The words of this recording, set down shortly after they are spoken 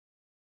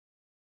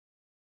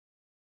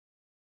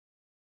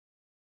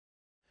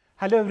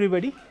Hello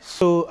everybody.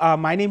 So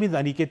my name is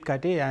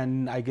Aniket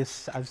and I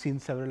guess I've seen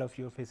several of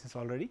your faces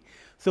already.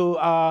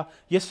 So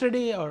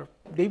yesterday or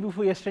day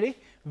before yesterday,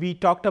 we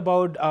talked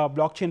about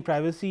blockchain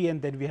privacy,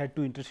 and then we had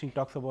two interesting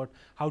talks about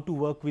how to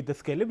work with the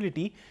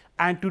scalability.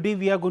 And today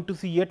we are going to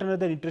see yet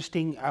another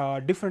interesting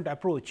different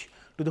approach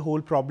to the whole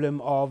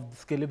problem of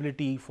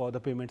scalability for the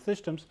payment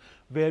systems,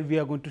 where we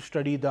are going to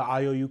study the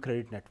IOU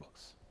credit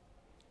networks.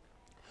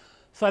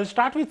 So, I will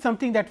start with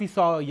something that we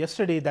saw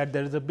yesterday, that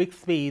there is a big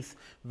space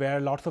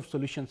where lots of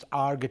solutions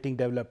are getting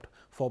developed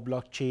for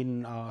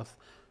blockchain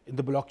in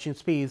the blockchain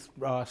space,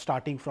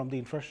 starting from the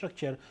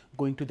infrastructure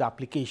going to the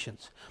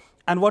applications.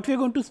 And what we are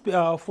going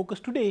to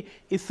focus today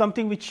is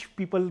something which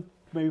people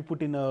maybe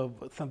put in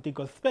something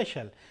called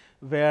special,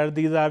 where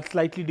these are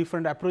slightly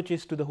different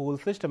approaches to the whole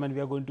system, and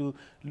we are going to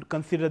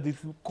consider these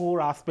core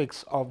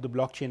aspects of the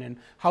blockchain and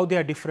how they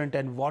are different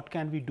and what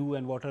can we do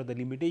and what are the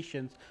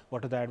limitations,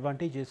 what are the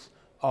advantages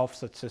of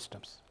such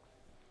systems.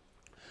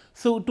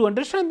 So, to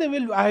understand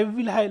them, I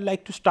will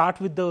like to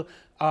start with the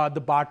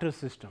barter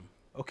system.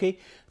 Okay.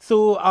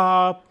 So,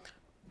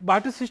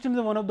 barter system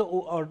is one of the,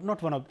 or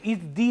not one of, is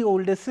the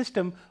oldest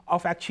system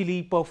of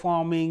actually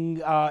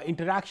performing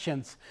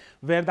interactions,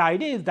 where the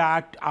idea is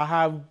that I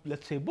have,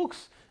 let us say,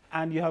 books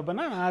and you have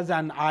bananas,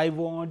 and I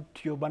want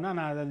your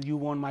bananas and you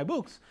want my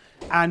books,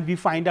 and we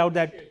find out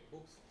that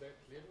books that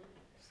clever,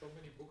 so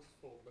many books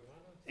for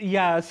bananas.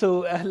 Yeah.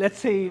 So let us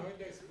say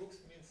nowadays books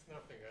means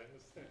nothing, I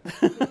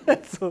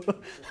understand.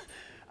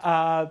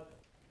 So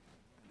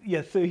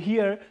yes, so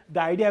here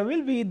the idea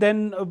will be,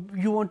 then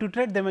you want to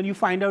trade them and you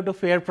find out a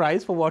fair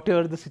price for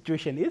whatever the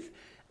situation is,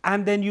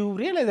 and then you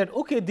realize that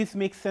okay, this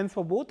makes sense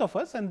for both of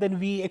us, and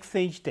then we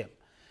exchange them.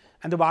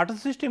 And the barter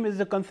system is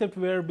the concept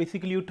where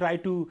basically you try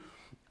to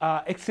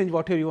exchange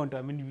whatever you want to.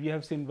 I mean, we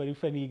have seen very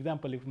funny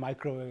example, if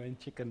microwave and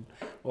chicken,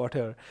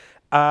 whatever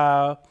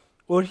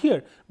over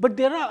here. But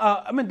there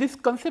are, I mean, this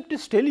concept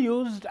is still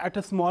used at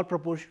a small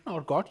proportion,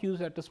 or got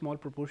used at a small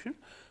proportion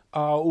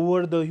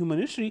over the human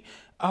history,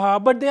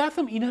 but there are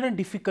some inherent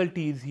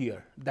difficulties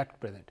here that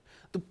present.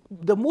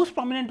 The most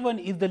prominent one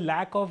is the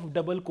lack of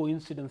double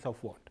coincidence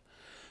of want.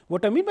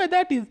 What I mean by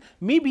that is,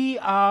 maybe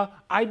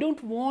I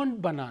don't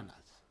want bananas,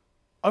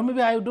 or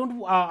maybe I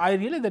don't, I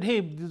realize that, hey,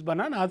 these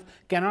bananas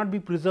cannot be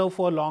preserved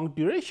for a long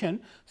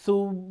duration.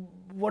 So,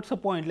 what's the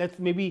point? Let's,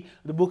 maybe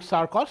the books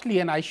are costly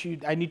and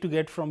I need to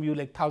get from you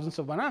like thousands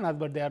of bananas,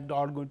 but they are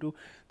all going to,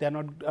 they are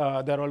not,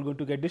 they are all going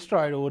to get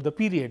destroyed over the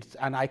periods,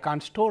 and I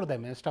can't store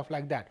them and stuff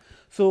like that.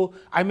 So,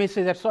 I may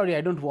say that, sorry,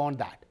 I don't want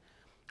that.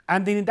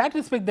 And then in that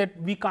respect,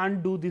 that we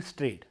can't do this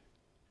trade.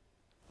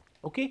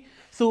 Okay.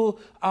 So,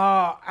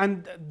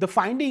 and the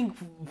finding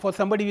for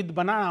somebody with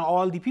banana,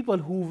 all the people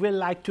who will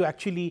like to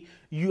actually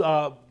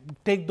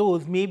take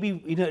those may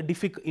be in a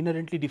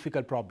inherently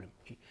difficult problem.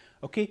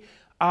 Okay.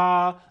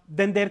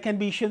 Then there can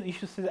be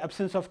issues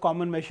absence of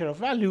common measure of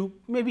value,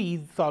 maybe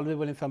is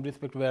solvable in some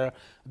respect, where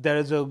there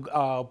is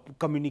a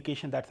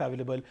communication that is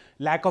available.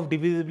 Lack of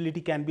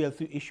divisibility can be an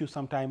issue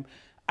sometime.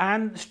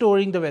 And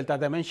storing the wealth,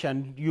 as I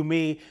mentioned, you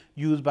may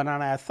use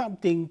banana as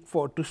something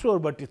to store,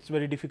 but it is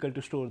very difficult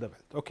to store the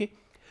wealth. Okay.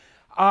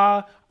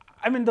 I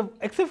mean,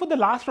 except for the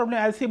last problem,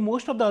 I will say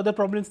most of the other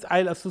problems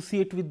I will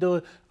associate with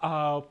the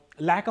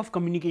lack of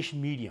communication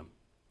medium.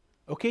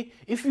 Okay.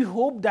 If we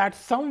hope that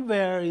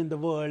somewhere in the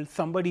world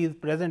somebody is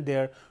present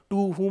there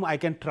to whom I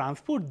can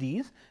transport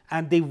these,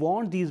 and they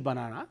want these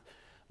bananas,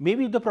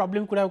 maybe the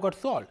problem could have got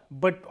solved.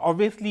 But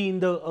obviously, in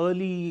the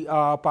early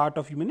part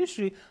of human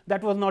history,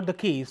 that was not the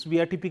case. We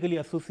are typically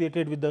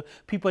associated with the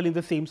people in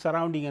the same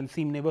surrounding and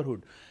same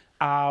neighborhood,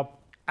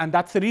 and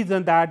that is the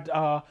reason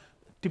that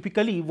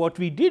typically what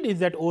we did is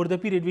that over the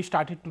period we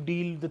started to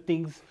deal the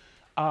things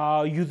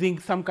using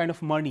some kind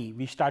of money.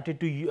 We started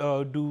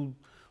to do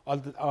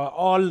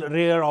all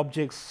rare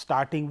objects,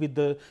 starting with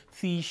the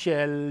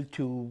seashell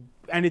to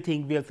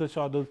anything. We also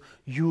saw those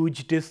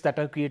huge discs that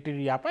are created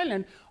in Yap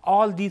Island.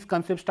 All these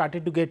concepts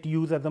started to get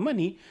used as a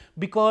money,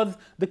 because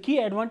the key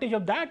advantage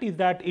of that is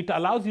that it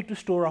allows you to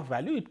store of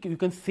value. You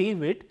can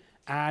save it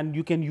and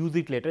you can use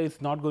it later.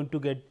 It's not going to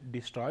get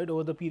destroyed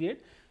over the period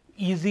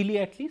easily,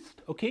 at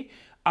least. Okay.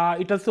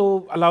 It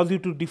also allows you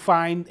to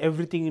define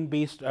everything in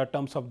base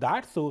terms of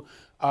that. So,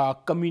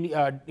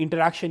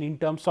 interaction in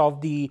terms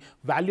of the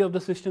value of the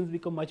systems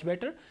become much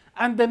better,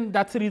 and then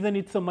that is the reason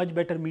it is a much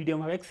better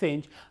medium of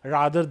exchange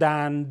rather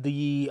than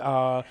the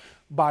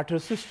barter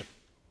system.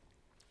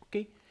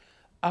 Okay.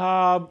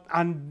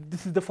 And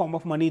this is the form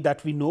of money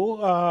that we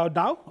know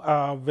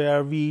now,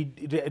 where we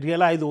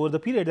realize over the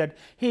period that,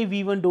 hey, we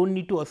even do not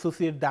need to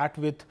associate that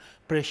with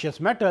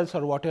precious metals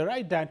or whatever,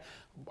 right, that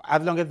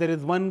as long as there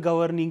is one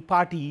governing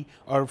party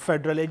or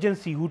federal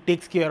agency who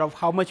takes care of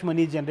how much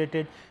money is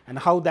generated and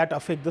how that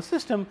affects the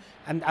system,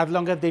 and as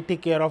long as they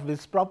take care of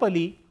this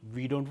properly,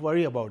 we do not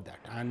worry about that,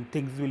 and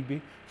things will be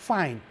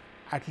fine,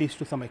 at least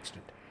to some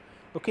extent.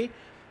 Okay.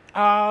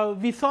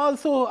 We saw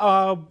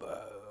also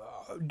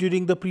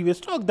during the previous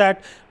talk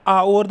that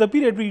over the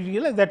period we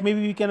realized that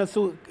maybe we can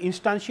also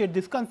instantiate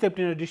this concept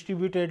in a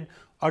distributed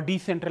or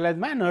decentralized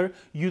manner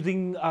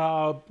using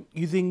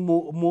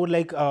more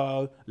like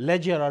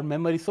ledger or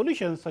memory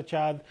solutions such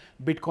as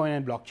Bitcoin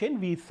and blockchain.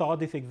 We saw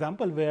this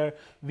example where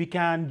we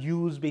can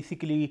use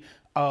basically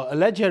a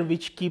ledger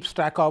which keeps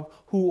track of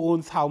who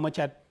owns how much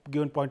at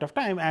given point of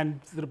time and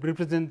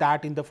represent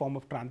that in the form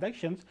of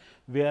transactions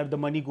where the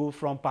money goes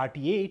from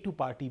party A to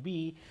party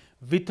B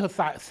with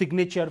a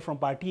signature from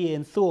party A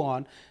and so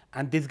on,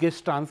 and this gets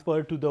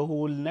transferred to the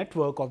whole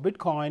network of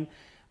Bitcoin,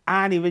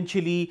 and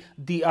eventually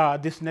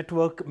this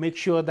network makes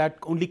sure that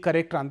only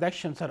correct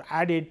transactions are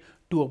added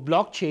to a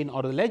blockchain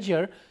or a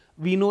ledger.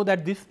 We know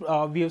that this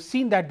we have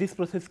seen that this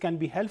process can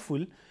be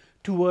helpful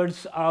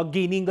towards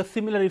gaining a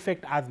similar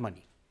effect as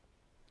money.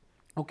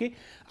 Okay,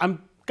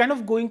 I'm kind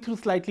of going through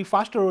slightly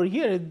faster over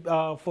here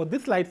for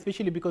this slide,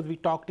 especially because we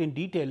talked in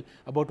detail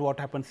about what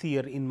happens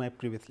here in my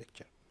previous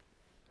lecture.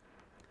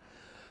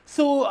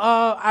 So,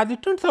 as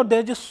it turns out, there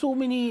are just so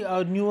many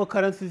new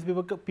occurrences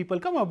people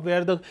come up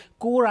where the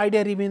core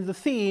idea remains the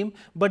same,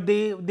 but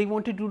they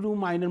wanted to do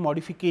minor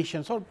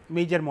modifications or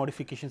major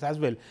modifications as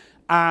well,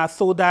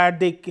 so that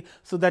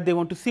they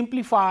want to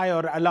simplify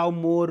or allow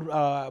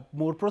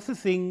more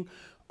processing,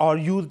 or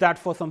use that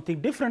for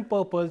something different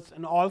purpose,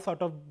 and all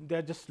sort of, there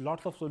are just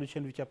lots of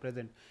solutions which are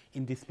present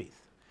in this space.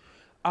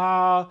 There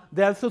are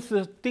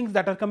also things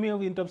that are coming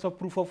up in terms of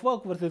proof of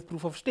work versus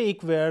proof of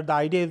stake, where the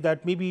idea is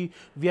that maybe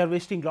we are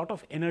wasting a lot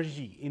of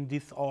energy in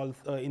this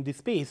in this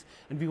space,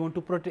 and we want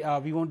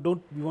to we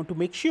want to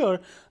make sure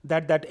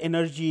that that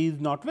energy is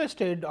not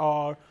wasted,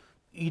 or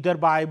either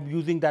by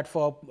using that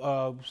for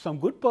some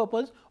good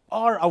purpose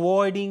or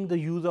avoiding the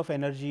use of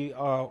energy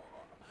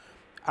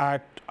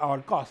at our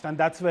cost. And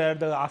that's where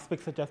the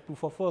aspects such as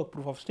proof of work,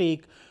 proof of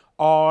stake,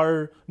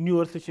 or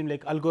newer system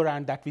like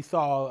Algorand that we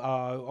saw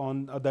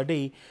on the other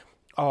day,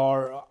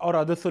 or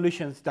other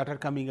solutions that are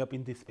coming up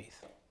in this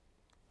space.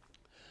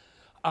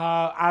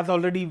 As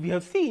already we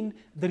have seen,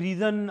 the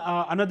reason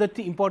another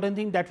important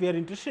thing that we are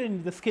interested in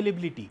is the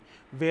scalability,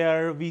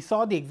 where we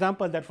saw the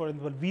example that, for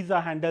example, Visa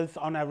handles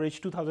on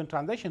average 2,000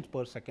 transactions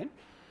per second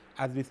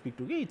as we speak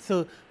today. It's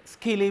a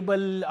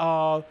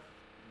scalable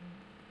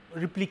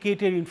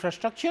replicated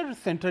infrastructure,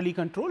 centrally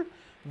controlled.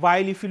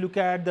 While if you look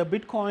at the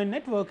Bitcoin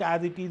network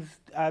as it is,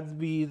 as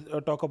we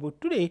talk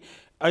about today,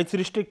 it's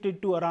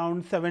restricted to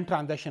around 7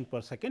 transactions per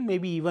second.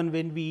 Maybe even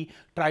when we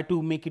try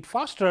to make it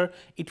faster,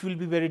 it will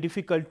be very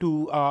difficult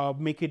to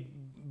make it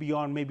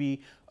beyond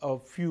maybe a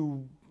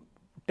few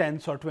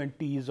tens or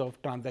 20s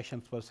of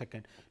transactions per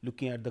second,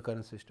 looking at the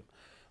current system.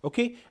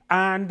 Okay,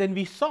 and then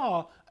we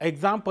saw an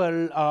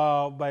example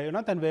by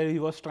Jonathan where he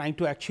was trying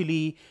to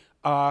actually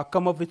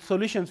come up with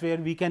solutions where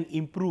we can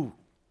improve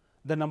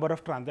the number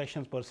of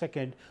transactions per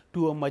second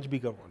to a much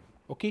bigger one.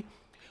 Okay,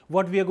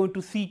 what we are going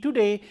to see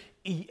today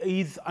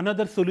is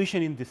another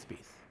solution in this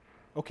space.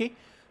 Okay,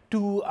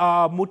 to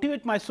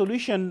motivate my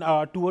solution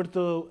towards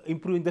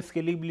improving the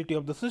scalability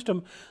of the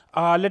system,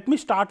 let me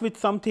start with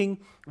something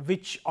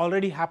which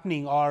already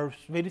happening or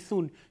very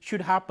soon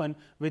should happen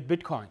with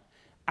Bitcoin,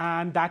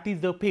 and that is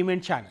the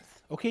payment channels.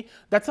 Okay,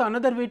 that's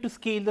another way to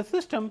scale the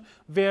system,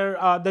 where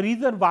the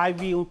reason why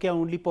we can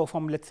only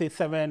perform, let's say,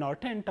 7 or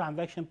 10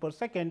 transactions per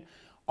second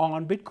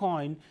on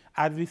Bitcoin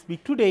as we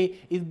speak today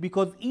is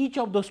because each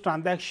of those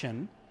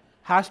transactions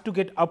has to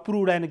get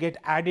approved and get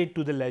added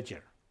to the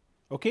ledger.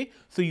 Okay,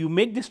 so you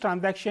make this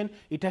transaction,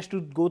 it has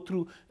to go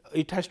through,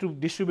 it has to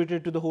distribute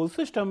it to the whole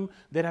system.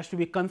 There has to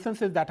be a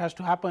consensus that has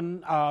to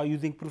happen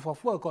using proof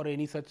of work or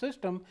any such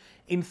system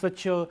in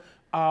such a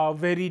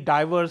very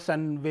diverse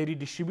and very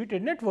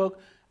distributed network.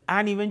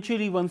 And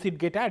eventually, once it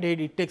get added,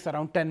 it takes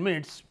around 10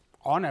 minutes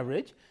on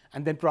average,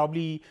 and then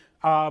probably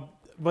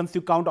once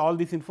you count all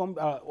this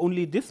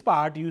only this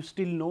part, you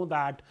still know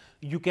that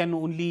you can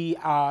only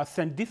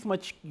send this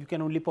much, you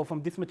can only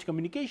perform this much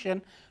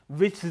communication,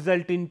 which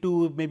result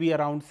into maybe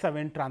around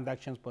 7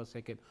 transactions per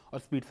second or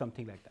speed,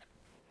 something like that.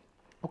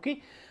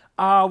 Okay.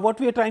 What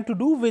we are trying to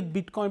do with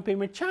Bitcoin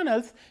payment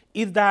channels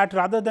is that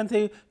rather than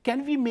say,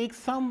 can we make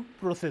some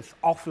process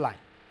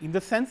offline? In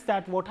the sense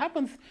that what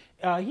happens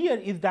here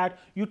is that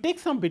you take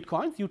some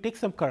Bitcoins, you take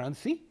some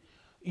currency,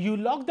 you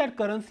lock that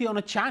currency on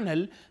a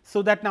channel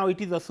so that now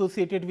it is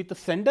associated with a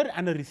sender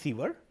and a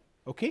receiver,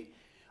 okay?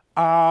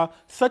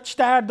 Such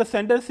that the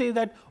sender says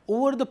that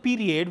over the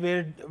period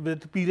where the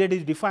period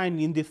is defined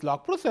in this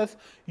lock process,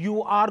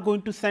 you are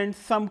going to send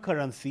some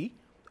currency,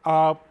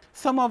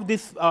 some of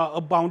this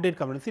bounded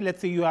currency.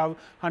 Let's say you have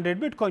 100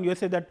 Bitcoin, you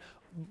say that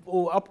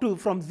up to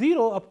from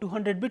 0 up to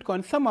 100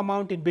 Bitcoin, some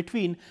amount in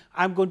between,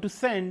 I'm going to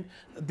send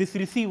this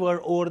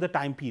receiver over the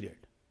time period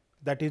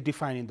that is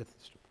defined in the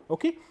system.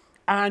 Okay,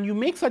 and you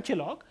make such a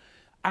lock,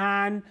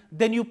 and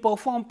then you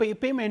perform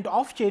payment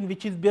off chain,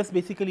 which is just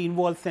basically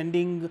involves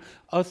sending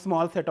a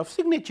small set of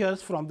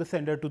signatures from the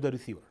sender to the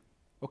receiver.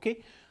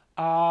 Okay,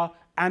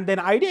 and then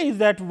idea is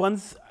that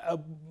once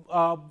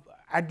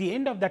at the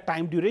end of that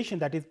time duration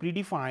that is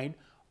predefined,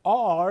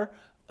 or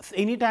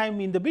any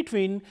time in the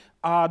between,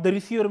 the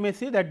receiver may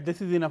say that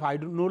this is enough, I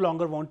do no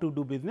longer want to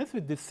do business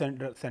with this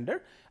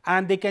sender,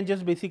 and they can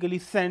just basically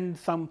send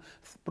some,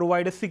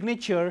 provide a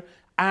signature,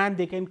 and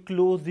they can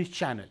close this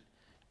channel.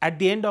 at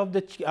the end of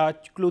the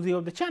closing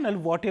of the channel,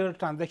 whatever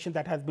transaction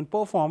that has been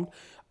performed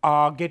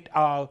get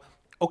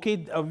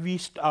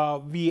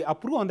we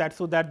approve on that,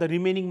 so that the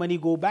remaining money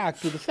go back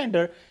to the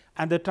sender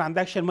and the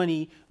transaction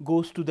money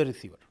goes to the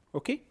receiver.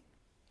 Okay.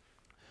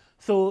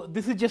 So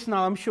this is just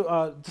now, I'm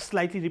sure, just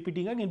slightly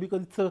repeating again,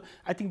 because it's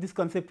I think this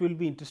concept will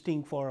be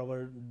interesting for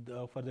our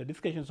further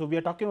discussion. So we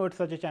are talking about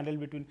such a channel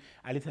between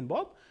Alice and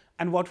Bob,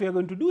 and what we are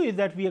going to do is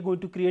that we are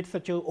going to create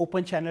such an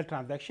open channel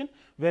transaction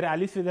where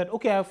Alice says that,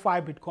 okay, I have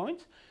 5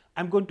 bitcoins.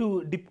 I'm going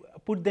to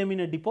put them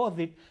in a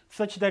deposit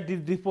such that this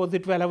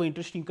deposit will have an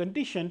interesting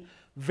condition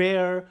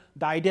where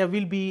the idea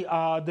will be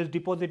the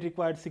deposit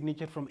required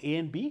signature from A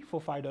and B for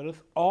 $5,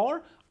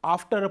 or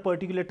after a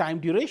particular time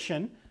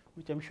duration,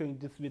 which I'm showing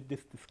this with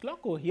this clock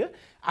over here,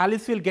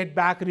 Alice will get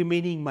back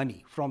remaining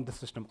money from the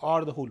system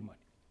or the whole money.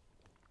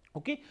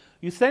 Okay,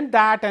 you send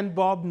that and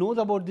Bob knows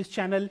about this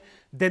channel,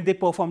 then they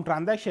perform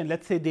transaction.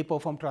 Let's say they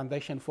perform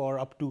transaction for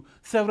up to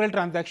several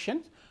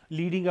transactions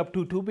leading up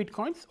to 2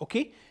 bitcoins.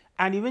 Okay,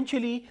 and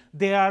eventually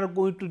they are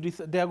going to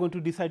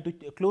decide to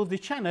close the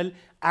channel.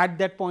 At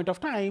that point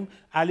of time,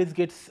 Alice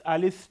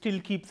still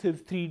keeps his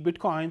 3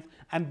 bitcoins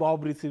and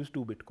Bob receives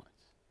 2 bitcoins.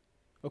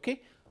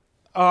 Okay.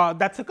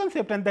 That's a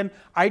concept, and then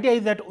idea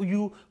is that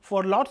you,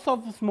 for lots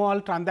of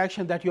small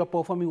transactions that you are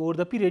performing over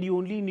the period, you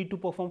only need to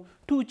perform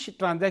 2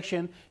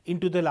 transactions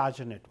into the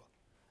larger network,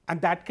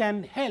 and that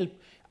can help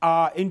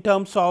in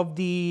terms of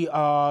the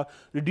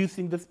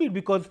reducing the speed,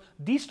 because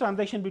these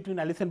transactions between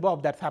Alice and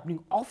Bob that's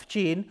happening off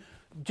chain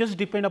just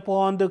depend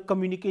upon the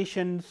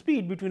communication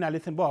speed between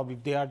Alice and Bob.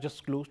 If they are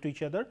just close to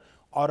each other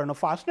or on a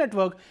fast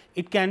network,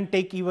 it can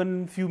take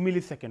even few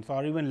milliseconds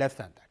or even less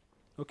than that.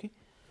 Okay.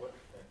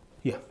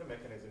 Yeah. What's the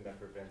mechanism that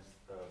prevents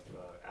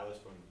Alice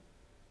from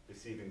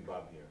receiving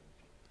Bob here?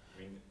 I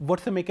mean,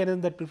 what's the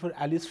mechanism that prevents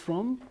Alice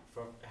from?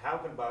 How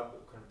can Bob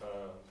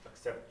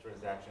accept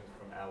transactions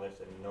from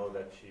Alice and know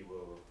that she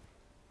will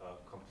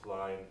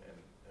comply and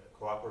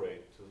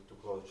cooperate to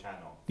close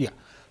channel? Yeah.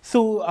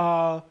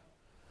 So,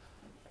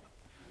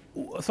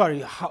 sorry.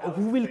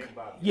 Who will?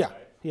 Bob, yeah. Right?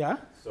 Yeah.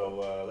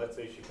 So let's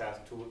say she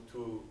passed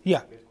two yeah.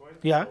 bitcoins.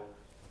 Yeah. So,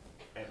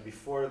 and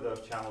before the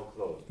channel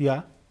closed.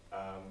 Yeah.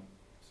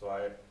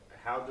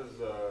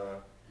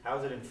 How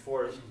is it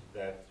enforced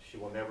that she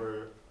will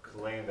never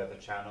claim that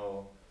the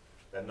channel,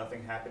 that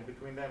nothing happened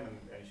between them,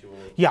 and she will?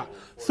 Yeah.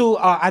 So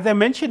as I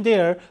mentioned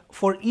there,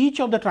 for each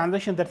of the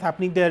transactions that's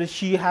happening there,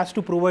 she has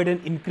to provide an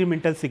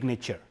incremental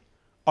signature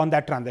on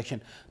that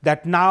transaction.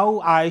 That now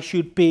I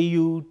should pay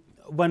you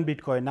 1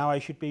 bitcoin. Now I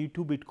should pay you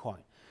 2 bitcoin.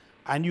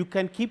 And you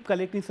can keep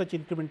collecting such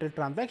incremental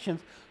transactions,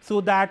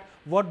 so that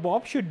what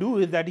Bob should do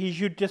is that he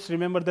should just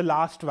remember the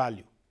last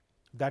value.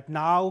 That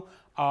now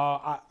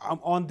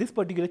on this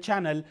particular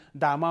channel,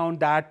 the amount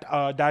that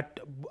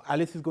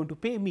Alice is going to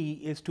pay me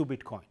is 2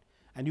 bitcoin,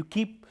 and you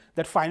keep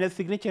that final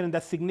signature, and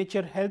that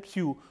signature helps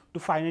you to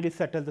finally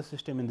settle the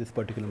system in this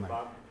particular manner.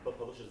 Bob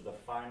publishes the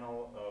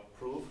final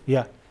proof.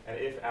 Yeah. And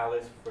if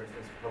Alice, for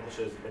instance,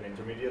 publishes an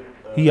intermediate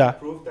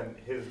proof, then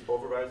his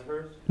overrides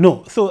hers.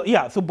 No. So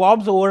yeah. So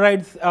Bob's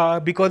overrides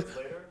because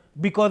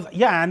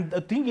yeah, and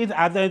the thing is,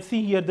 as I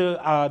see here,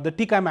 the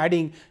tick I'm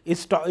adding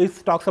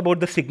talks about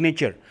the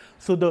signature.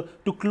 So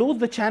to close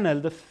the channel,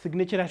 the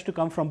signature has to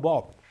come from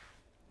Bob.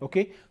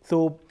 Okay.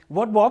 So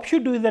what Bob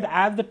should do is that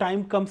as the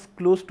time comes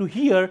close to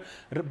here,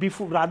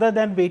 rather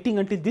than waiting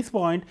until this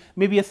point,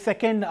 maybe a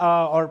second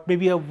or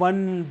maybe a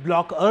 1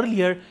 block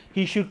earlier,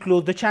 he should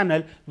close the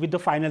channel with the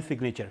final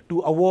signature to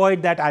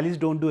avoid that Alice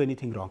don't do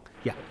anything wrong.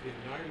 Yeah.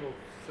 Denial of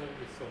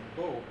service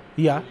on Bob.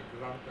 Yeah.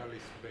 Grant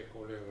Alice back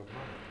all her money.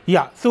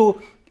 Yeah.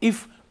 So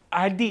if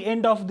at the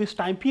end of this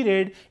time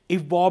period,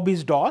 if Bob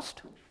is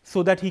DOSed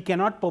so that he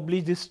cannot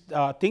publish this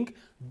thing,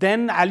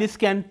 then Alice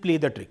can play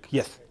the trick.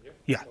 Yes.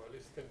 Yeah.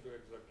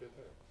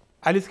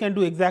 Alice can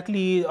do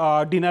exactly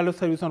denial of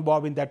service on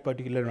Bob in that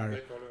particular manner.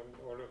 Get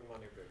all her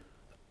money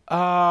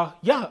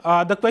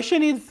back. The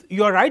question is,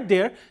 you are right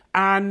there,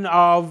 and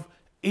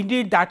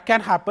indeed that can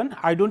happen.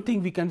 I don't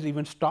think we can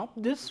even stop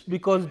this,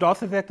 because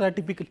DOS attacks are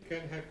typical. It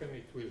can happen,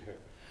 it will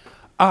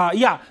happen.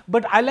 Yeah,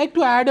 but I like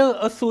to add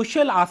a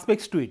social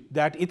aspects to it,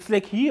 that it's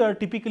like here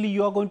typically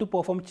you are going to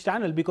perform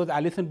channel because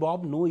Alice and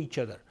Bob know each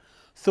other.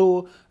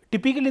 So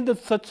typically in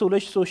such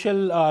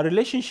social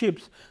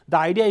relationships, the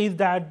idea is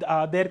that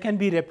there can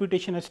be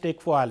reputation at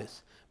stake for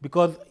Alice,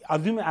 because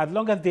as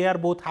long as they are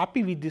both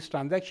happy with this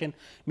transaction,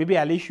 maybe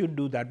Alice should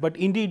do that. But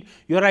indeed,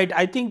 you're right.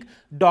 I think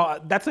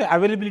that's why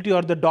availability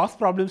or the DOS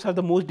problems are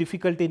the most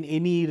difficult in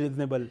any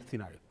reasonable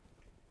scenario.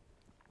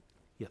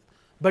 Yes,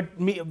 but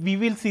we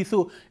will see.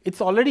 So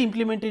it's already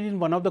implemented in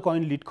one of the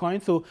coin,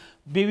 Litecoin. So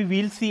maybe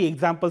we'll see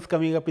examples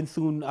coming up in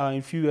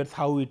few years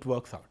how it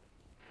works out.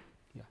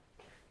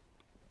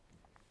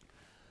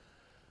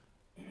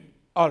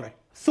 All right.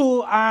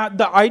 So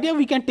the idea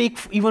we can take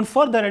even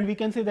further, and we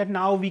can say that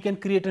now we can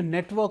create a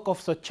network of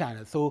such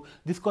channels. So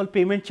this is called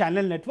payment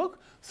channel network.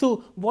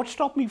 So what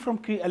stopped me from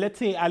let's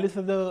say Alice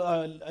has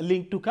a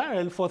link to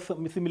Carol for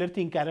some similar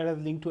thing. Carol has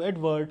a link to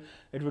Edward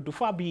to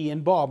Fabi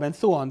and Bob and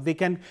so on. We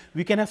can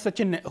have such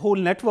a whole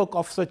network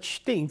of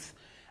such things,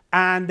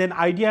 And then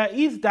idea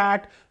is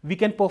that we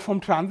can perform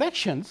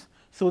transactions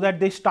so that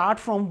they start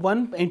from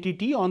one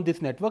entity on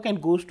this network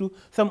and goes to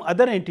some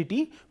other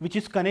entity which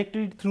is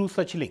connected through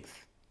such links.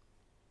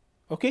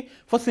 Okay.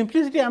 For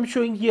simplicity, I am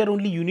showing here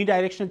only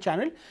unidirectional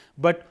channel,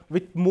 but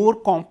with more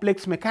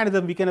complex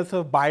mechanism, we can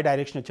also have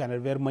bidirectional channel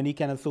where money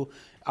can also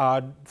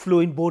flow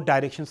in both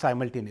directions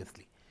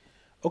simultaneously.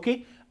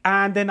 Okay.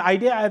 And then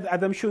idea as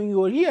I am showing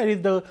you over here is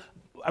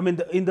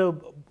in the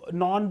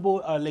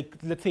non-bold, like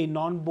let's say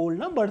non-bold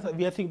numbers,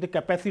 we are seeing the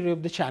capacity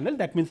of the channel.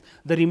 That means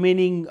the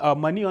remaining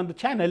money on the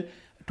channel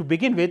to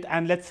begin with.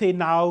 And let's say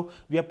now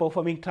we are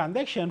performing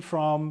transaction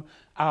from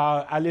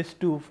Alice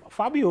to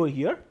Fabio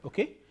here.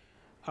 Okay.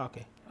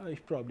 Okay, I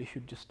probably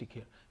should just stick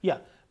here. Yeah,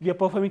 we are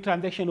performing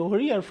transaction over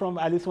here from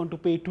Alice want to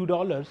pay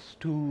 $2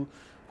 to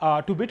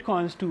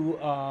Bitcoins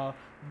to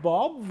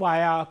Bob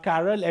via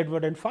Carol,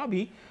 Edward, and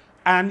Fabi,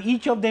 and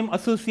each of them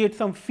associate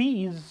some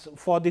fees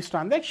for these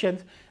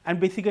transactions. And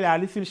basically,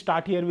 Alice will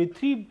start here with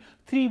three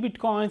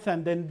Bitcoins,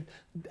 and then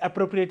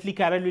appropriately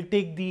Carol will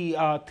take the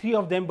 3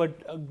 of them,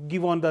 but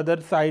give on the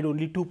other side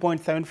only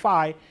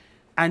 2.75,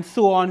 and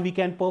so on. We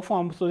can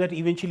perform so that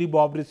eventually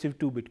Bob receives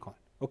 2 Bitcoin.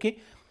 Okay.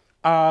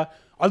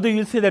 Although you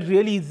will say that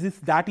really is this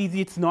that easy?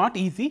 It's not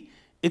easy.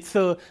 It's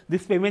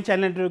this payment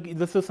channel network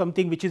is also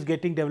something which is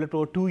getting developed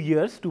over 2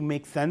 years to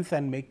make sense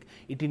and make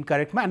it in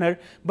correct manner.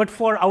 But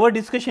for our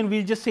discussion,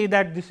 we'll just say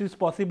that this is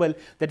possible,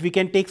 that we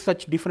can take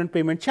such different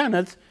payment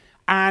channels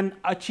and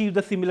achieve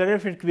the similar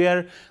effect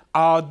where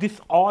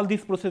all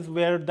this process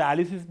where the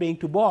Alice is paying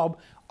to Bob,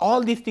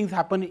 all these things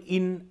happen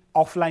in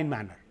offline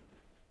manner.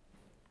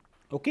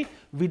 Okay,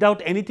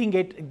 without anything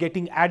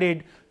getting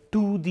added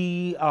to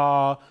the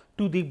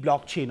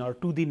blockchain or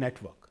to the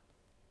network.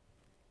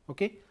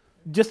 Okay,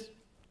 just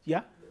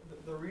yeah.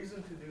 The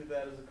reason to do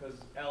that is because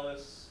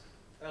Alice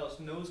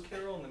knows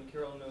Carol, and then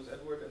Carol knows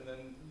Edward, and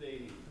then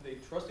they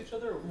trust each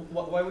other.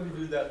 Why would you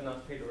do that and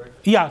not pay directly?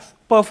 Yes,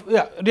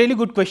 yeah, really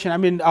good question. I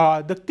mean,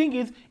 the thing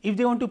is, if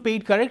they want to pay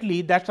it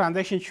correctly, that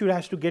transaction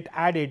has to get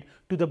added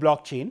to the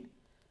blockchain.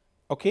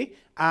 Okay,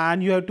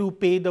 and you have to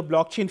pay the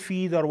blockchain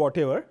fees or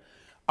whatever.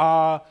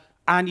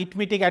 And it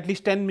may take at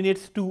least 10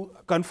 minutes to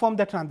confirm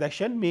the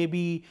transaction,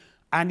 maybe,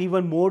 and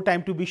even more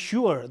time to be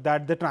sure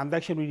that the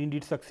transaction will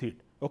indeed succeed.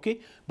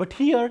 Okay, but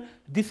here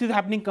this is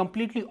happening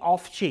completely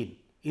off chain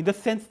in the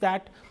sense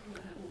that.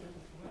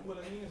 What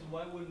I mean is,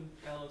 why wouldn't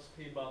Alice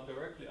pay Bob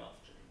directly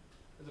off chain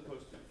as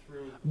opposed to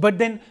through? But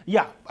then,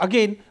 yeah,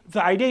 again,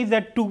 the idea is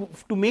that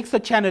to make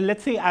such channel,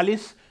 let's say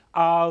Alice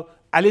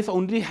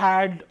only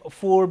had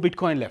 4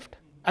 Bitcoin left.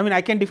 I mean,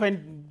 I can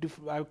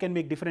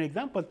make different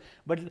examples,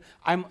 but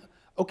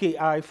okay,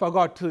 I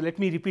forgot, so let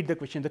me repeat the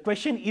question. The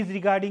question is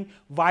regarding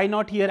why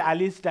not here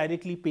Alice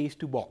directly pays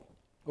to Bob,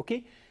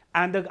 okay?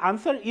 And the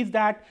answer is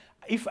that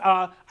if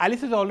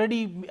Alice has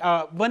already,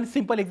 one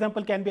simple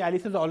example can be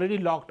Alice has already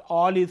locked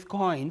all his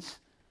coins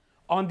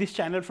on this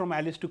channel from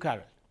Alice to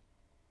Carol,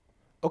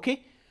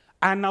 okay?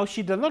 And now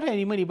she does not have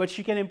any money, but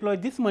she can employ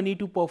this money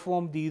to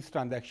perform these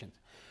transactions.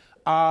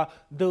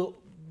 The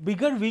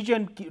bigger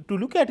vision to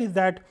look at is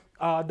that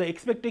the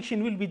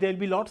expectation will be there will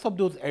be lots of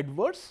those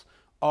Edwards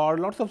or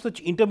lots of such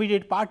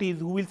intermediate parties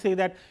who will say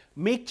that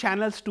make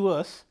channels to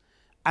us,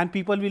 and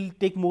people will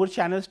take more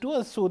channels to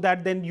us, so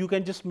that then you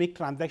can just make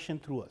transaction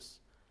through us.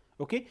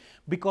 Okay?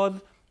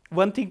 Because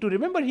one thing to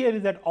remember here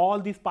is that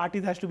all these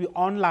parties has to be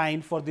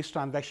online for this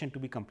transaction to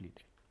be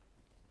completed.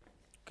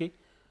 Okay?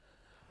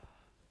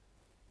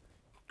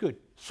 Good.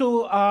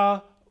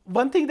 So,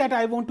 one thing that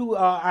I want to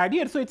add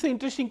here, so it's an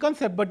interesting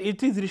concept, but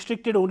it is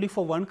restricted only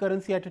for one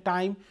currency at a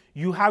time.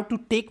 You have to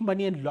take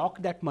money and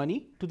lock that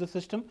money to the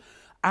system,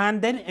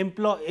 and then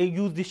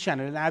use this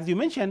channel. And as you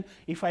mentioned,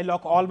 if I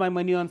lock all my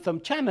money on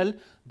some channel,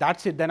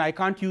 that's it. Then I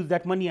can't use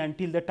that money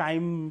until the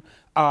time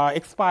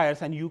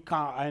expires, and you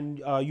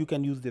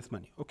can use this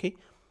money. Okay,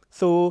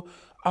 so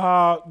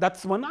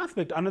that's one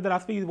aspect. Another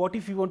aspect is, what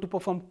if you want to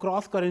perform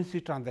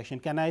cross-currency transaction?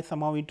 Can I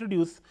somehow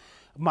introduce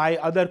my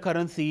other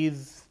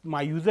currencies,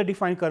 my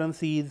user-defined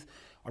currencies,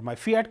 or my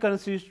fiat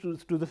currencies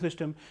to the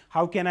system?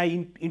 How can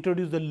I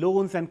introduce the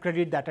loans and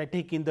credit that I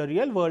take in the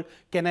real world?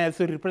 Can I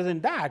also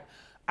represent that?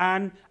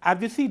 And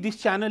as you see, this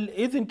channel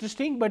is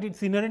interesting, but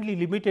it's inherently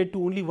limited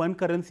to only one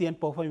currency and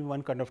performing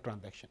one kind of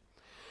transaction.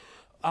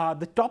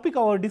 The topic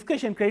of our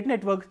discussion, credit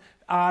networks,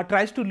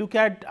 tries to look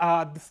at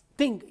this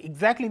thing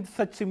exactly in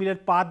such similar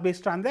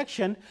path-based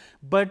transaction,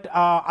 but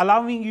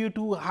allowing you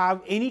to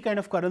have any kind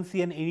of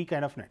currency and any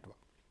kind of network.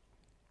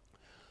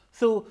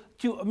 So,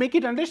 to make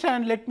it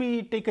understand, let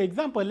me take an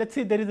example. Let's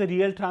say there is a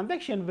real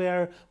transaction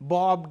where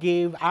Bob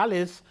gave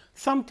Alice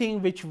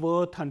something which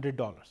worth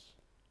 $100.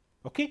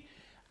 Okay?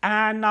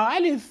 And now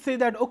Alice say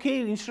that,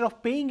 okay, instead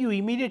of paying you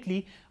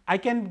immediately, I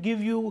can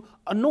give you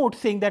a note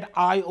saying that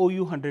I owe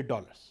you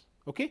 $100.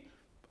 Okay?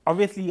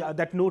 Obviously,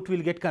 that note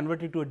will get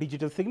converted to a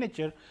digital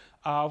signature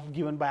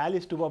given by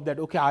Alice to Bob that,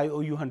 okay, I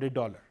owe you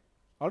 $100.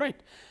 All right?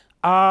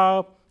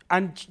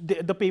 And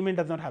the payment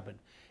does not happen.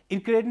 in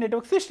create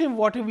network system,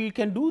 what we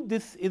can do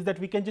this is that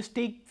we can just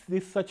take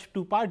this such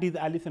two parties,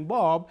 Alice and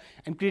Bob,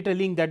 and create a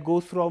link that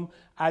goes from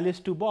Alice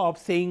to Bob,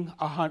 saying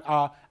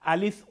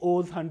Alice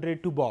owes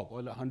 100 to Bob,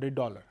 or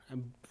 $100.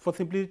 And for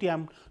simplicity,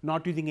 I'm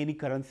not using any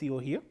currency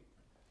over here.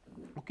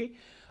 Okay,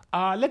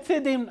 let's say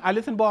then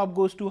Alice and Bob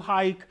goes to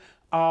hike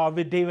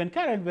with Dave and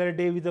Carol, where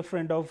Dave is a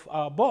friend of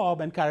Bob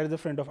and Carol is a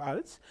friend of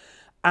Alice.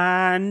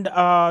 And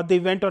they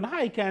went on a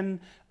hike, and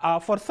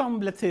for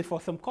some, let's say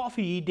for some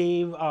coffee,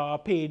 Dave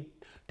paid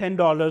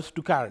 $10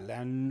 to Carol,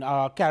 and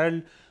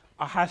Carol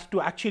has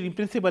to actually, in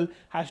principle,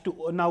 has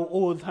to now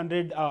owes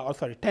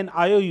 10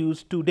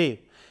 IOUs to Dave.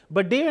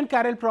 But Dave and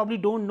Carol probably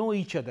don't know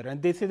each other,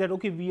 and they say that,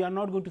 okay, we are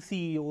not going to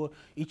see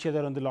each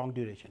other on the long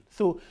duration.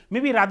 So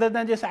maybe rather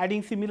than just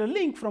adding similar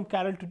link from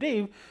Carol to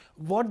Dave,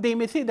 what they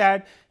may say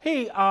that,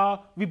 hey,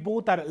 we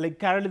both are, like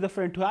Carol is a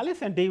friend to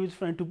Alice and Dave is a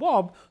friend to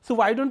Bob, so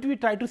why don't we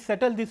try to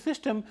settle this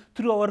system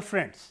through our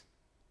friends?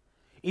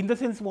 In the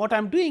sense, what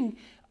I'm doing,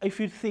 if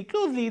you see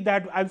closely,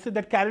 that I'll say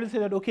that Carol will say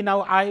that, okay,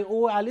 now I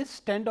owe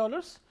Alice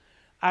 $10,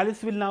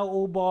 Alice will now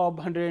owe Bob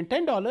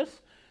 $110,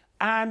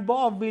 and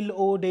Bob will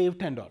owe Dave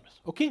 $10.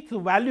 Okay, so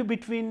value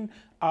between,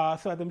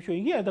 so as I'm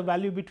showing here, the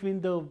value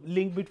between the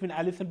link between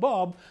Alice and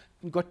Bob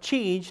got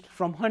changed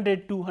from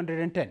 100 to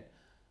 110.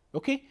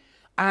 Okay,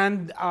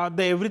 and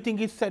everything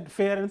is set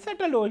fair and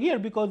settled over here,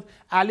 because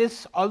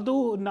Alice,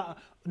 although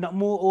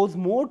owes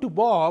more to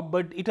Bob,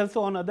 but it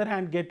also on the other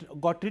hand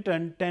got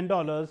returned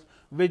 $10,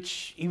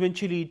 which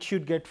eventually it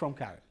should get from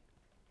Carol.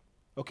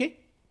 Okay,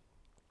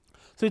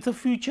 so it's a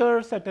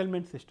future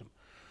settlement system.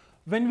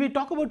 When we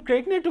talk about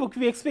credit network,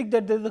 we expect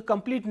that there is a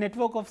complete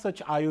network of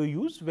such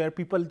IOUs where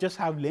people just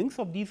have links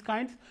of these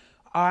kinds,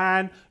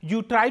 and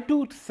you try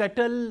to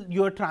settle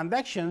your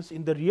transactions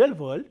in the real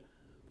world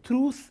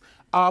through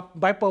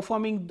by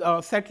performing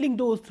settling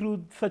those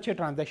through such a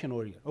transaction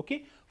over here.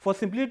 Okay, for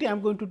simplicity, I'm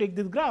going to take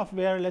this graph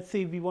where, let's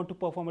say, we want to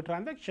perform a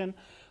transaction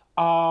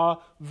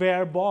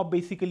where Bob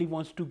basically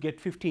wants to get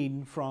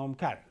 15 from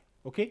Carol.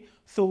 Okay,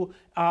 so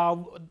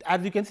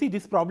as you can see,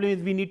 this problem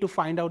is we need to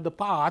find out the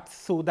paths,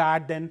 so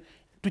that then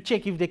to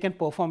check if they can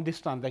perform this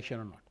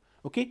transaction or not.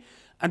 Okay,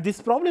 and this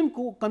problem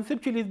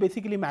conceptually is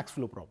basically max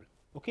flow problem.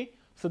 Okay,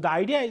 so the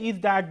idea is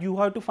that you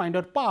have to find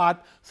out path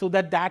so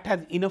that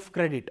has enough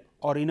credit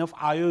or enough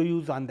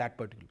IOUs on that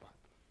particular path.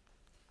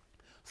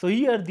 So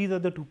here these are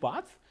the two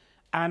paths,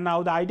 and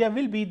now the idea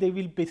will be they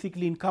will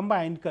basically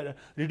combine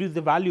reduce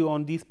the value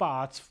on these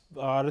paths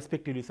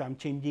respectively. So I'm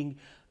changing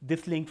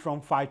this link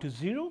from 5 to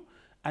 0,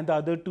 and the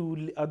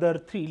other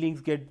three links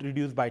get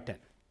reduced by 10.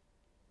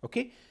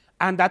 Okay,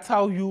 and that's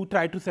how you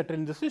try to settle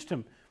in the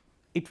system.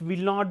 It will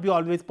not be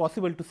always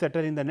possible to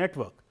settle in the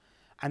network,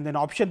 and then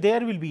option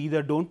there will be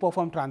either don't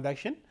perform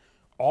transaction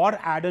or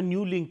add a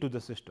new link to the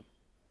system.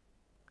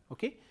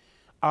 Okay,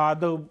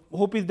 the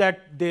hope is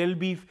that there will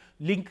be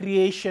link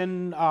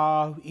creation.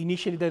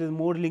 Initially, there is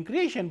more link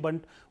creation,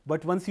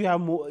 but once you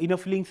have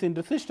enough links in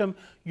the system,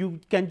 you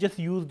can just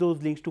use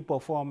those links to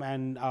perform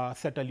and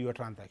settle your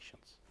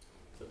transactions.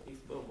 So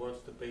if Bob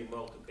wants to pay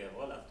more to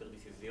Carol after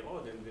this is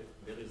 0, then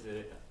there is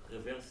a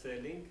reverse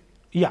link?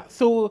 Yeah.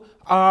 So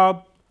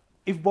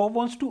if Bob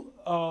wants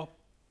to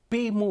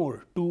pay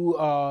more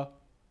to,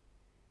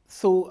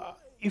 so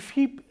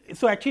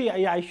actually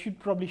I should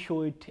probably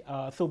show it.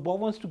 So Bob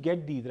wants to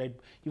get these, right?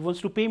 He wants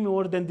to pay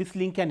more, then this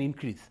link can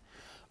increase.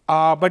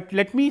 But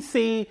let me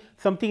say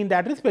something in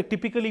that respect.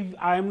 Typically,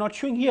 I am not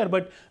showing here,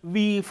 but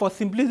we, for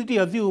simplicity,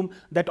 assume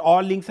that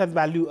all links has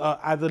value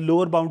as a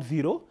lower bound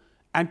 0,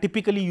 and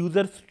typically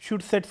users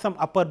should set some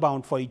upper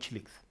bound for each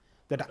link.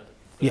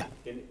 Yeah.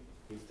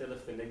 Instead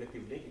of a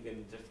negative link, you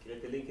can just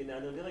create a link in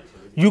another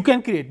direction. You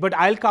can create, but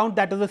I'll count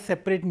that as a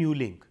separate new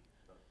link.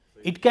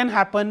 It can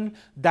happen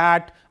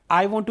that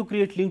I want to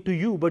create link to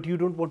you, but you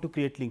don't want to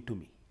create link to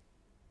me.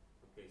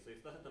 Okay, so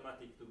it's not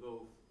automatic to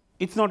go.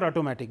 It's not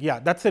automatic. Yeah,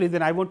 that's the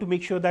reason I want to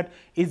make sure that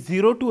it's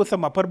 0 to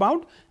some upper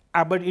bound,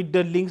 but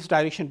the link's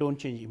direction don't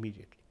change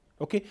immediately.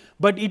 Okay,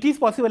 but it is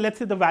possible. Let's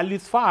say the value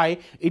is 5,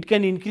 it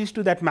can increase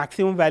to that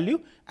maximum value,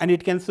 and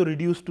it can so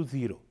reduce to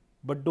 0,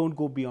 but don't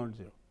go beyond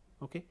 0.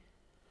 Okay,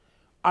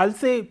 I'll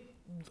say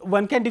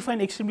one can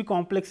define extremely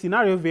complex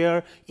scenario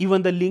where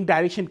even the link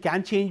direction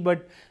can change,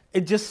 but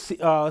it just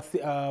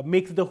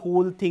makes the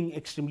whole thing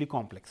extremely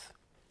complex.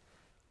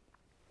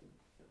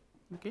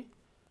 Okay.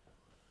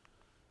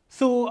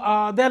 So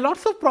there are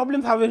lots of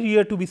problems, however,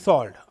 here to be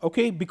solved.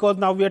 Okay, because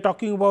now we are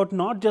talking about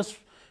not just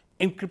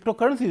in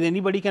cryptocurrencies,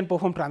 anybody can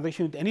perform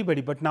transaction with anybody,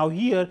 but now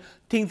here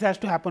things has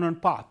to happen on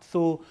paths.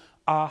 So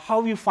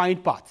how you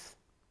find paths?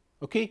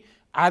 Okay,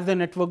 as the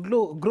network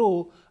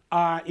grow,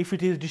 if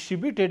it is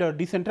distributed or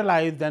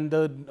decentralized, then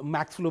the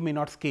max flow may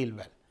not scale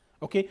well.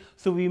 Okay,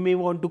 so we may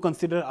want to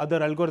consider other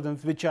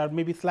algorithms which are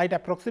maybe slight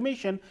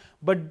approximation,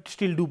 but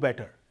still do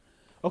better.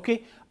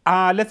 Okay,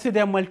 let's say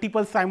there are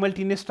multiple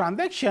simultaneous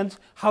transactions.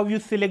 How you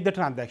select the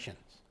transactions?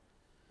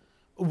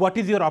 What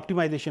is your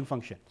optimization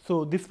function?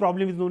 So this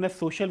problem is known as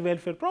social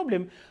welfare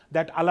problem,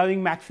 that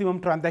allowing maximum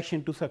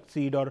transaction to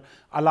succeed or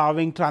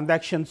allowing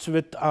transactions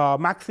with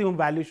maximum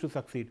values to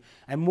succeed.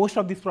 And most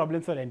of these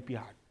problems are NP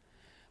hard.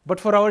 But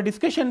for our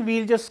discussion,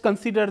 we'll just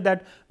consider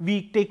that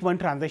we take one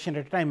transaction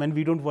at a time and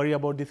we don't worry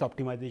about this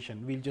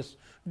optimization. We'll just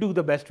do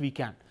the best we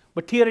can.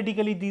 But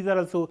theoretically, these are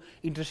also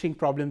interesting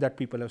problems that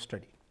people have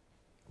studied.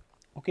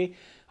 Okay.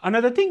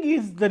 Another thing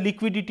is the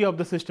liquidity of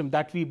the system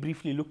that we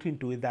briefly looked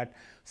into is that.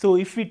 So,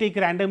 if we take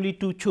randomly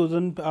two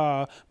chosen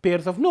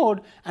pairs of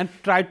node and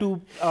try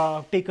to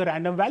take a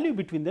random value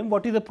between them,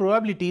 what is the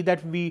probability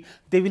that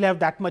they will have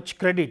that much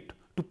credit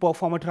to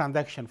perform a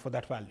transaction for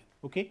that value?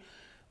 Okay.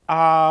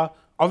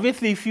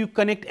 Obviously, if you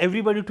connect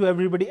everybody to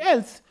everybody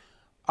else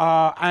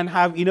and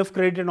have enough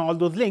credit and all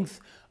those links,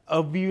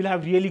 we will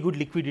have really good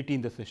liquidity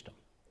in the system.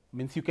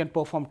 Means you can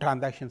perform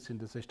transactions in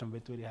the system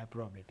with very high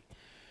probability.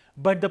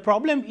 But the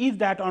problem is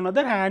that on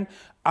other hand,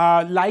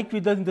 like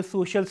with the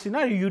social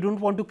scenario, you don't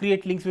want to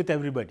create links with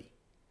everybody.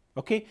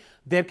 Okay?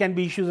 There can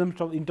be issues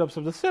in terms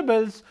of the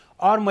symbols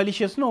or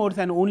malicious nodes,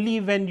 and only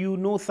when you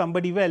know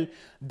somebody well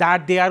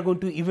that they are going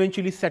to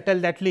eventually settle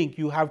that link,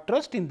 you have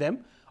trust in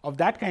them of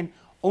that kind,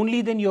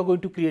 only then you are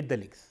going to create the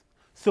links.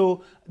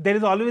 So, there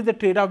is always a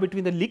trade off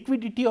between the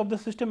liquidity of the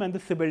system and the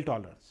Sybil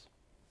tolerance,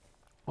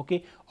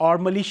 okay, or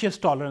malicious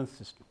tolerance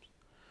systems.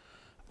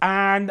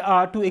 And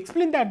to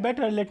explain that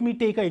better, let me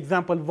take an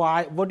example.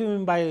 What do you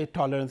mean by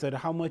tolerance, or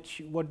how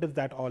much, what does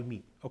that all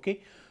mean?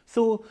 Okay.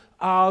 So,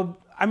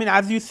 I mean,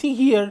 as you see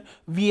here,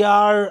 we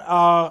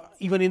are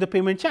even in the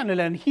payment channel,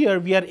 and here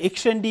we are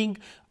extending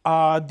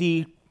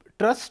the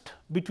trust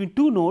between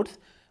two nodes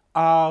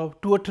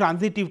to a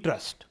transitive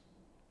trust,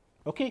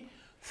 okay,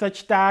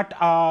 such that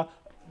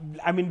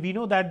I mean, we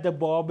know that the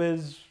Bob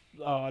is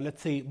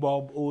let's say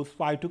Bob owes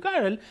 5 to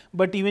Carol,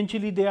 but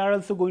eventually they are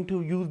also going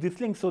to use this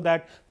link so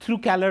that through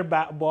Carol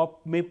Bob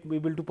may be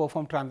able to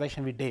perform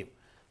transaction with Dave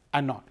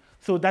and not.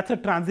 So, that is a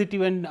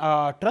transitive and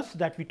trust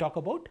that we talk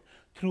about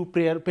through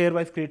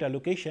pairwise credit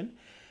allocation.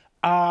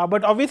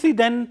 But obviously,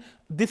 then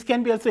this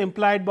can be also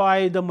implied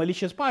by the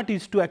malicious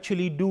parties to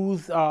actually do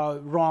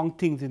wrong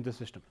things in the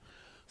system.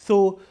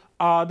 So,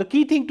 the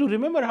key thing to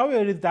remember,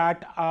 however, is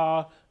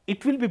that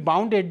it will be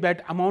bounded by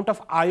the amount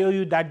of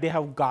IOU that they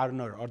have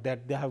garnered or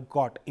that they have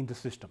got in the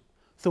system.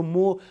 So,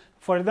 more,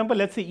 for example,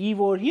 let us say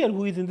Eve over here,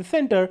 who is in the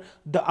center,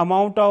 the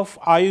amount of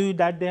IOU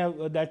that they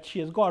have, that she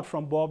has got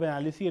from Bob and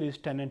Alice here is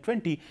 10 and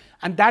 20,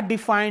 and that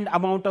defined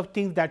amount of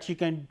things that she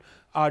can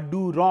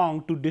do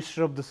wrong to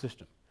disrupt the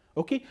system.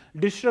 Okay.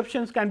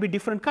 Disruptions can be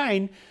different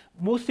kind.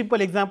 Most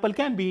simple example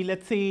can be,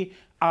 let us say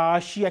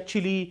she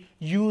actually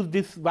used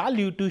this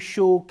value to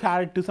show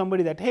carrot to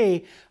somebody that,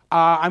 hey,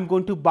 I am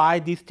going to buy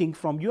these things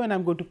from you and I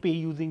am going to pay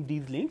using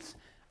these links,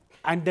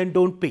 and then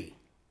do not pay.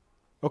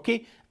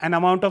 Okay. An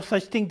amount of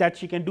such thing that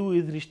she can do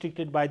is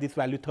restricted by this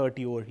value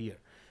 30 over here.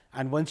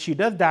 And once she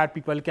does that,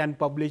 people can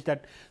publish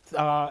that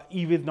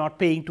Eve is not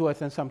paying to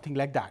us and something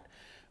like that.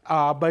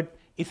 But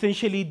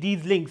essentially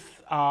these links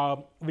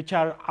which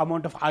are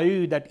amount of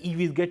IOU that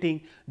Eve is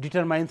getting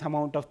determines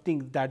amount of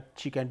things that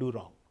she can do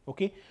wrong.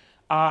 Okay.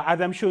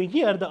 As I am showing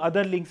here, the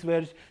other links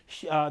where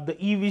the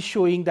Eve is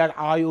showing that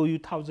I owe you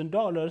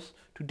 $1,000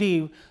 to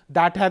Dave,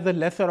 that has a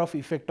lesser of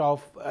effect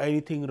of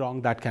anything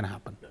wrong that can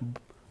happen.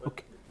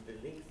 Okay. The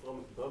link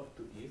from Bob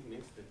to Eve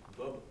means that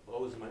Bob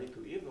owes money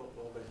to Eve, or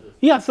vice versa?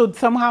 Yeah. So,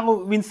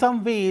 somehow in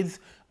some ways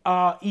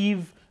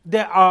Eve,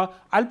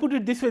 I'll put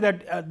it this way,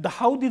 that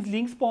how these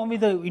links form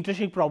is an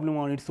interesting problem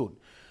on its own.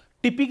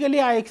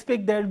 Typically, I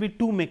expect there will be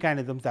two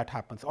mechanisms that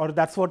happens, or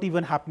that is what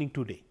even happening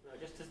today.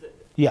 Just as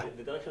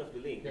the direction of the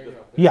link.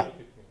 Yeah.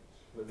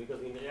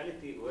 Because in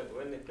reality,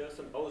 when a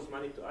person owes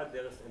money to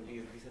others and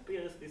he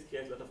disappears, this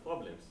creates a lot of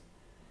problems.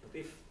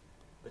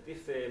 But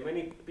if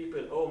many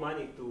people owe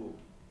money to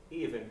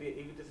Eve and if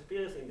it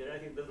disappears, in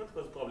reality it does not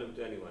cause problem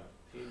to anyone.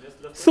 She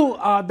just lost. So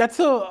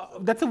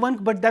that's a one,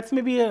 but that's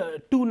maybe a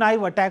too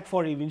naive attack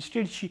for Eve.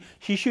 Instead,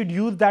 she should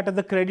use that as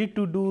a credit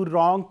to do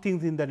wrong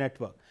things in the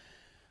network,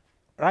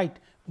 right?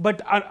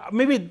 But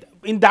maybe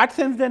in that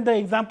sense, then the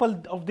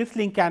example of this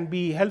link can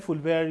be helpful,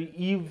 where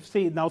Eve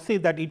now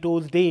says that it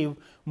owes Dave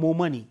more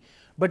money.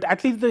 But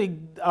at least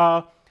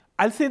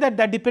I'll say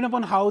that depends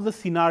upon how the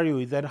scenario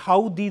is and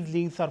how these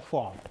links are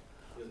formed.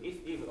 Because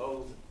if Eve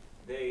owes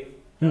Dave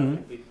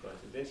Bitcoin,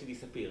 then she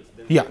disappears.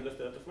 Then she lost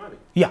a lot of money.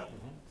 Yeah.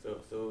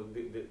 So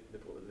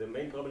the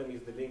main problem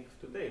is the link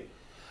to Dave.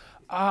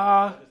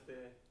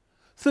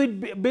 So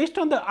based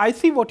on I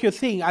see what you're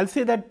saying. I'll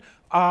say that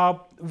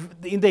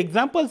in the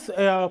examples,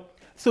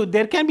 so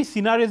there can be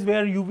scenarios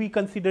where you be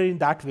considered in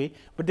that way,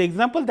 but the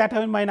example that I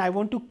have in mind, I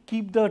want to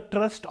keep the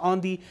trust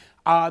on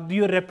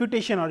your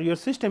reputation or your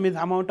system is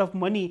amount of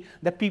money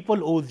that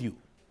people owes you.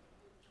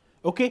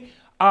 Okay.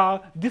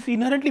 This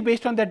inherently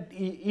based on that,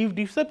 if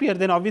disappear,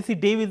 then obviously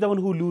Dave is the one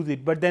who lose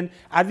it. But then,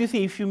 as you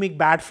say, if you make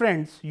bad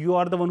friends, you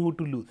are the one who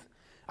to lose.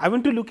 I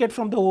want to look at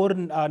from the whole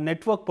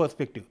network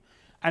perspective.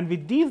 And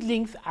with these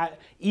links,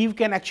 Eve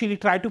can actually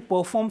try to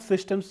perform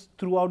systems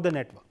throughout the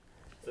network.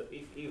 So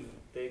if Eve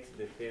takes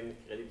the 10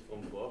 credit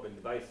from Bob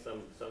and buys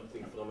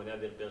something from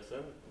another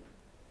person,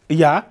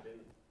 yeah,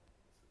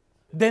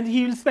 then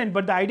he will spend.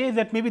 But the idea is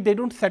that maybe they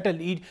don't settle.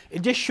 It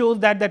just shows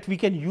that we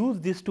can use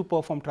this to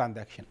perform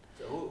transaction.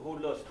 So who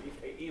lost?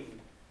 If Eve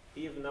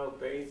Eve now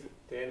pays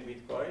 10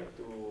 Bitcoin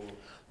to.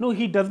 No,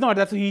 he does not.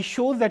 That's he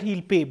shows that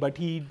he'll pay, but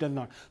he does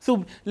not.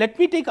 So let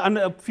me take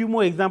a few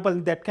more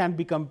examples that can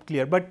become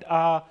clear. But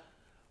I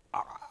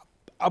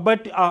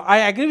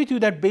agree with you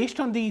that based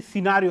on the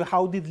scenario,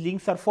 how these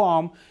links are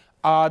formed,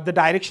 the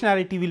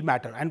directionality will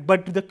matter. And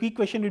but the key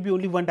question will be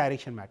only one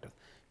direction matters.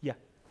 Yeah.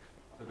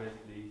 So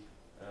basically,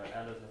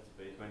 Alice has to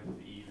pay 20 to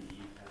Eve, and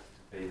Eve has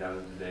to pay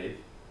 1,000 to Dave.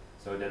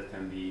 So that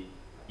can be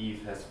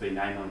Eve has to pay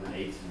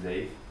 980 to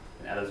Dave,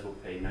 and Alice will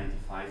pay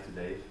 95 to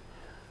Dave,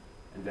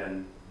 and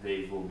then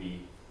Dave will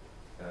be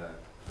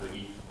so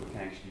Eve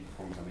can actually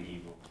perform something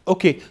evil.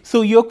 Okay.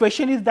 So your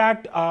question is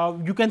that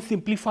you can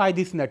simplify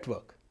this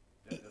network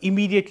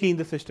immediately in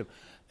the system.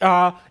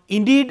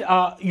 Indeed,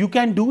 you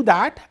can do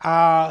that.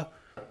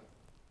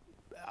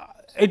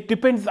 It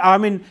depends. I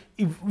mean,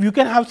 if you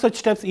can have such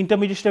steps,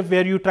 intermediate steps,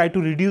 where you try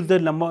to reduce the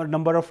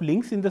number of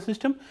links in the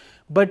system,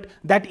 but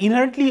that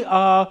inherently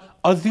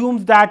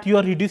assumes that you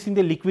are reducing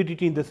the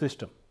liquidity in the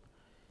system.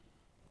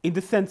 In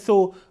this sense,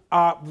 so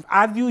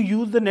as you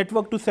use the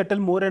network to settle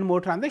more and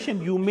more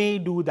transactions, you may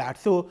do that.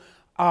 So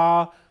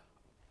I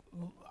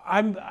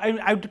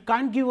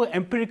can't give an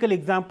empirical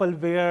example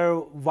where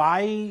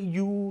why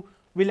you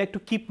will like to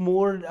keep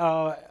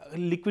more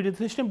liquid in the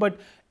system, but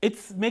it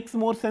makes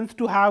more sense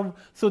to have,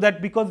 so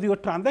that because your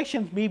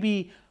transactions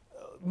maybe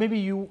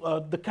you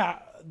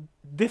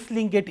this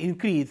link get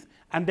increased,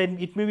 and then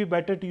it may be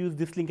better to use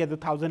this link as a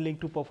 1,000 link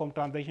to perform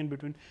transaction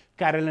between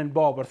Carol and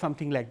Bob or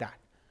something like that.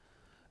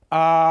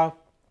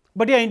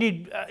 But yeah,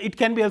 indeed, it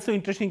can be also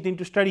interesting thing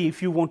to study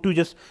if you want to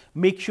just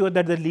make sure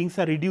that the links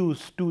are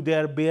reduced to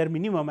their bare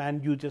minimum,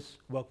 and you just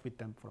work with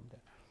them from there.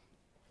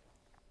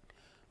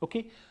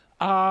 Okay.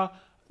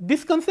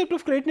 This concept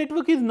of credit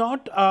network is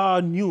not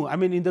new. I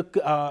mean, in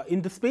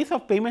the space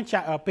of payment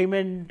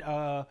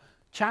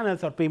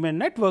channels or payment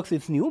networks,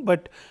 it's new,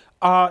 but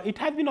it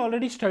has been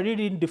already studied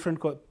in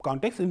different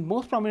contexts. In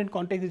most prominent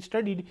context it's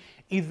studied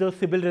is the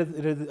Sybil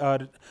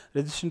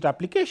resistant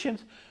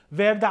applications,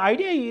 where the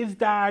idea is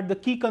that the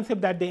key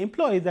concept that they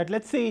employ is that,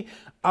 let's say,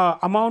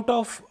 amount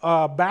of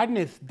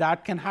badness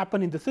that can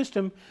happen in the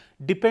system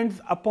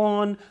depends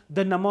upon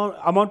the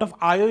amount of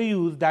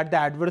IOUs that the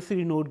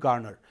adversary node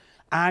garner.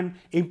 And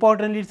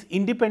importantly, it's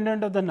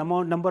independent of the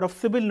number of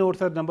Sybil nodes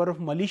or number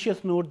of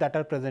malicious nodes that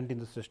are present in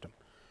the system.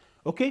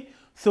 Okay.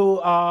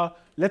 So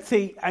let's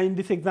say in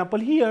this example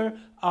here,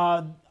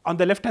 on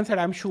the left hand side,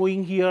 I'm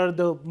showing here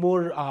the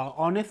more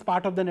honest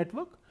part of the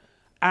network,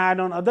 and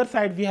on other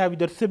side we have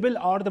either Sybil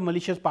or the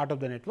malicious part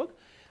of the network.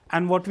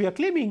 And what we are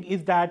claiming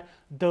is that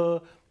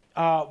the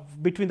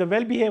between the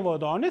well-behaved or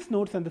the honest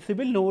nodes and the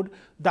Sybil node,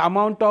 the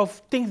amount of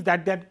things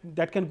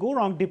that can go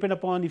wrong depend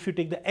upon if you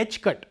take the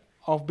edge cut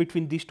of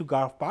between these two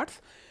graph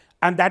parts,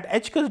 and that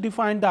edge cut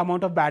define the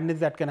amount of badness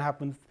that can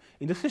happen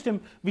in the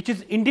system, which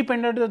is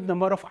independent of the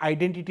number of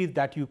identities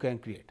that you can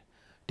create.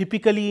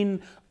 Typically,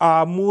 in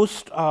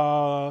most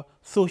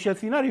social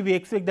scenario, we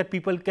expect that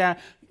people can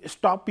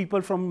stop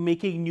people from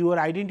making newer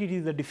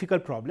identities is a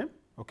difficult problem.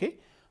 Okay.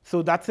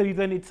 So that's the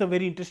reason it's a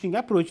very interesting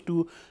approach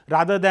to,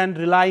 rather than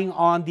relying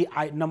on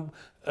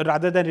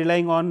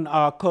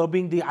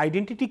curbing the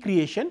identity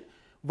creation,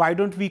 why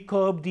don't we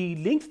curb the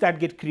links that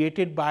get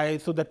created by,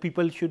 so that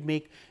people should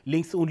make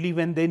links only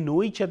when they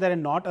know each other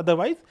and not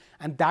otherwise,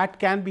 and that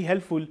can be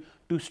helpful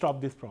to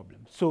stop this problem.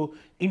 So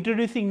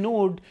introducing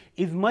node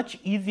is much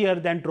easier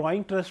than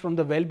drawing trust from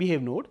the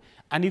well-behaved node,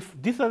 and if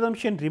this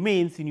assumption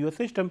remains in your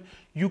system,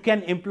 you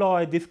can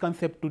employ this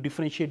concept to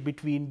differentiate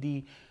between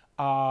the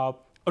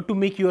or to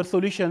make your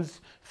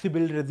solutions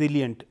Sybil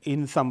resilient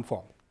in some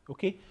form.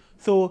 Okay.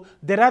 So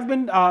there have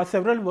been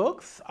several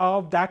works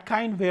of that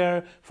kind,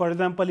 where, for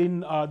example,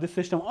 in this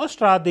system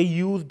Ostra, they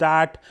use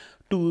that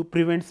to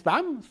prevent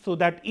spam, so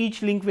that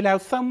each link will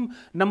have some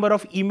number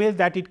of emails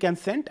that it can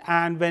send,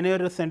 and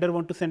whenever a sender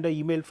wants to send an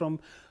email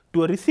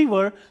to a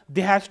receiver,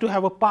 they has to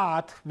have a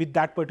path with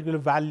that particular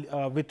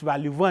value with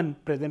value 1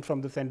 present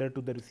from the sender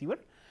to the receiver,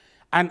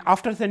 and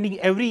after sending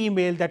every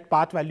email, that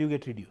path value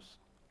get reduced.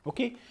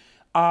 Okay.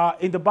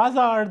 In the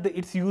bazaar,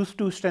 it's used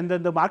to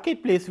strengthen the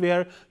marketplace,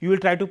 where you will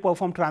try to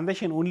perform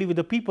transaction only with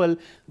the people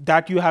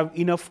that you have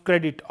enough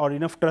credit or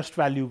enough trust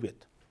value with.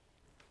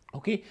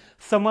 Okay.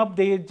 Sum up,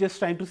 they just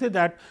trying to say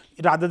that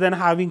rather than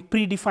having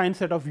predefined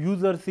set of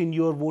users in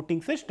your voting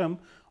system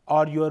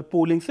or your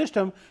polling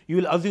system, you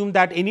will assume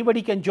that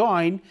anybody can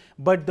join,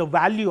 but the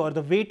value or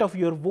the weight of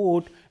your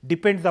vote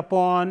depends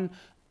upon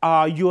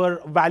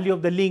your value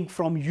of the link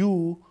from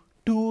you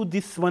to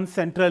this one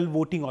central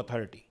voting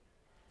authority.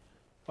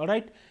 All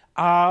right.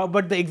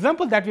 But the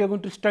example that we are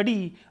going to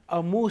study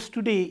most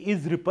today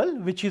is Ripple,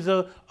 which is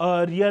a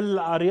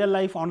real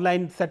life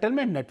online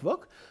settlement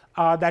network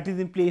that is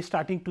in place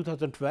starting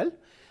 2012,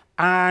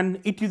 and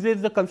it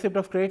uses the concept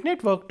of credit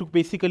network to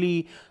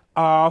basically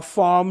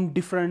form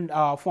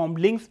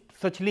links,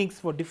 such links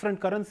for different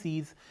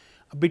currencies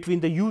between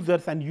the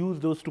users, and use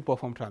those to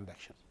perform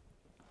transactions.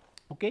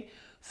 Okay.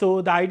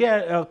 So the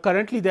idea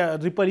currently the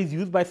Ripple is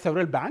used by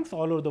several banks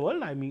all over the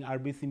world. I mean,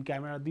 RBC in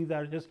Canada. These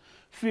are just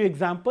few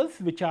examples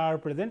which are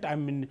present. I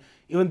mean,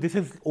 even this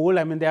is old.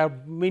 I mean, there are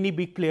many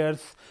big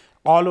players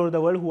all over the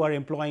world who are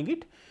employing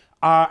it.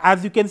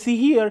 As you can see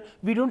here,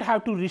 we don't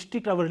have to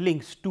restrict our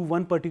links to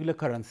one particular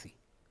currency.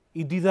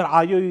 These are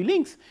IOweYou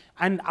links,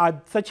 and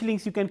such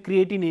links you can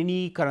create in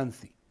any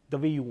currency the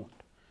way you want.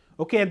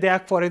 Okay, and there are,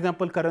 for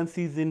example,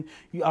 currencies in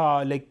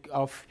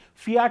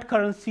fiat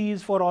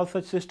currencies for all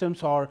such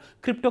systems or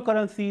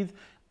cryptocurrencies,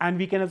 and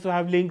we can also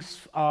have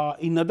links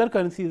in other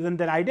currencies. And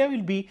the idea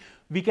will be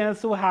we can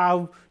also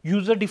have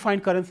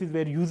user-defined currencies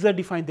where user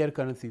define their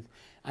currencies,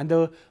 and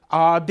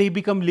they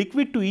become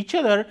liquid to each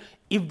other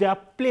if there are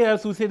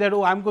players who say that,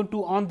 oh, I'm going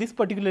to on this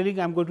particular link,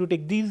 I'm going to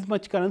take this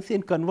much currency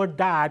and convert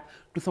that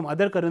to some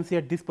other currency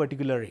at this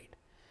particular rate.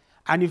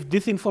 And if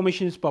this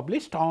information is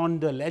published on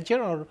the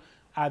ledger or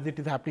as it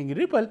is happening in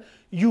Ripple,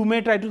 you may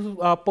try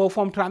to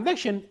perform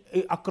transaction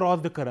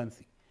across the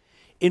currency.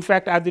 In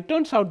fact, as it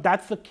turns out,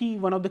 that's the key,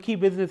 one of the key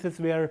businesses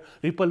where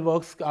Ripple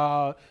works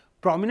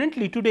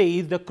prominently today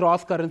is the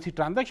cross-currency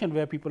transaction,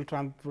 where people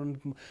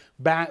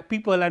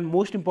people and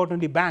most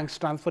importantly banks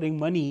transferring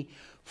money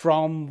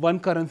from one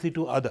currency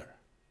to other.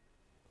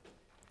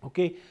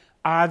 Okay,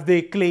 as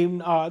they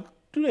claim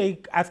today,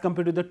 as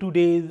compared to the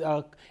today's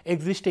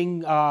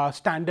existing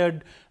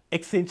standard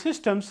exchange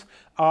systems,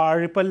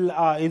 Ripple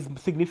is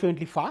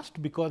significantly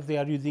fast because they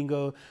are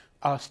using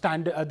a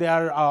standard. They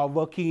are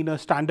working in a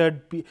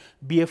standard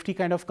BFT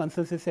kind of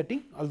consensus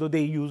setting, although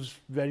they use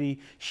very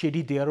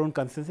shady their own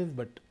consensus,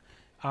 but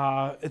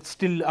it's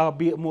still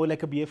more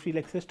like a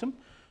BFT-like system.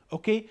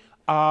 Okay,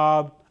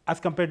 as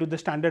compared to the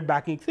standard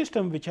banking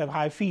system, which have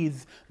high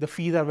fees, the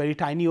fees are very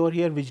tiny over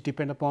here, which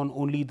depend upon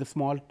only the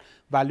small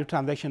value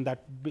transaction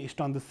that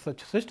based on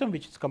such system,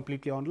 which is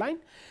completely online.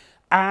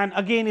 And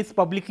again, it's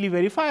publicly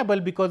verifiable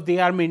because they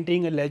are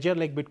maintaining a ledger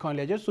like Bitcoin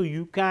ledger. So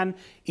you can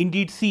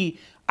indeed see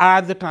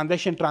as the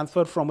transaction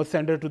transfer from a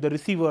sender to the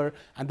receiver,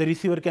 and the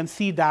receiver can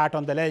see that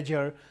on the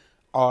ledger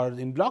or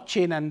in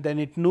blockchain, and then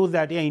it knows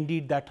that, yeah,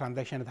 indeed that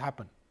transaction has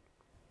happened.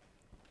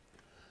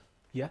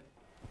 Yeah.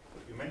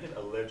 You mentioned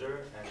a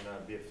ledger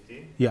and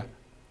BFT. Yeah.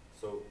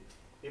 So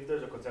if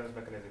there's a consensus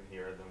mechanism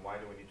here, then why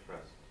do we need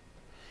trust?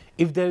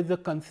 If there is a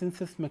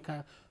consensus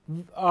mechanism,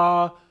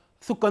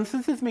 so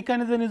consensus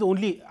mechanism is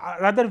only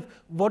rather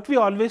what we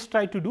always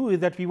try to do is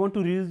that we want to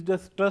reduce the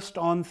trust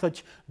on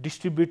such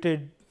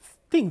distributed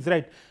things,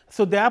 right?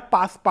 So there are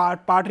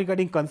part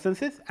regarding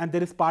consensus, and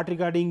there is part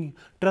regarding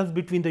trust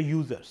between the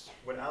users.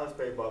 When Alice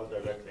Pay bobs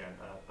directly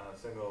on a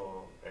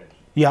single edge,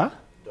 yeah,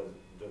 does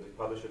it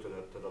publish it to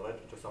the ledger,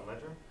 to some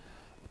ledger?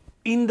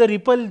 In the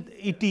Ripple,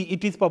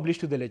 it is published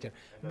to the ledger.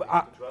 And then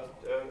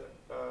you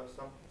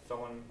trust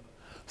someone.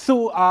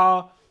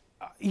 So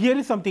here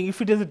is something.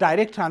 If it is a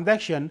direct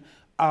transaction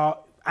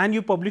and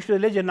you publish to the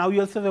ledger, now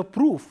you also have a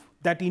proof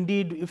that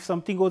indeed if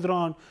something goes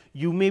wrong,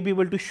 you may be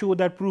able to show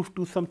that proof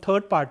to some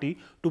third party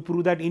to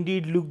prove that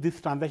indeed, look,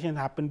 this transaction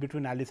happened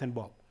between Alice and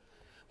Bob.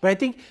 But I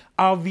think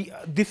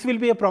this will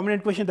be a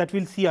prominent question that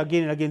we'll see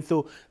again and again.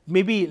 So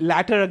maybe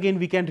later again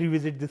we can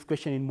revisit this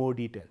question in more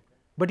detail.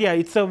 But yeah,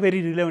 it's a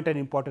very relevant and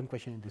important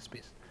question in this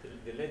space.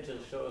 The ledger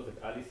shows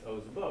that Alice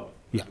owes Bob.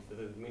 Yeah. Does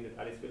it mean that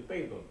Alice will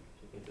pay Bob?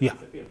 Yeah.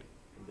 Disappear.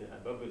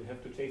 Bob will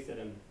have to chase her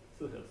and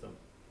sue her some.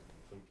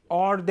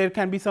 Or there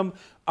can be some,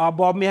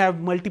 Bob may have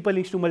multiple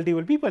links to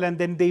multiple people, and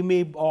then they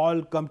may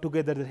all come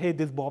together that, hey,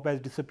 this Bob has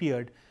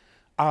disappeared.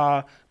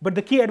 But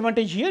the key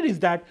advantage here is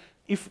that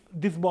if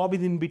this Bob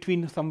is in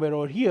between somewhere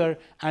over here,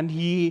 and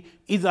he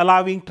is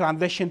allowing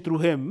transaction through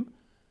him,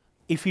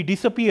 if he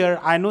disappear,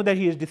 I know that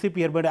he has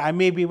disappeared, but I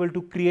may be able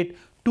to create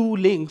two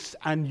links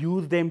and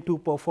use them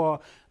to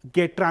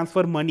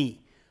transfer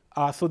money,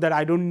 so that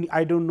I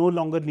don't no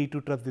longer need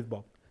to trust this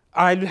Bob.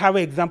 I will have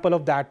an example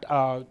of that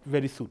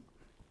very soon.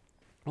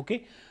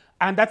 Okay,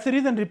 and that's the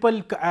reason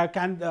Ripple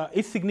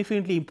is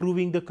significantly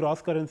improving the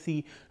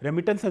cross-currency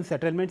remittance and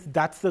settlements.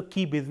 That's the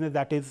key business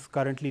that is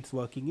currently it's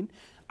working in.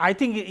 I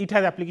think it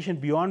has application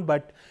beyond,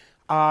 but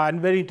a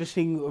very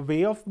interesting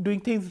way of doing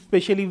things,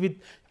 especially with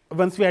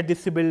once we had this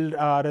Sybil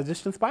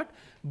resistance part.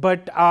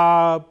 But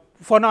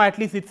for now, at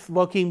least it's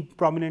working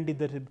prominently in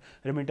the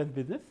remittance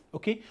business.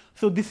 Okay,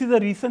 so this is a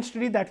recent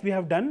study that we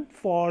have done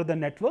for the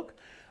network.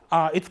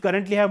 It's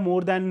currently have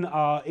more than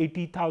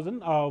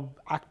 80,000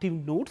 active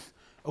nodes.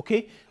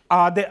 Okay,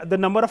 the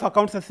number of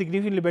accounts are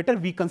significantly better.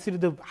 We consider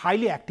the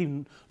highly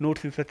active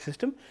nodes in such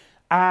system,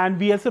 and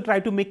we also try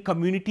to make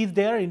communities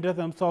there in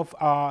terms of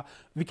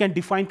we can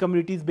define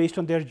communities based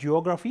on their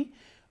geography,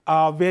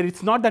 where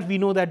it's not that we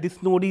know that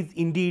this node is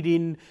indeed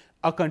in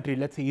a country,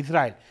 let's say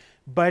Israel,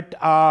 but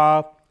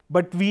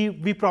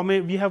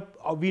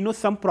we know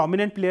some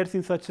prominent players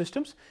in such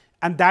systems,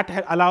 and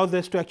that allows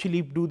us to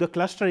actually do the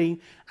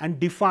clustering and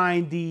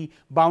define the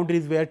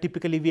boundaries where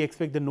typically we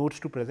expect the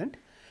nodes to present.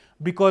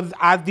 Because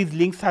as these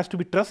links has to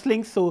be trust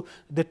links, so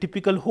the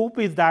typical hope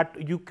is that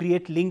you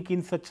create link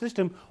in such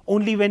system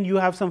only when you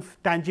have some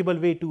tangible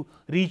way to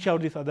reach out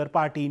this other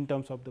party in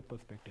terms of the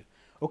perspective.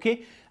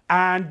 Okay,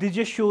 and this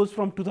just shows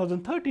from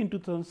 2013 to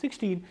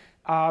 2016.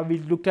 We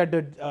looked at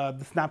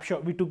the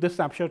snapshot. We took the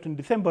snapshot in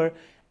December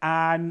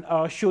and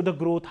show the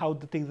growth, how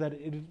the things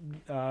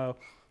are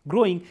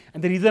growing.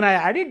 And the reason I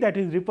added that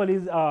is Ripple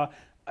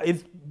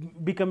is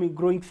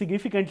growing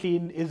significantly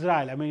in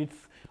Israel. I mean,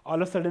 it's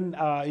all of a sudden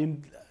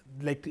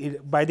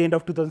by the end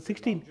of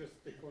 2016,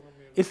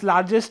 it's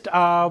largest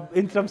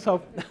in terms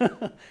of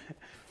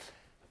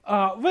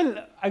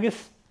well, I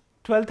guess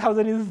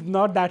 12,000 is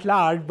not that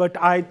large, but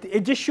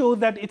it just shows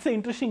that it's an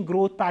interesting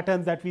growth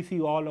pattern that we see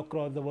all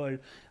across the world.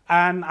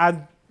 And as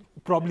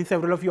probably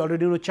several of you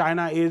already know,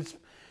 China is,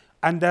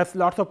 and there's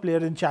lots of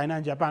players in China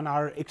and Japan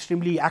are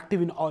extremely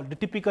active in all the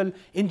typical,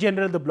 in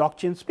general, the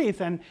blockchain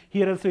space. And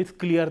here also it's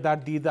clear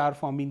that these are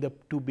forming the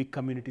two big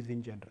communities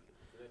in general.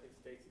 United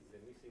States is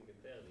missing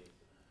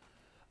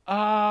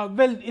entirely.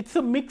 Well, it's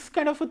a mixed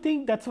kind of a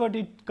thing. That's what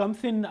it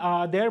comes in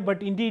there.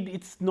 But indeed,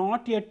 it's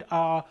not yet,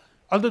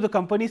 although the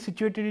company is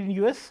situated in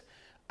US,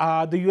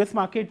 the US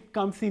market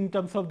comes in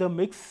terms of the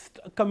mixed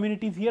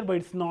communities here, but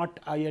it's not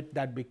yet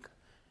that big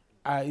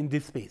in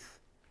this space.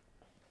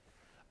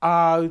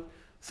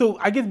 So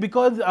I guess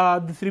because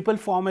this Ripple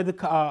form has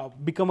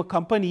become a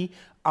company,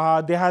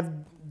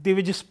 they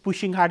were just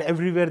pushing hard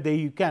everywhere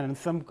you can, and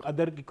some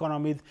other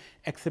economies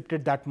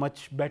accepted that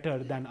much better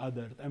than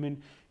others. I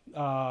mean,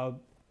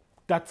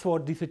 that's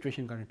what the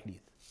situation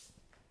currently is.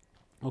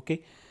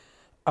 Okay.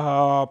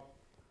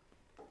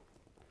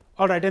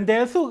 All right, and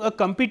there's also a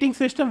competing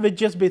system which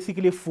just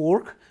basically a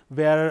fork,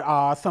 where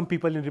some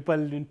people in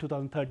Ripple in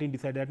 2013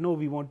 decided that no,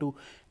 we want to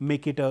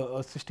make it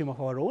a system of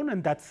our own,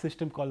 and that's a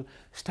system called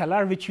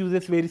Stellar, which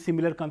uses very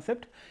similar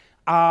concept.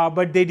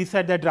 But they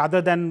decided that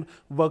rather than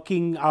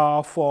working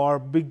for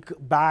big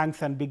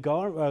banks and big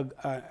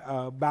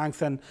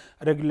banks and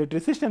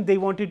regulatory systems, they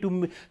wanted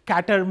to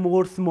cater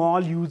more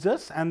small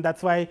users, and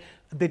that's why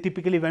they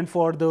typically went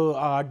for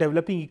the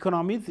developing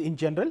economies in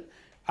general.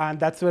 And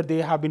that's where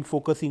they have been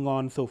focusing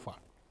on so far.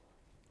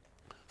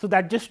 So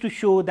that just to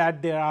show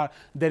that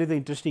there is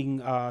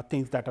interesting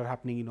things that are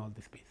happening in all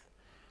this space.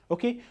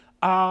 Okay,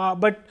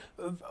 but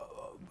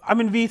I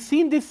mean, we've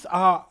seen this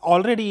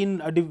already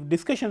in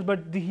discussions,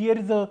 but here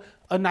is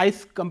a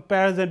nice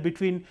comparison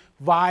between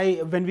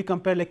when we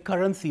compare like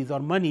currencies or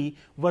money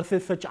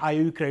versus such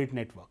IOweYou credit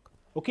network.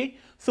 Okay,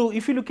 so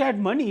if you look at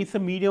money, it's a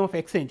medium of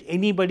exchange.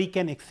 Anybody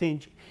can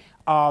exchange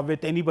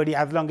with anybody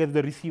as long as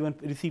the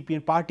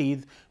recipient party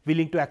is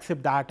willing to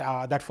accept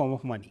that form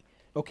of money.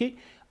 Okay,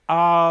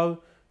 while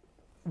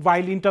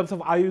in terms of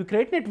IOweYou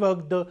credit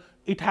network,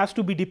 it has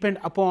to be depend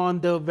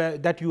upon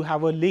that you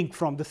have a link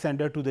from the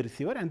sender to the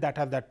receiver, and that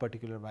has that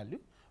particular value.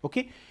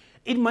 Okay,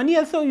 in money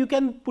also you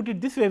can put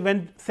it this way: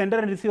 when sender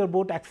and receiver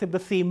both accept the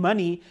same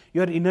money,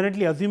 you are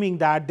inherently assuming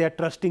that they are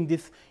trusting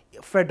this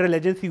federal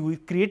agency who is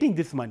creating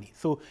this money.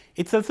 So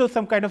it's also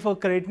some kind of a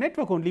credit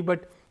network only,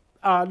 but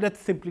let's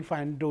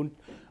simplify and don't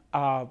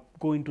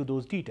go into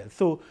those details.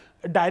 So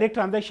a direct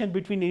transaction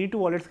between any two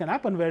wallets can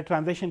happen, where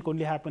transaction can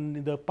only happen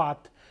in the path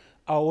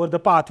over the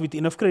path with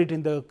enough credit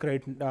in the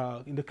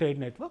credit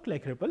network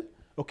like Ripple.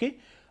 Okay,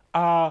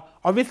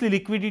 obviously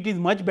liquidity is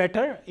much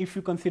better if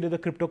you consider the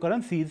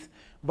cryptocurrencies,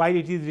 while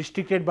it is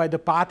restricted by the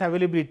path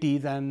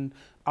availabilities and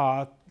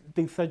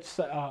things such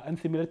and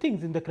similar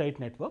things in the credit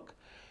network.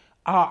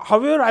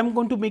 However, I'm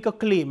going to make a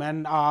claim,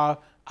 and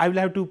I will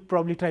have to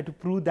probably try to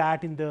prove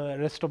that in the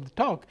rest of the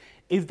talk,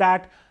 is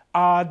that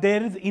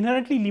there is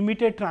inherently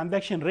limited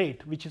transaction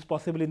rate which is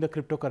possible in the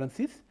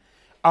cryptocurrencies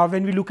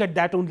when we look at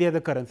that only as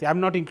a currency. I'm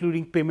not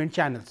including payment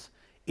channels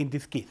in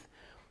this case.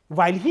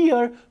 While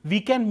here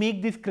we can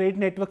make this credit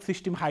network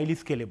system highly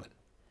scalable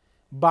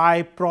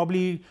by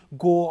probably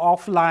go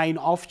offline,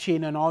 off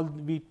chain, and all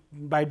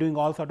by doing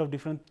all sort of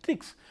different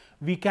tricks.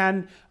 We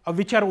can,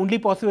 which are only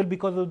possible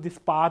because of this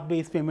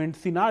path-based payment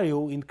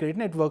scenario in credit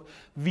network.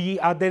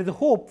 There is a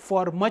hope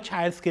for much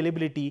higher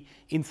scalability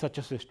in such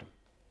a system.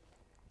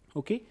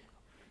 Okay,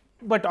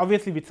 but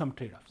obviously with some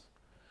trade-offs.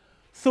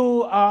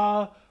 So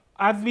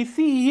as we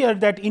see here,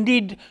 that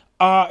indeed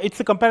it's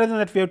a comparison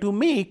that we have to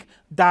make,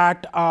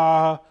 that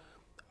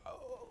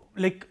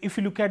like if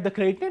you look at the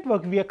credit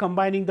network, we are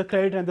combining the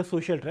credit and the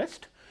social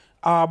trust.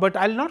 But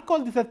I'll not call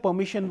this as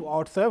permission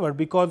whatsoever,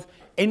 because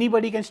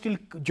anybody can still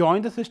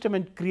join the system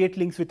and create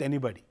links with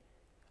anybody.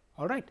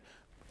 All right,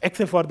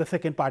 except for the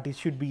second party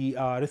should be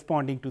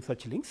responding to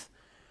such links.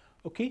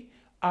 Okay,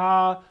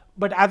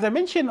 but as I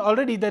mentioned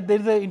already, that there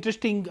is an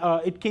interesting.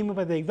 It came up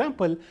as an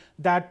example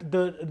that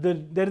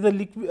there is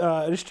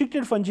a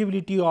restricted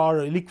fungibility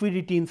or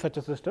liquidity in such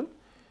a system.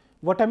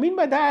 What I mean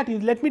by that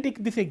is, let me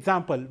take this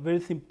example. Very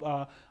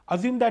simple.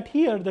 Assume that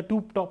here the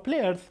two top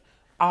players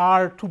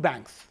are two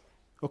banks.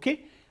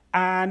 Okay,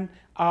 and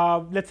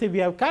let's say we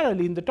have Carol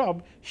in the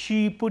top.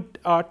 She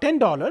put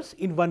 $10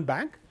 in one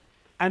bank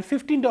and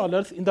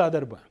 $15 in the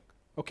other bank.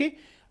 Okay,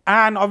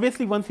 and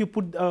obviously once you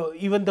put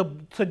even the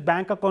such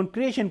bank account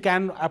creation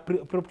can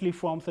appropriately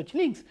form such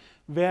links,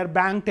 where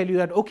bank tell you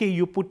that okay,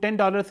 you put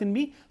 $10 in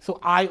me, so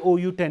I owe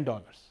you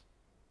 $10.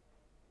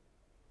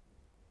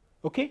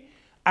 Okay,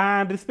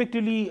 And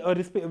respectively,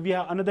 we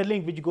have another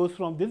link which goes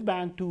from this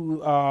bank to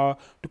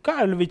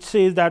Carl, which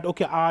says that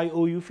okay, I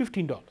owe you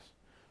 $15.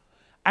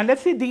 And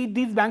let's say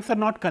these banks are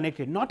not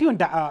connected, not even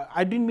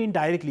I didn't mean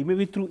directly,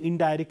 maybe through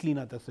indirectly in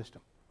other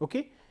system.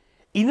 Okay,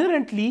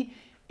 inherently,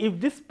 if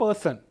this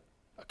person,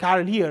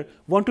 Carol here,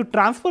 want to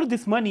transfer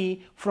this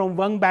money from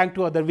one bank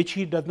to other, which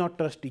he does not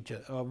trust each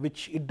other,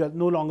 which it does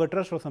no longer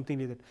trust or something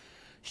like that,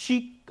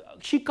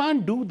 she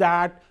can't do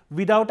that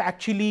without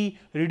actually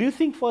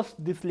reducing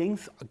first these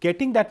links,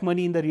 getting that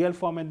money in the real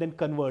form, and then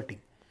converting.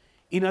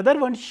 In other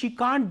words, she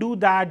can't do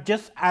that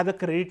just as a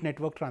credit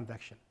network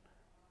transaction.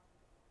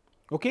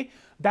 Okay,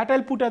 that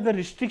I'll put as a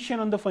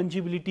restriction on the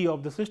fungibility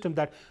of the system,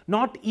 that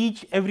not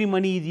every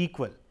money is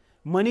equal.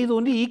 Money is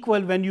only equal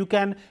when you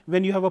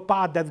have a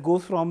path that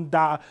goes from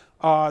the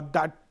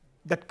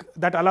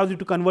that allows you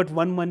to convert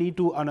one money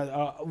to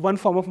another, one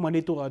form of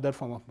money to other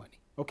form of money.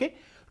 Okay,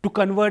 to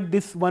convert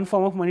this one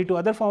form of money to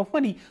other form of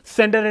money,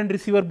 sender and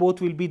receiver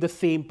both will be the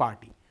same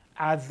party,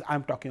 as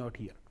I'm talking about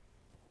here.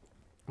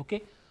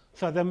 Okay,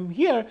 so as I'm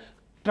here,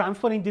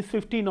 transferring this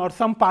 15 or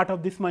some part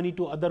of this money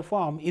to other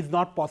form is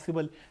not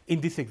possible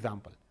in this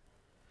example.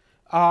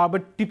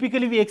 But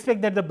typically we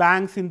expect that the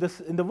banks in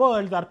the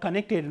world are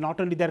connected. Not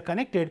only they're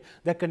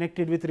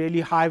connected with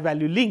really high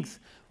value links,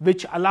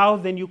 which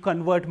allows then you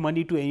convert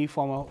money to any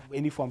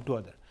form to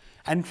other.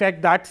 And in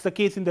fact, that's the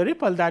case in the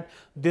Ripple, that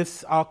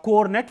this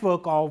core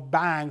network of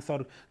banks,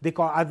 or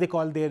as they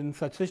call there in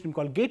such system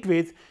called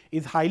gateways,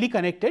 is highly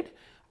connected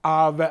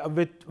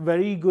with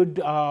very good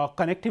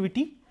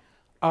connectivity.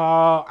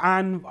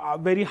 And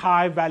very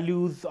high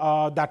values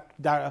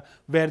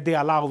where they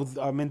allow,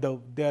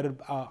 their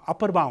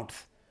upper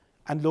bounds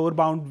and lower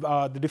bound,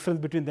 the difference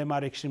between them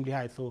are extremely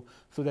high, so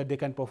that they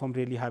can perform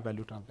really high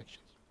value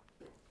transactions.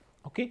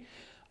 Okay,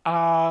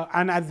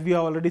 and as we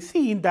have already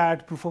seen,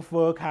 that proof of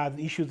work has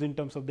issues in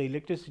terms of the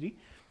electricity.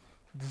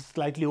 This is a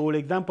slightly old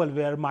example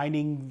where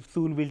mining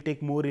soon will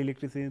take more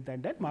electricity than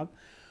Denmark.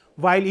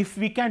 While if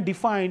we can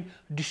define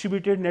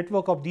distributed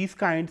network of these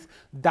kinds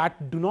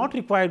that do not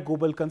require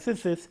global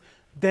consensus,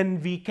 then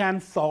we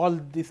can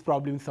solve this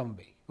problem in some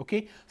way.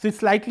 Okay, so it's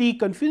slightly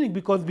confusing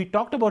because we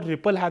talked about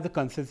Ripple has a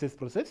consensus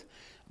process,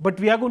 but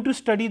we are going to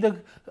study the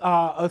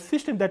a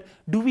system that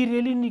do we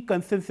really need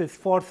consensus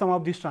for some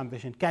of these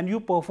transactions? Can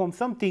you perform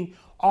something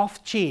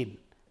off chain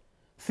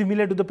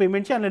similar to the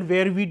payment channel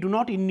where we do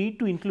not need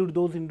to include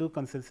those into the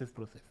consensus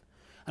process?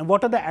 And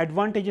what are the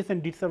advantages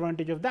and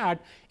disadvantages of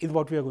that is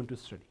what we are going to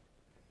study.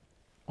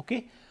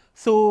 Okay,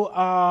 so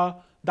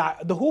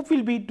the hope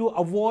will be to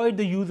avoid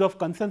the use of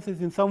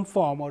consensus in some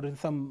form or in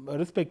some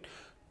respect,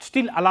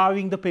 still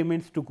allowing the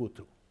payments to go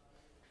through.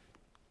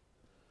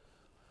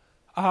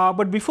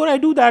 But before I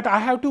do that, I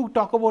have to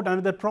talk about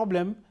another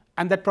problem,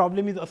 and that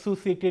problem is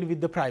associated with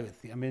the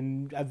privacy. I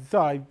mean, as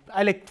I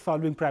like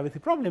solving privacy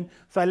problem,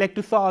 so I like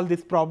to solve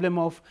this problem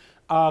of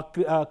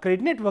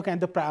credit network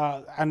and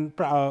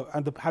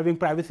having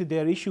privacy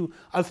their issue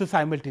also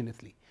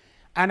simultaneously.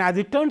 And as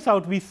it turns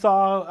out, we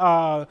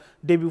saw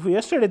day before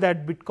yesterday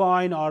that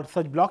Bitcoin or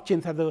such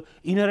blockchains has an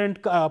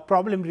inherent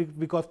problem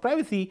because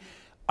privacy,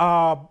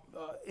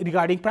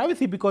 regarding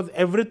privacy, because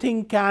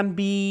everything can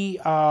be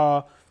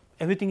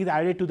everything is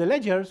added to the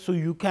ledger, so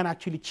you can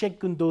actually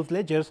check in those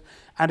ledgers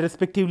and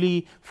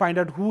respectively find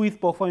out who is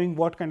performing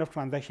what kind of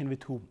transaction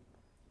with whom.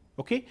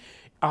 Okay,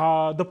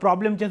 the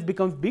problem just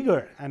becomes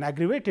bigger and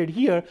aggravated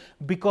here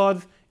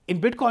because in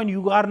Bitcoin,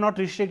 you are not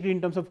restricted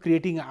in terms of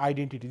creating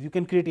identities. You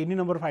can create any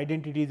number of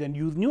identities and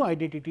use new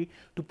identity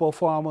to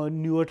perform a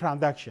newer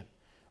transaction.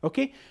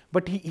 Okay,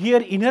 but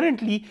here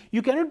inherently,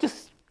 you cannot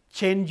just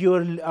change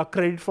your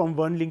credit from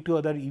one link to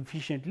other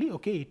efficiently.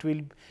 Okay,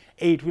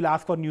 it will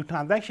ask for new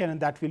transaction and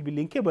that will be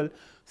linkable.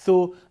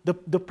 So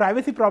the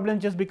privacy problem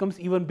just becomes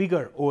even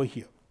bigger over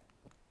here.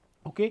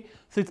 Okay,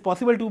 so it's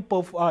possible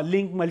to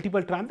link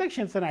multiple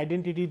transactions and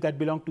identities that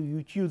belong to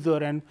each user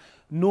and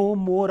know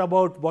more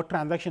about what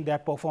transaction they are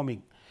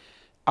performing.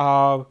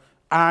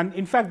 And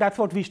in fact, that's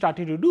what we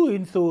started to do.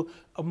 And so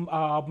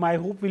my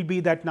hope will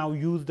be that now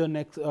use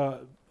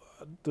the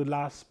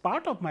last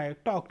part of my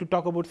talk to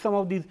talk about some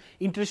of these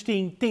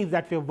interesting things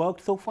that we have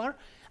worked so far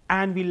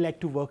and we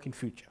like to work in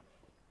future.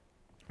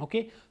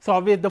 Okay, so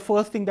obviously the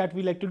first thing that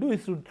we like to do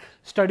is to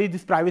study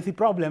this privacy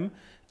problem.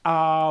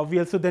 We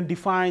also then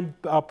define,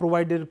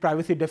 provided a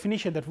privacy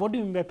definition, that what do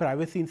you mean by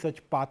privacy in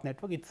such path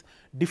network. It's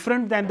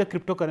different than the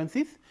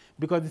cryptocurrencies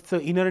because it's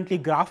an inherently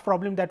graph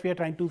problem that we are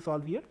trying to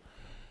solve here.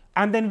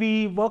 And then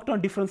we worked on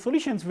different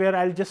solutions where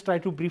I'll just try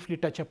to briefly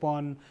touch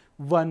upon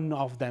one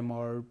of them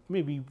or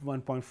maybe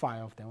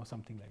 1.5 of them or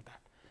something like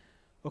that.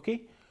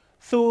 Okay,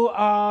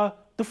 so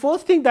the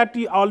first thing that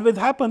always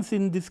happens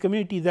in this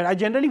community is that I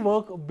generally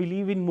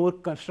believe in more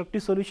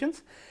constructive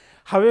solutions.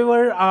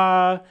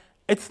 However,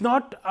 it's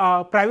not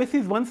privacy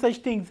is one such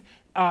thing.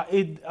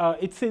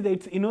 It says that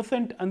it's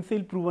innocent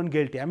until proven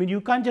guilty. I mean,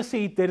 you can't just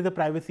say there is a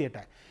privacy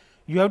attack.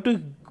 You have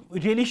to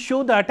really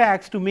show the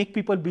attacks to make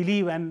people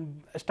believe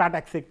and start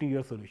accepting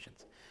your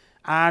solutions.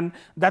 And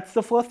that's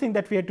the first thing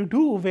that we had to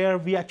do, where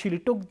we actually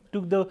took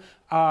the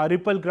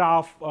Ripple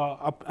graph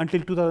up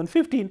until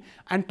 2015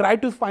 and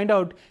tried to find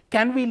out,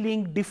 can we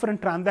link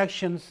different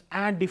transactions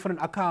and different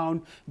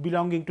accounts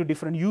belonging to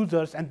different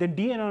users, and then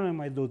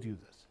de-anonymize those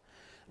users.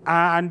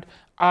 And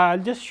I'll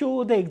just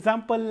show the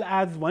example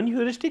as one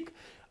heuristic,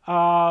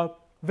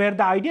 where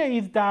the idea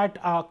is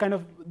that kind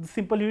of the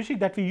simple heuristic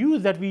that we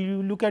use, that we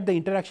look at the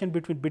interaction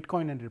between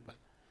Bitcoin and Ripple.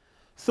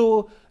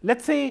 So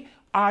let's say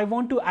I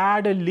want to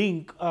add a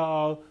link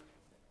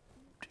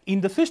in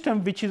the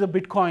system which is a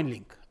Bitcoin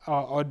link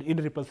or in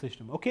the Ripple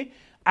system, okay?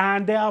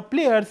 And there are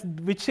players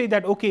which say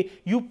that, okay,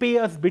 you pay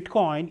us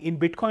Bitcoin in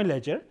Bitcoin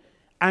ledger,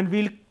 and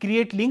we'll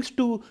create links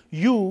to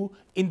you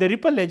in the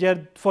Ripple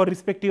ledger for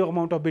respective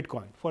amount of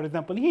Bitcoin. For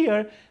example,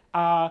 here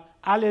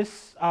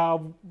Alice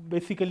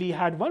basically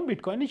had 1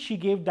 Bitcoin, and she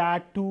gave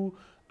that to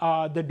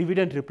the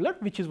dividend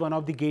Rippler, which is one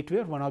of the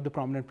gateway, one of the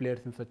prominent players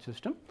in such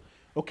system.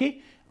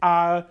 Okay,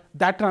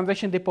 that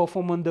transaction they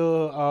perform on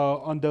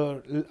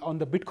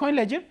the Bitcoin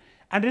ledger,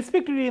 and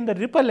respectively in the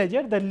Ripple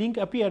ledger, the link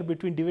appear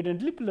between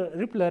dividend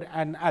Rippler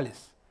and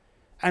Alice,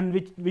 and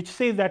which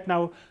says that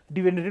now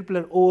dividend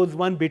Rippler owes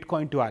 1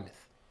 Bitcoin to Alice.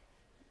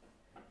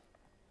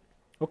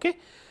 Okay,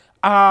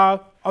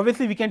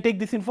 obviously we can take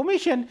this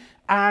information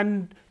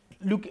and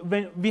look,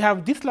 when we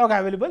have this log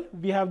available,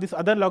 we have this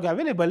other log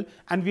available,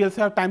 and we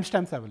also have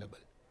timestamps available.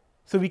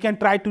 So we can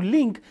try to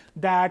link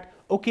that,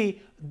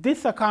 okay,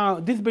 this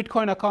account, this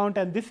Bitcoin account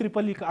and this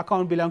Ripple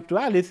account belongs to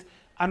Alice.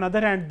 On the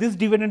other hand, this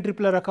dividend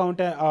Rippler account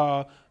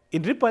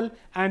in Ripple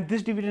and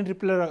this dividend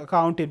Rippler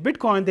account in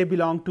Bitcoin, they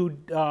belong to,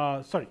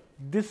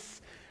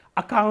 this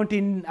account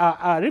in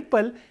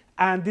Ripple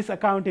and this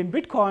account in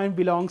Bitcoin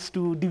belongs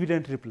to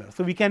dividend Rippler.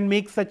 So we can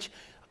make such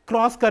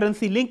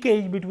cross-currency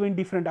linkage between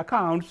different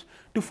accounts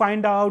to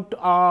find out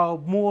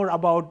more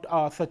about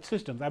such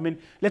systems. I mean,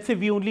 let's say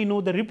we only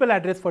know the Ripple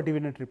address for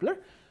dividend Rippler.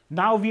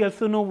 Now we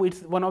also know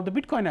it's one of the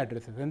Bitcoin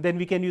addresses, and then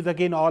we can use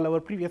again all our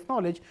previous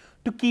knowledge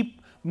to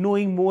keep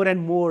knowing more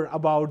and more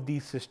about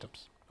these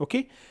systems.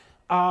 Okay.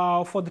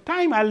 For the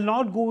time, I'll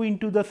not go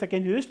into the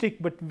second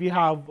heuristic, but we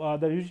have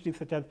the heuristics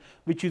such as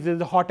which uses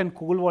the hot and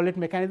cold wallet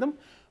mechanism,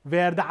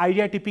 where the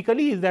idea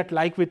typically is that,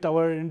 like with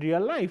our in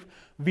real life,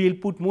 we'll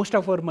put most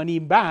of our money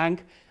in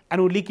bank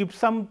and only keep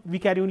some, we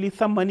carry only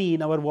some money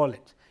in our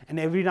wallet, and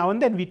every now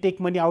and then we take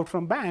money out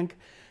from bank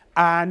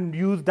and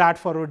use that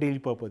for our daily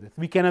purposes.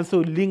 We can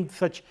also link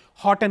such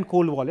hot and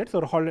cold wallets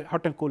or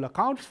hot and cold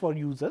accounts for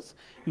users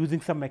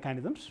using some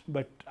mechanisms,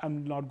 but I will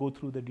not go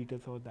through the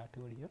details of that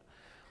over here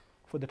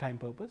for the time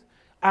purpose.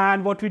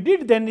 And what we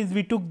did then is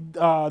we took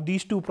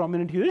these 2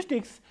 prominent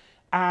heuristics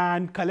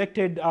and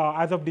collected,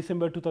 as of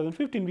December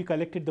 2015, we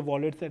collected the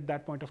wallets at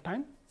that point of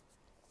time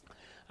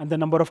and the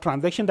number of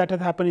transactions that has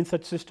happened in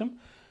such system.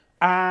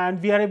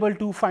 And we are able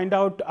to find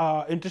out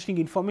interesting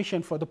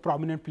information for the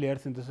prominent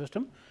players in the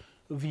system.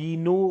 We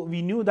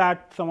knew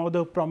that some of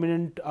the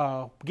prominent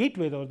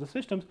gateways or the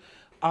systems,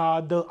 we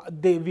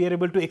are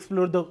able to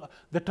explore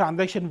the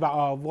transaction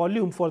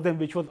volume for them,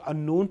 which was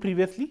unknown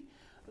previously.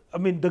 I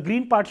mean, the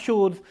green part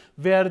shows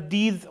where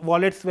these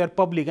wallets were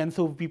public, and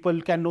so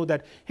people can know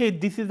that, hey,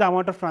 this is the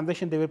amount of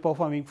transaction they were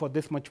performing for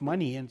this much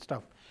money and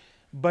stuff.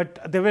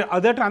 But there were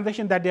other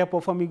transactions that they are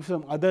performing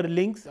from other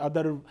links,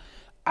 other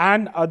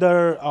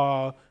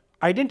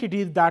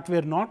identities that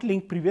were not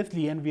linked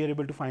previously, and we are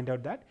able to find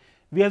out that.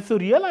 We also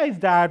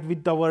realized that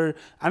with our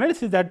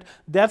analysis that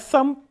there are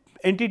some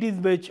entities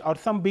which, or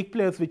some big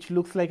players which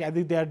looks like as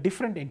if they are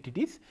different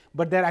entities,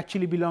 but they are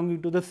actually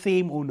belonging to the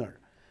same owner.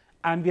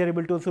 And we are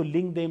able to also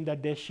link them,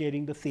 that they are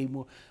sharing the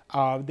same,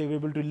 they were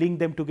able to link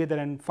them together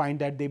and find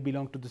that they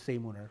belong to the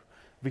same owner.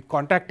 We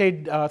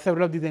contacted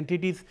several of these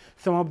entities.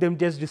 Some of them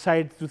just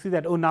decided to see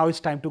that, oh, now it's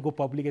time to go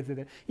public and say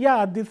that,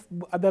 yeah, this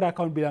other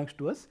account belongs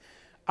to us.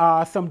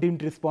 Some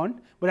didn't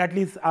respond, but at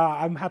least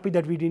I'm happy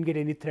that we didn't get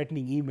any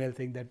threatening email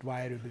saying that,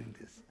 why are you doing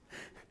this?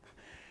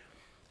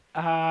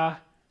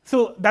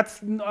 So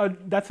that's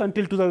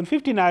until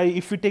 2015.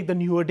 If we take the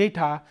newer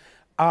data,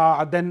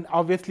 then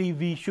obviously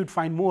we should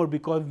find more,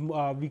 because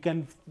we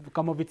can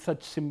come up with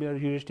such similar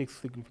heuristics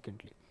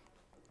significantly.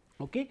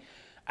 Okay,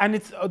 and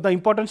it's the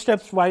important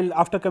steps while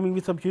after coming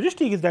with some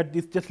heuristic is that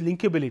it's just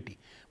linkability.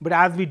 But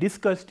as we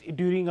discussed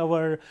during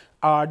our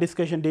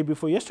discussion day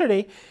before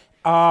yesterday,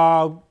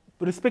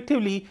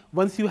 respectively,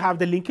 once you have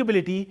the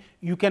linkability,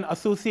 you can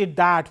associate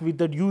that with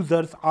the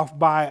users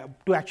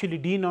to actually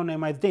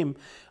de-anonymize them,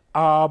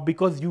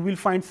 because you will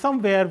find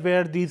somewhere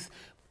where these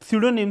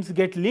pseudonyms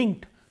get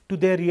linked to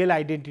their real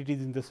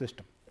identities in the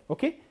system.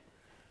 Okay.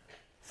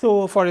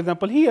 So, for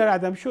example, here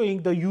as I am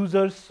showing, the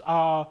users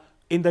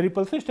in the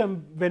Ripple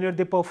system, whenever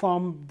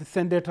they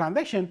send their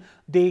transaction,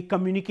 they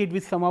communicate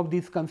with some of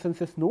these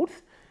consensus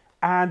nodes,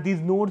 and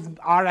these nodes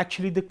are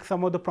actually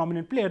some of the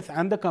prominent players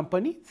and the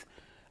companies,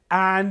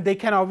 and they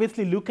can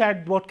obviously look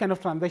at what kind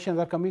of transactions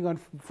are coming on,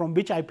 from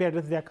which IP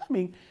address they are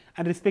coming,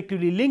 and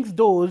respectively links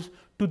those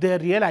to their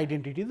real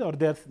identities or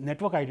their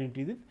network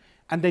identities,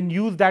 and then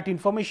use that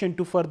information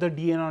to further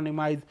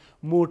de-anonymize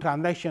more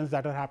transactions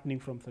that are happening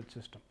from such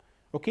system.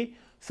 Okay.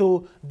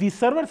 So these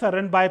servers are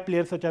run by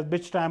players such as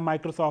Bitstamp,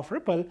 Microsoft,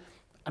 Ripple,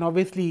 and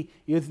obviously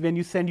when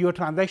you send your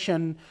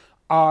transaction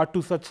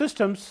to such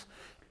systems,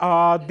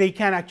 they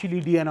can actually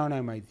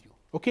de-anonymize you.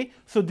 Okay,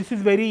 so this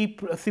is very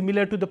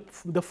similar to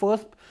the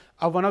first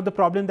one of the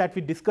problems that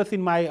we discussed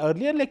in my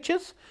earlier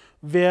lectures,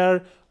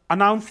 where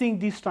announcing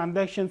these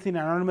transactions in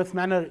anonymous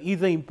manner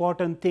is an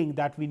important thing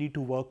that we need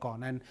to work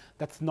on, and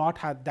that's not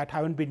that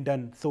haven't been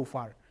done so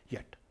far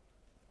yet.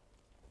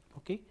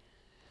 Okay.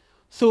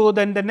 So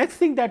then the next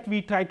thing that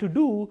we try to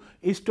do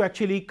is to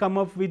actually come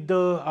up with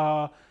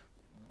the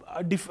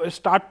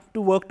start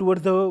to work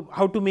towards the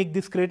how to make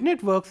these credit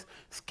networks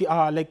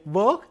like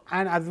work,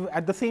 and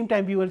at the same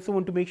time we also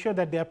want to make sure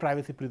that they are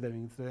privacy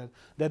preserving, so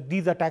that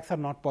these attacks are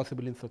not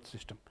possible in such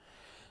system.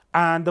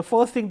 And the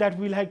first thing that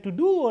we like to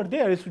do over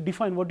there is to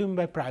define what do you mean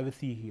by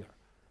privacy here.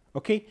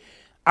 Okay,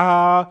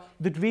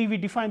 the way we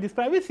define this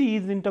privacy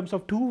is in terms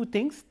of two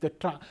things: the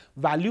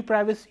value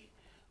privacy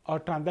or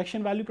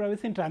transaction value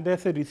privacy, and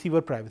transaction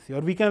receiver privacy,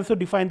 or we can also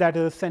define that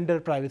as sender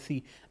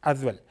privacy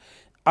as well.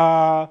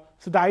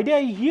 So the idea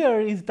here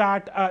is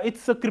that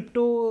it's a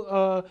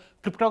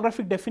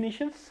cryptographic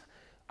definitions,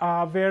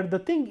 where the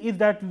thing is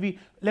that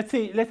let's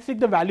take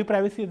the value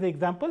privacy as an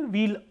example.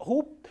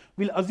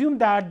 We'll assume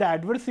that the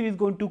adversary is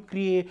going to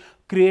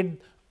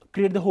create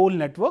the whole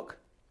network,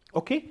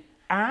 okay,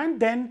 and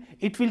then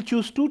it will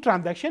choose two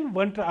transactions,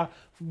 one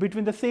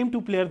between the same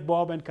two players,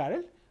 Bob and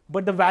Carol,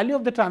 but the value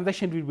of the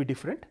transaction will be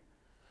different.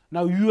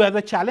 Now you as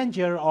a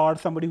challenger or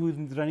somebody who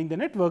is running the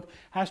network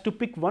has to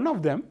pick one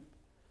of them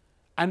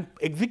and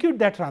execute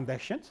that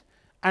transactions,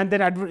 and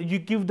then you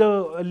give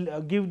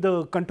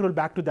the control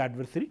back to the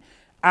adversary,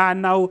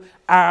 and now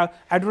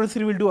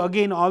adversary will do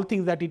again all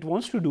things that it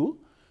wants to do,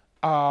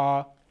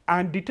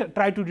 and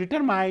try to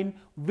determine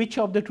which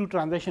of the two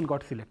transactions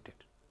got selected.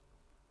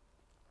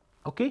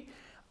 Okay,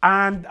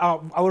 and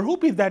our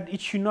hope is that it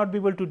should not be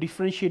able to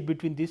differentiate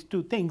between these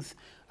two things,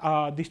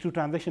 these two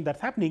transactions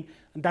that's happening,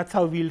 and that's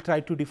how we'll try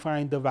to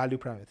define the value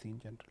privacy in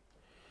general.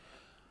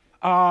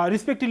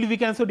 Respectively, we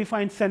can also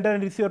define sender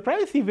and receiver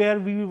privacy, where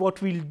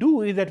what we'll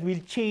do is that we'll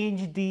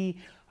change the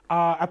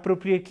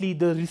appropriately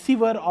the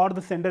receiver or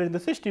the sender in the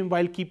system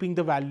while keeping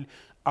the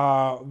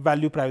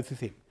value privacy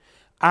same.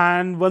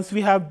 And once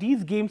we have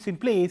these games in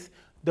place,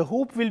 the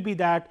hope will be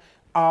that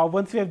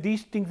once we have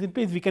these things in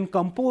place, we can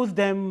compose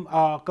them,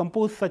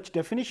 compose such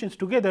definitions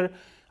together,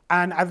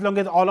 and as long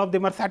as all of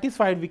them are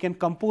satisfied, we can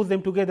compose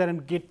them together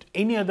and get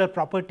any other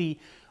property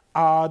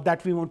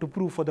that we want to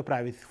prove for the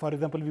privacy. For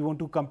example, we want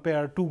to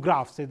compare two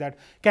graphs, say that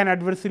can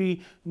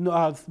adversary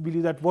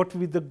believe that what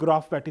is the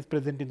graph that is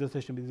present in the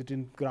system, is it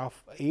in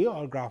graph A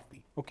or graph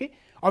B? Okay.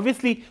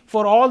 Obviously,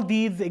 for all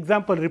these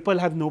examples, Ripple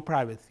has no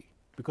privacy,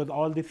 because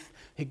all this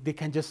they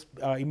can just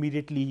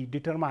immediately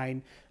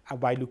determine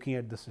by looking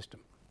at the system.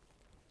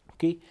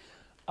 Okay.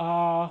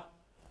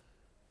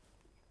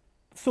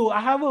 So I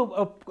have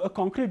a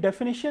concrete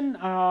definition,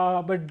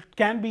 but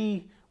can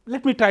be.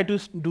 Let me try to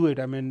do it.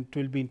 I mean, it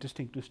will be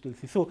interesting to still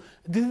see. So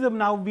this is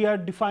now we are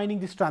defining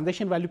this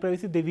transaction value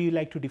privacy that we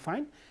like to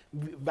define.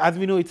 As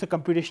we know, it's a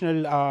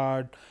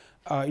computational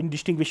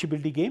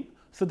indistinguishability game.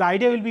 So the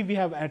idea will be we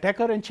have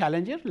attacker and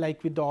challenger,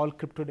 like with all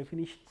crypto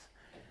definitions.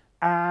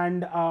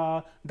 And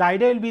the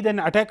idea will be then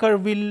attacker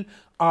will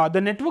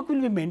the network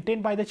will be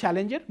maintained by the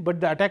challenger, but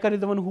the attacker is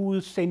the one who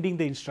is sending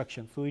the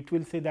instruction. So it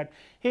will say that,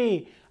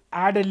 hey,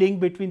 add a link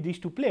between these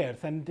two players,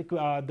 and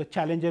the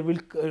challenger will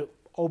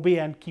obey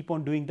and keep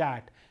on doing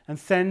that, and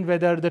send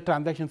whether the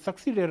transaction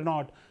succeeded or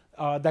not.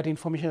 That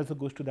information also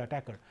goes to the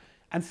attacker,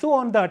 and so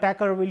on. The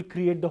attacker will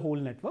create the whole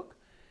network,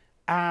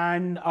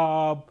 and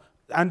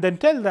then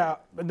tell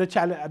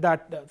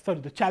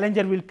the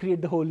challenger will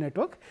create the whole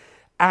network,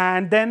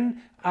 and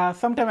then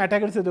sometime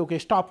attacker says, okay,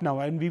 stop now,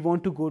 and we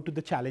want to go to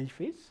the challenge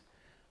phase.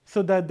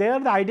 So the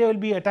idea will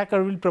be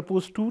attacker will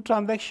propose two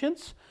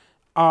transactions.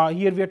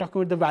 Here we are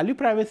talking about the value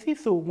privacy.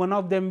 So one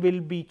of them will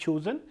be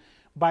chosen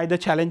by the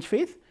challenge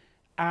phase,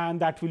 and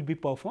that will be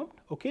performed.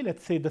 Okay,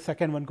 let's say the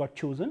second one got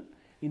chosen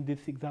in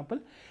this example.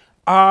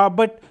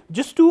 But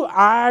just to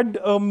add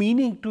a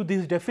meaning to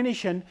this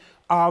definition,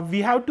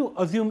 we have to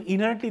assume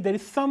inherently there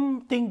is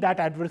something that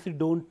adversary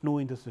don't know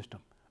in the system.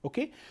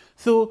 Okay,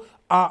 so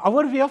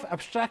our way of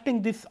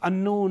abstracting this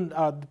unknown,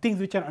 the things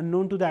which are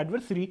unknown to the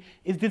adversary,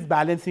 is this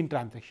balancing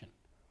transaction.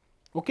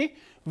 Okay,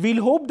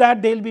 we'll hope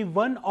that there will be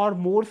one or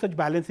more such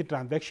balancing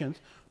transactions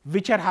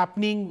which are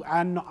happening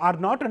and are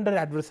not under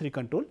adversary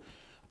control,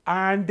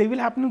 and they will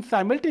happen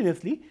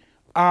simultaneously,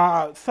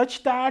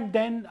 such that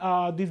then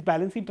these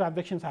balancing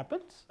transactions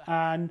happens,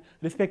 and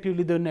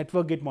respectively the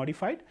network get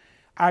modified.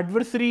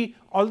 Adversary,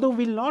 although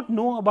will not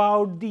know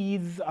about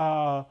these,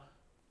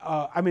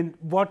 I mean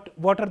what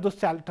are those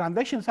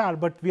transactions are,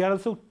 but we are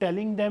also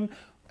telling them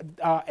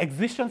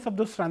existence of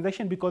those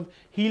transactions, because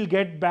he'll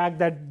get back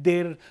that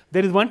there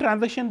is one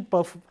transaction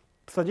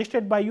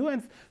suggested by you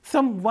and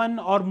some one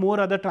or more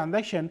other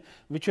transaction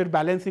which were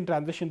balancing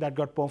transaction that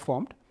got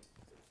performed.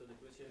 So the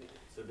question is,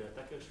 so the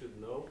attacker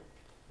should know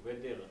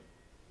whether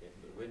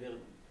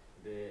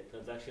the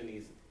transaction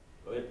is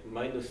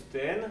minus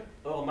 10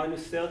 or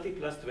minus 30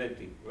 plus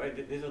 20,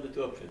 right? These are the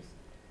two options.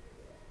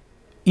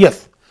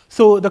 Yes.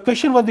 So the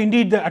question was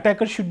indeed the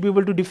attacker should be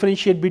able to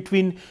differentiate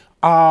between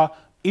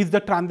is the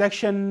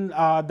transaction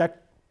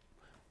that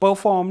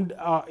performed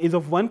is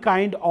of one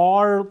kind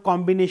or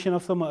combination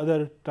of some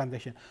other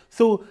transaction.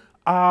 So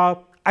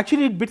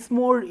actually it's a bit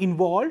more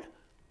involved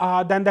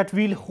than that.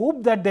 We'll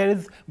hope that there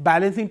is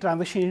balancing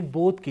transaction in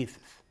both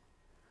cases,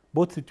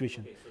 both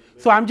situations. Okay,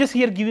 so I'm just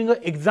here giving an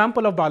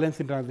example of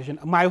balancing transaction.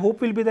 My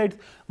hope will be that it's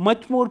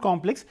much more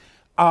complex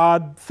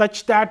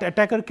such that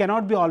attacker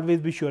cannot be always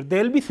be sure.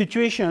 There will be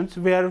situations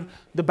where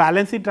the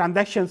balancing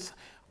transactions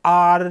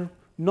are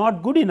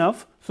not good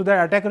enough, so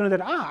that attacker knows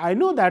that I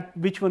know that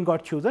which one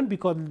got chosen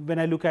because when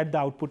I look at the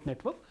output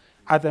network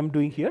as I'm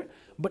doing here.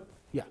 But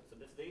yeah. So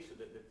that's the issue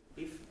that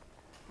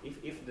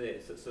if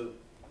the so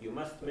you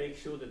must make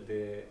sure that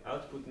the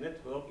output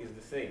network is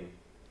the same.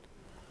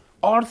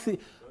 Or see,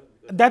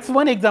 that's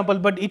one example,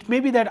 but it may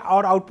be that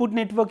our output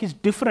network is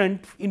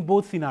different in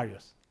both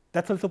scenarios.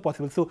 That's also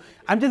possible. So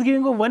I'm just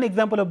giving you one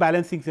example of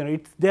balancing scenario.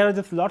 There are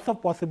just lots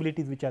of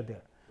possibilities which are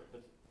there.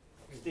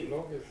 As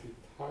long as it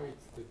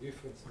hides the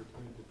difference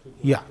between the two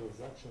Yeah.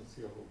 transactions,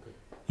 you're okay.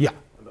 Yeah.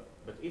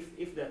 But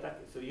if the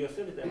attacker, so you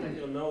assume that the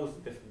attacker knows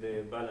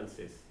the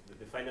balances,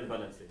 the final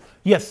balances.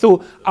 Yes.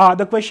 So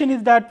the question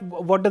is that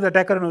what does the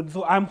attacker know?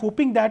 So I'm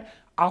hoping that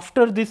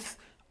after this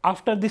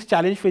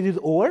challenge phase is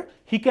over,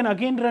 he can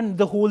again run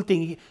the whole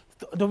thing.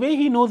 The way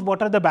he knows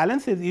what are the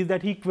balances is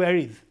that he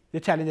queries the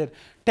challenger,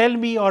 tell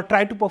me or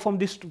try to perform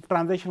this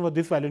transaction for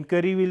this value,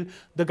 and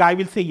the guy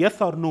will say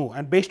yes or no,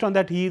 and based on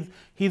that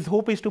his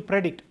hope is to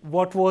predict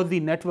what was the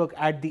network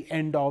at the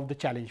end of the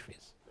challenge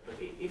phase. But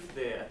if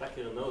the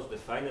attacker knows the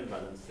final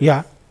balances,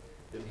 Yeah.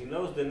 then he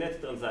knows the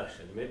net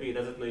transaction. Maybe he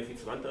doesn't know if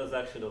it's one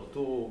transaction or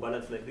two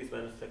balance like this,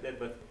 balance like that,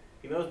 but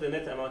he knows the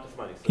net amount of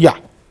money. So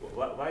Yeah.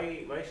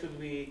 Why should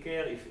we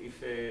care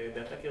if the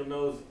attacker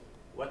knows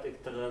what the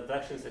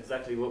transactions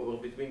exactly were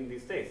between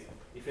these states?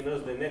 If he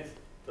knows the net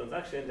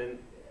transaction, then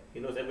he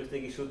knows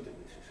everything he should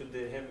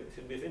be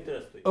of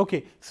interest to him.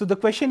 Okay, so the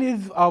question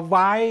is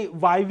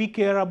why we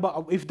care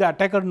about if the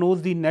attacker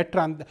knows the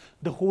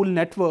the whole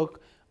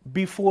network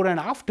before and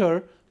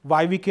after.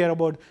 Why we care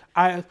about?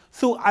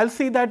 So I'll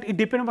say that it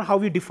depends on how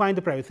we define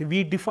the privacy.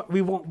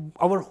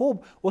 Our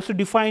hope was to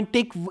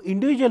take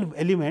individual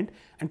element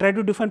and try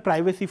to define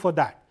privacy for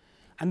that.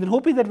 And the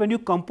hope is that when you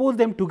compose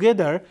them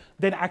together,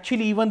 then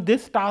actually even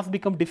this task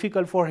becomes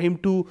difficult for him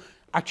to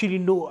actually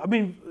know. I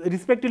mean,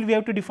 respectively, we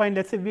have to define,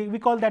 let's say, we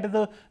call that as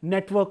a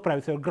network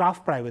privacy or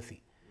graph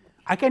privacy.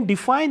 I can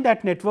define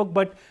that network,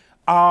 but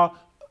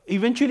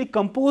eventually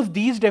compose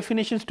these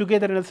definitions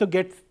together and also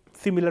get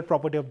similar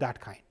property of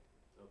that kind.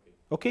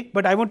 Okay,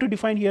 but I want to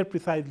define here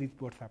precisely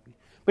what's happening.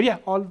 But yeah,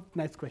 all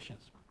nice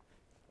questions.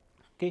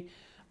 Okay,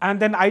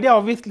 and then idea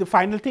obviously the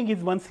final thing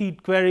is once he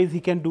queries, he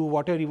can do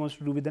whatever he wants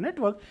to do with the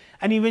network,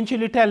 and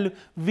eventually tell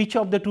which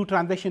of the two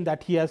transactions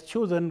that he has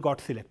chosen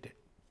got selected.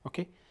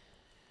 Okay.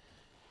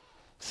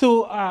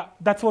 So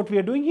that's what we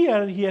are doing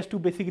here. He has to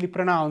basically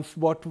pronounce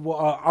what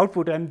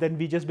output, and then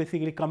we just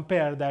basically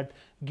compare that.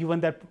 Given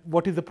that,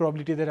 what is the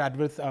probability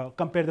that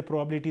compare the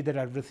probability that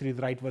adversary is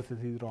right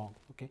versus is wrong.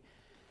 Okay,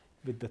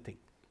 with the thing.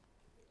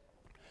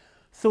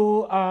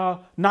 So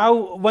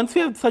now once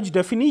we have such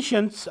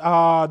definitions,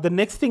 the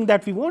next thing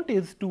that we want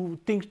is to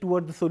think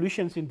toward the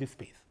solutions in this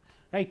space,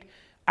 right?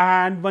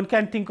 And one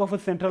can think of a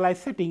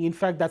centralized setting. In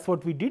fact, that's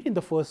what we did in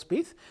the first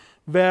space,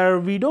 where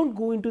we don't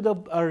go into the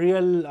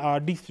real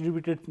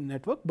distributed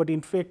network, but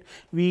in fact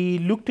we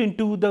looked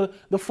into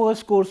the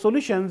first core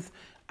solutions,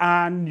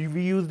 and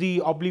we use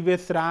the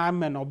oblivious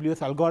RAM and oblivious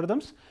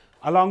algorithms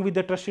along with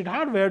the trusted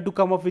hardware to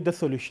come up with the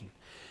solution.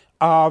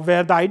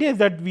 Where the idea is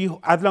that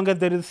as long as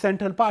there is a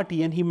central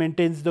party and he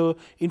maintains the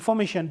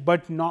information,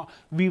 but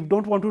we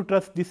don't want to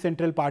trust this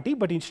central party,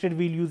 but instead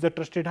we'll use the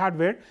trusted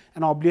hardware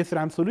and oblivious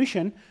RAM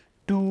solution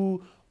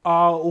to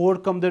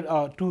overcome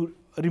to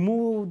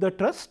remove the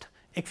trust,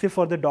 except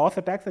for the DOS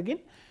attacks again,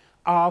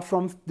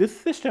 from this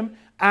system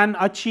and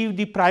achieve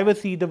the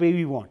privacy the way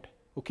we want.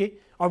 Okay,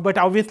 but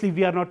obviously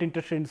we are not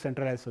interested in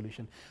centralized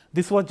solution.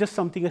 This was just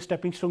something, a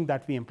stepping stone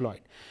that we employed.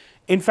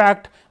 In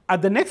fact,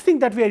 the next thing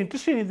that we are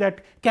interested in is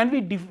that can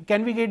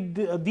we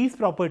get these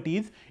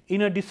properties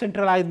in a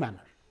decentralized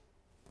manner.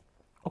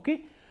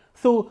 Okay,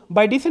 so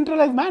by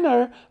decentralized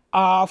manner,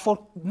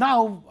 for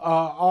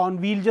now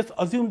we'll just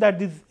assume that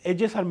these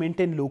edges are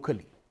maintained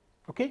locally.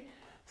 Okay,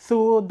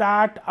 so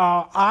that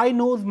I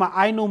know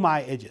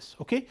my edges.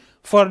 Okay,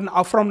 from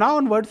now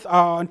onwards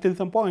until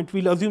some point,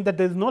 we'll assume that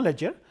there is no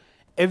ledger.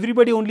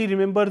 Everybody only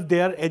remembers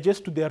their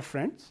edges to their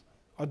friends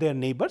or their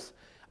neighbors.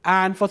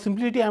 And for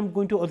simplicity, I'm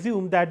going to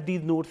assume that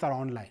these nodes are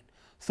online.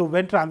 So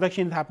when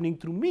transaction is happening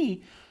through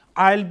me,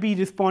 I'll be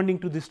responding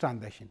to this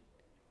transaction.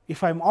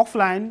 If I'm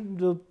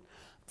offline,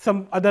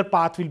 some other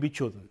path will be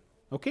chosen.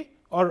 Okay?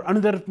 Or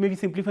another maybe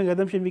simplifying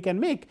assumption we can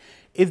make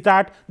is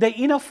that there are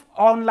enough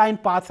online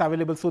paths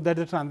available so that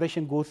the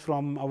transaction goes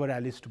from our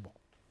Alice to Bob.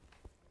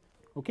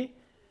 Okay?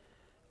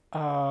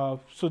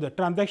 So the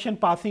transaction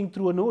passing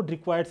through a node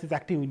requires this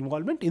active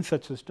involvement in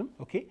such system.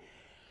 Okay.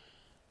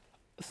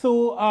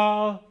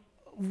 So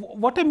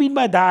what I mean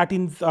by that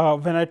is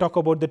when I talk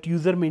about that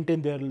user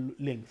maintain their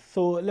links.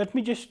 So let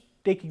me just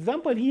take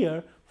example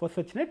here for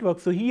such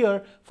networks. So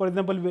here, for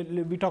example,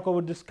 we talk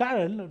about this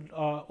Carol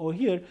over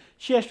here.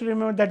 She has to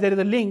remember that there is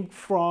a link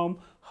from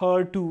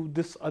her to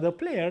this other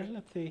player,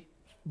 let's say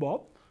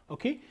Bob,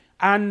 okay,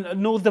 and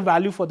knows the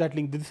value for that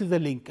link. This is the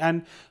link.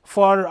 And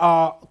for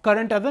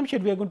current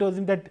assumption, we are going to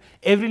assume that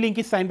every link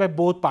is signed by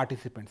both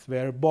participants,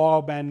 where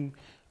Bob and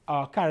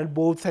Carol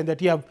both say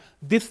that you have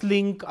this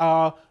link.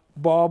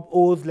 Bob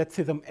owes, let's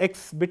say, some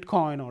X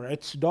Bitcoin or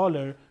X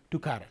dollar to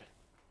Carol.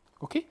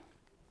 Okay.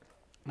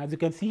 As you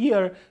can see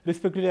here,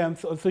 respectively, I am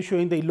also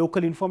showing the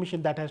local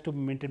information that has to be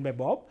maintained by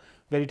Bob,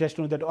 where it has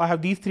to know that, oh, I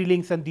have these 3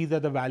 links and these are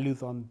the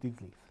values on these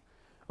links.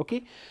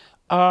 Okay.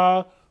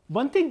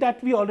 One thing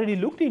that we already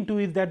looked into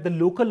is that the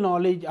local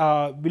knowledge,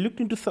 we looked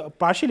into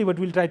partially, but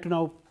we'll try to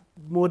now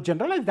more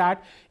generalize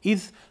that,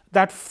 is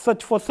that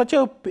for such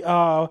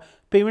a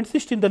payment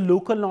system, the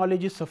local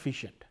knowledge is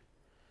sufficient.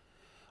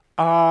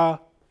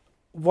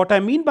 What I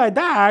mean by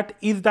that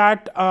is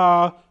that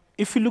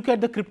if you look at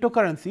the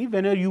cryptocurrency,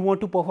 whenever you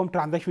want to perform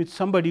transaction with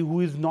somebody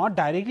who is not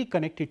directly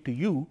connected to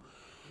you,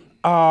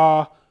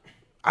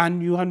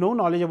 and you have no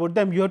knowledge about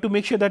them, you have to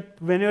make sure that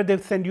whenever they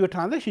send you a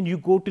transaction, you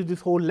go to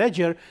this whole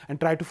ledger and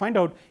try to find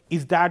out,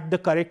 is that the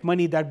correct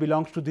money that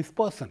belongs to this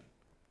person?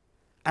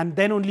 And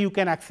then only you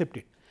can accept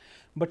it.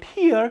 But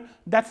here,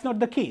 that's not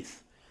the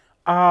case.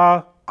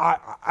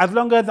 As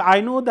long as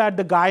I know that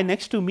the guy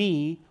next to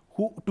me,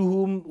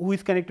 who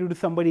is connected to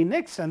somebody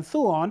next and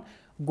so on,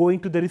 going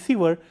to the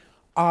receiver,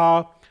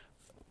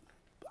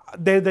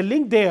 there's a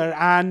link there,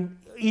 and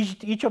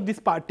each of these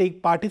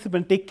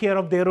participants take care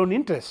of their own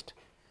interest.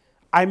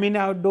 I mean,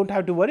 I don't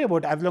have to worry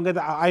about it, as long as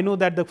I know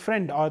that the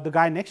friend or the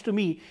guy next to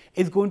me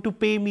is going to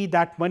pay me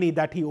that money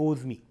that he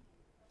owes me.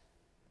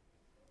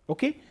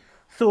 Okay.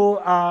 So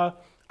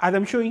as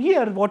I'm showing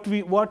here, what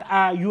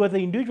you as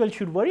an individual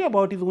should worry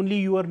about is only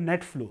your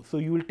net flow. So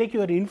you will take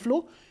your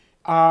inflow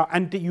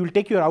and you will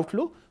take your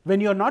outflow.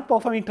 When you are not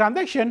performing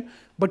transaction,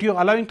 but you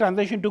are allowing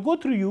transaction to go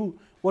through you,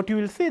 what you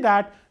will say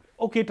that,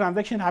 okay,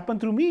 transaction happen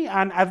through me,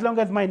 and as long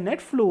as my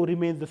net flow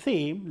remains the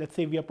same, let's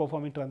say we are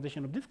performing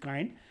transaction of this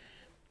kind,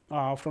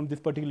 from this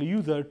particular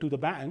user to the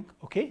bank,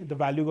 okay, the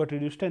value got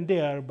reduced 10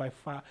 there by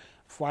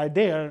 5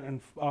 there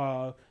and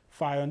 5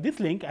 on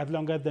this link. As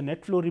long as the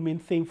net flow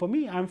remains same for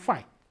me, I'm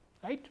fine,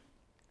 right?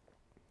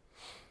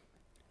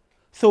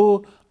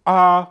 So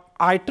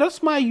I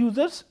trust my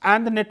users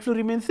and the net flow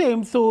remains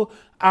same. So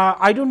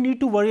I don't need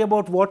to worry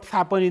about what's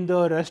happened in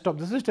the rest of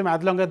the system,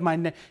 as long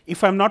as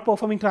if I'm not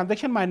performing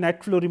transaction, my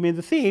net flow remains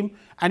the same,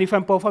 and if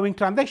I'm performing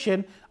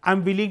transaction,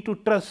 I'm willing to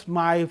trust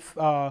my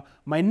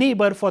my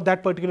neighbor for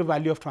that particular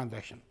value of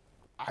transaction.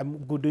 I'm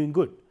doing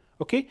good.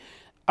 Okay.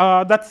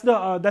 That's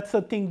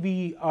the thing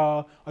we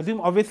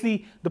assume.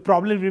 Obviously, the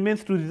problem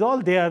remains to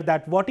resolve there,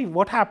 that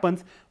what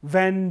happens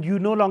when you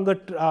no longer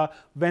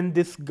when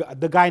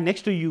the guy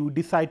next to you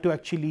decide to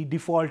actually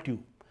default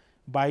you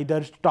by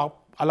either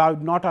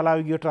not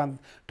allowing your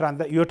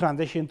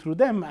transaction through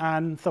them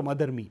and some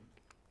other mean.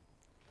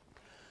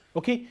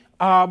 Okay,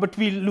 but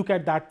we'll look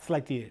at that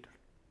slightly later.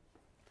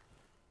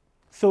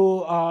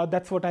 So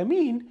that's what I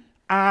mean.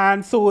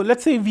 And so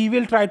let's say we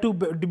will try to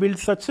build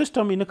such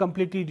system in a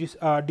completely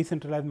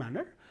decentralized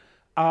manner.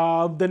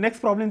 The next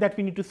problem that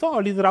we need to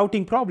solve is the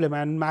routing problem,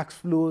 and max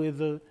flow is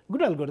a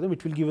good algorithm.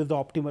 It will give us the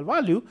optimal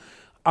value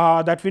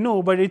that we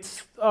know, but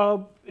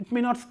it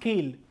may not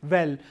scale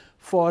well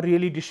for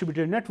really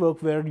distributed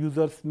network where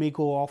users may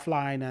go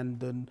offline, and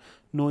then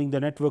knowing the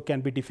network can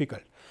be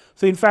difficult.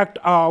 So in fact,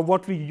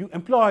 what we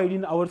employed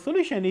in our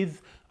solution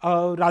is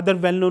a rather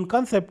well-known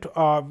concept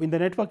in the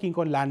networking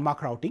called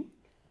landmark routing.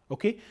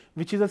 Okay,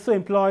 which is also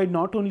employed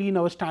not only in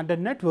our standard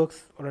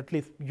networks, or at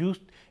least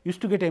used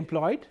to get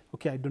employed.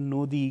 Okay, I don't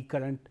know the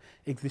current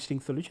existing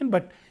solution,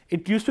 but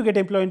it used to get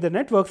employed in the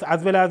networks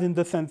as well as in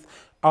the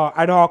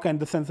ad hoc and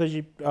the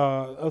censorship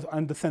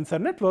and the sensor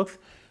networks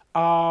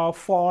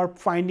for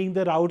finding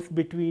the routes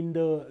between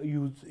the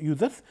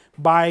users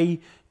by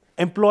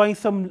employing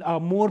some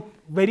more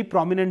very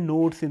prominent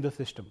nodes in the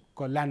system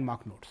called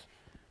landmark nodes.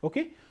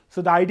 Okay,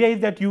 so the idea is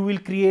that you will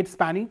create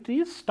spanning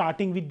trees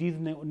starting with these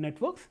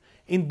networks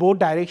in both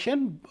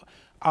direction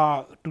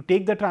to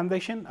take the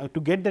transaction, to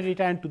get the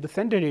data and to the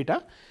send the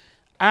data.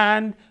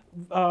 And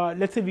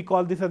let's say we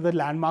call this as the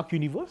landmark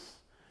universe.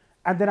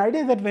 And the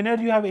idea is that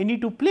whenever you have any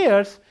 2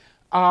 players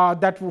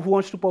who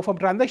wants to perform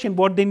transaction,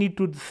 what they need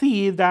to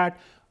see is that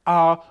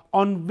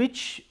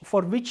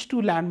for which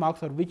 2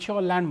 landmarks or which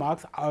all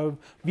landmarks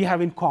we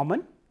have in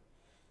common.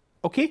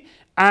 Okay,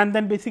 and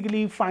then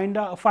basically find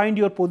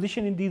your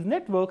position in these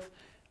networks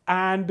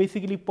and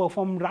basically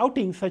perform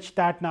routing such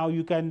that now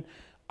you can,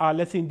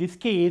 let's say in this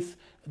case,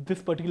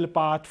 this particular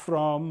path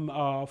from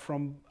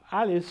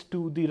Alice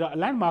to the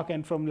landmark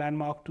and from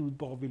landmark to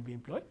Bob will be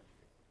employed.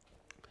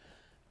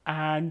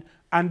 And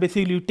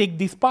basically you take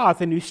these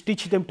paths and you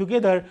stitch them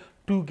together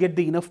to get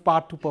the enough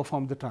path to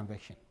perform the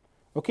transaction.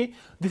 Okay,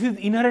 this is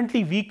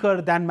inherently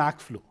weaker than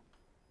MaxFlow.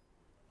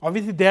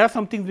 Obviously, there are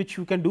some things which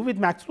you can do with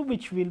MaxFlow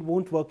which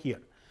won't work here,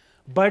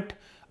 but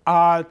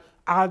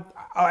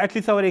at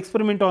least our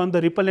experiment on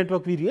the Ripple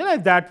network, we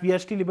realized that we are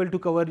still able to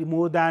cover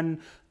more than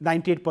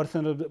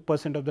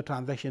 98% of the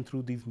transaction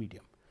through these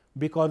medium,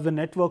 because the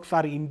networks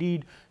are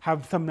indeed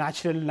have some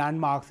natural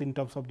landmarks in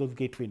terms of those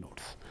gateway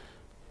nodes.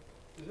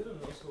 Is it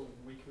also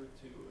weaker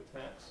to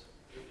attacks?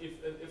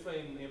 If I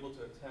am able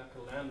to attack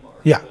a landmark,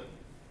 yeah.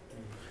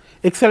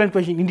 Excellent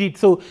question indeed.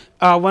 So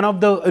one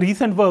of the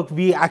recent work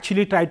we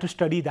actually tried to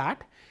study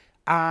that,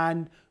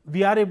 and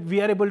we are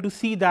able to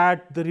see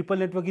that the Ripple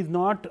network is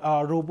not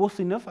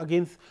robust enough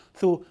against.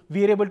 So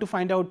we are able to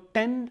find out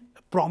 10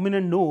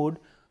 prominent node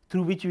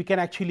through which we can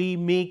actually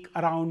make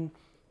around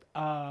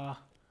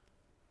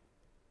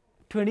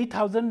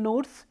 20,000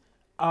 nodes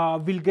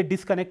will get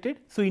disconnected.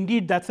 So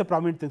indeed, that's a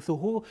prominent thing.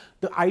 So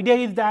the idea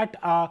is that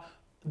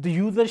the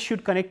user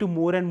should connect to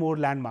more and more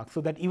landmarks,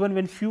 so that even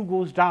when few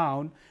goes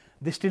down,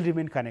 they still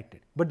remain connected.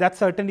 But that's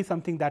certainly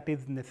something that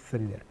is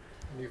necessary there.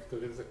 And if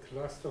there is a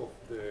cluster of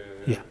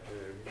the,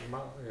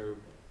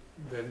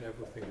 then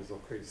everything is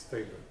okay,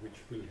 stable, which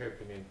will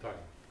happen in time.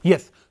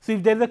 Yes. So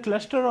if there's a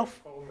cluster of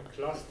a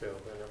cluster,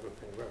 then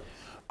everything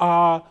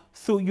works.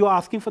 So you're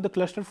asking for the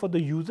cluster for the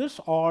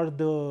users or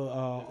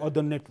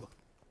the network?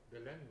 The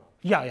landmark.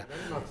 Yeah, yeah.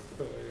 Landmarks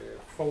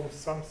form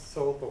some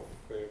sort of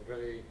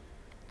very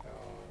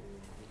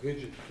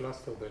rigid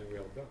cluster, then we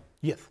are done.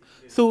 Yes.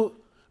 So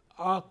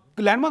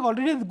landmark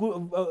already is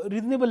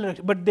reasonable,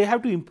 but they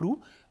have to improve.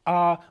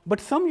 But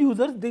some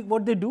users,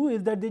 what they do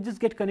is that they just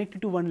get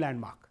connected to one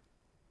landmark,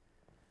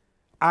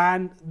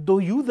 and the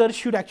users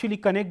should actually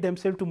connect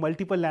themselves to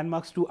multiple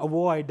landmarks to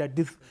avoid that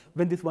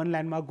when this one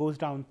landmark goes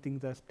down,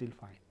 things are still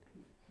fine.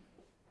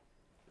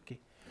 Okay.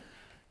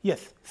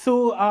 Yes.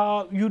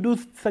 So you do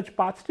such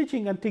path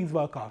stitching and things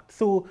work out.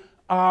 So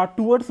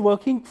towards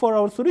working for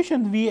our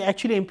solutions, we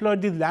actually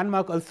employed this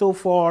landmark also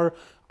for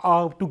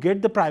to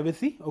get the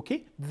privacy.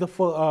 Okay.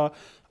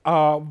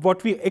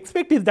 What we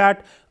expect is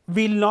that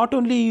we'll not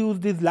only use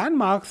these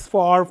landmarks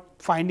for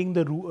finding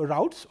the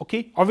routes.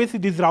 Okay. Obviously,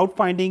 this route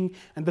finding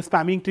and the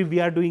spamming tree we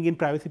are doing in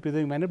privacy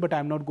preserving manner, but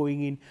I'm not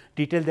going in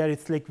detail there.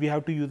 It's like we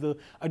have to use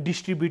a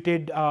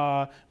distributed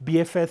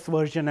BFS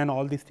version and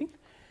all these things.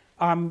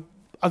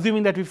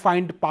 Assuming that we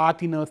find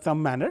path in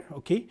some manner.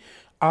 Okay.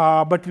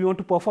 But we want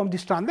to perform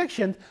this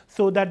transaction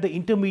so that the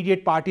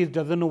intermediate parties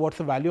doesn't know what's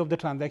the value of the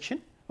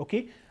transaction.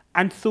 Okay.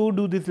 And so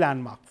do these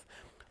landmarks.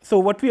 So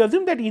what we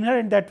assume that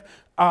inherent that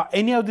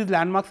any of these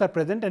landmarks are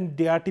present and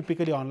they are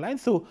typically online.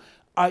 So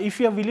if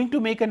you are willing to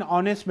make an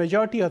honest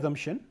majority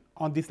assumption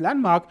on this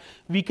landmark,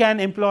 we can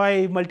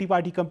employ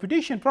multi-party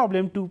computation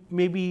problem to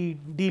maybe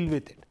deal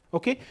with it.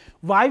 Okay.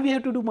 Why we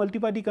have to do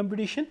multi-party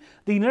computation?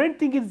 The inherent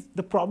thing is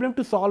the problem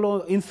to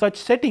solve in such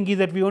setting is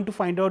that we want to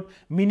find out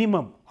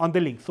minimum on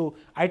the link. So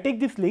I take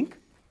this link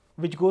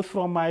which goes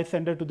from my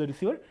sender to the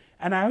receiver,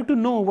 and I have to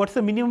know what's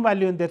the minimum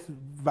value in this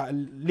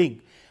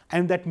link.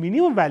 And that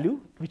minimum value,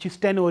 which is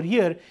 10 over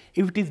here,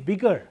 if it is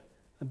bigger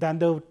than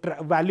the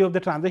value of the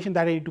transaction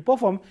that I need to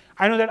perform,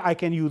 I know that I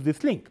can use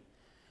this link.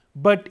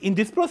 But in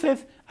this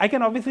process, I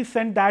can obviously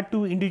send that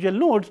to individual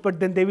nodes, but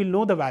then they will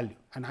know the value,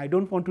 and I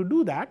don't want to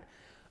do that.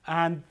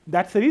 And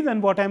that's the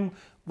reason what I'm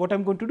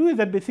going to do is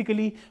that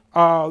basically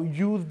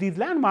use these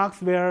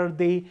landmarks where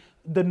the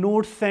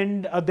nodes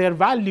send their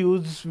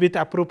values with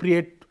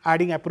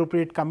adding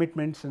appropriate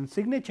commitments and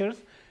signatures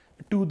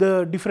to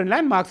the different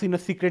landmarks in a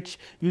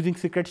using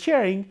secret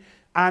sharing,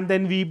 and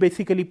then we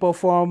basically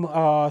perform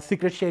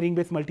secret sharing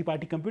based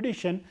multi-party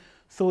computation,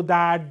 so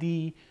that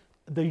the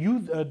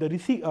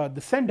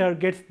sender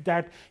gets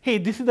that, hey,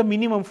 this is the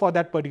minimum for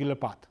that particular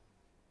path.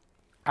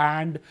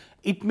 And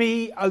it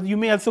may you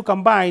may also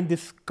combine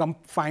this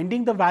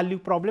finding the value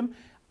problem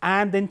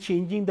and then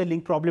changing the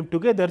link problem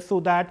together, so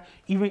that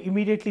even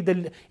immediately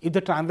if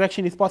the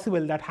transaction is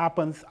possible, that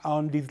happens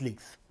on these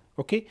links.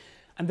 Okay.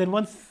 And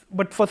then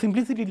but for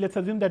simplicity, let's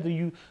assume that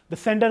the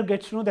sender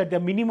gets to know that the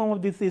minimum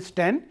of this is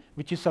 10,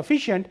 which is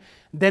sufficient.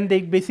 Then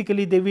they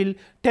will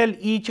tell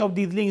each of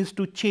these links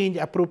to change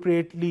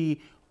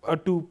appropriately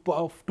to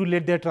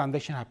let their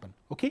transaction happen.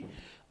 Okay.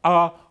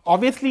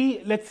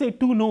 Obviously, let's say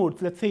two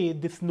nodes. Let's say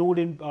this node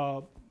in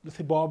let's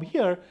say Bob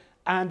here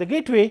and the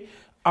gateway.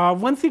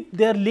 Once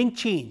their link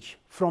change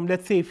from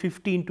let's say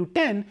 15 to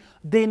 10,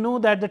 they know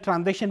that the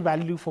transaction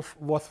value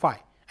was 5,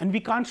 and we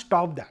can't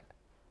stop that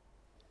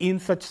in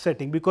such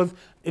setting, because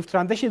if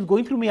transaction is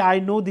going through me, I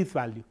know this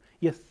value.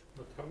 Yes.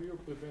 But how do you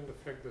prevent the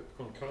fact that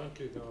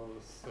concurrently there are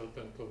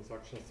certain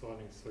transactions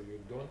running, so you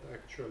don't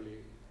actually,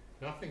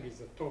 nothing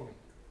is atomic.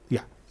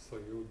 Yeah. So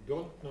you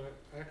don't know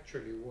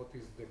actually what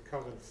is the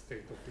current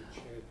state of each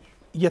edge.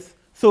 Yes.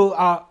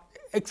 So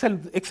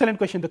excellent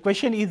question. The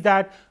question is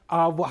that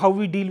how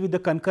we deal with the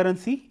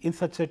concurrency in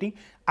such setting,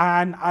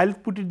 and I'll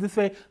put it this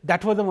way: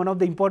 that was one of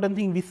the important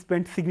things we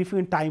spent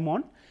significant time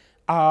on.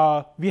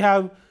 We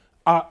have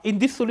in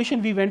this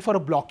solution we went for a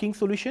blocking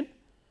solution,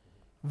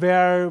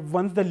 where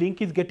once the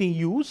link is getting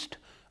used,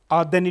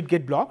 then it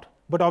get blocked.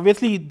 But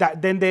obviously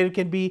then there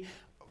can be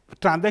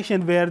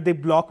transaction where they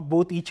block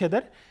both each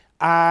other,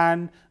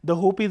 and the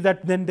hope is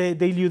that then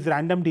they'll use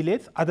random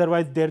delays,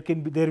 otherwise there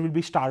will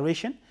be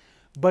starvation.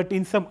 But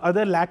in some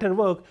other latter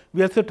work,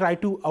 we also try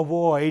to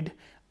avoid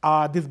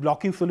this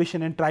blocking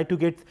solution and try to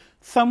get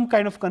some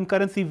kind of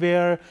concurrency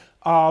where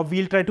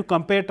we'll try to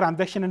compare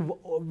transaction and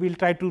we'll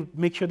try to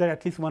make sure that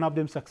at least one of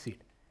them succeed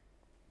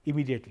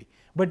immediately.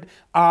 But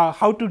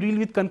how to deal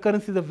with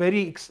concurrency is a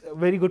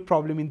very good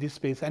problem in this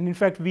space, and in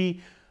fact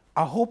we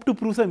hope to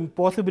prove some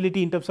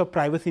possibility in terms of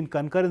privacy in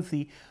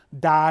concurrency,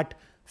 that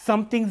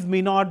some things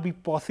may not be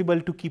possible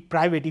to keep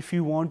private if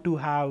you want to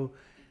have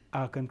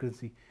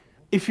concurrency.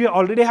 If you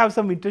already have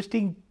some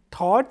interesting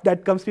thought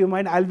that comes to your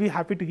mind, I'll be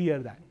happy to hear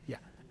that. Yeah.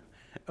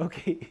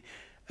 Okay.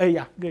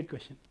 Yeah, great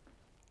question.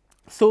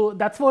 So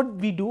that's what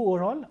we do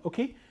overall.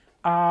 Okay.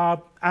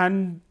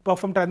 And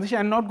perform transaction.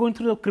 I'm not going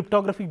through the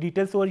cryptographic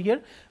details over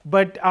here,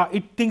 but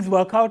things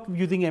work out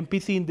using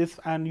MPC in this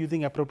and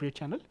using appropriate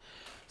channel.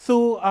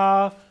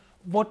 So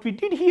what we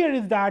did here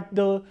is that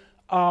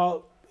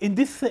in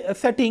this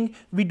setting,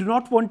 we do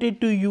not wanted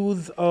to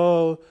use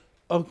a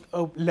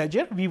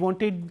ledger. We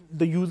wanted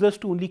the users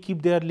to only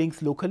keep their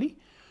links locally.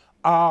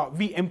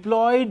 We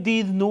employed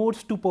these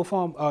nodes to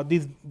perform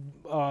these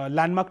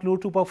landmark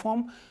node to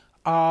perform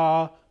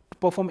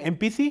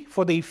MPC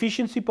for the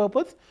efficiency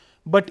purpose,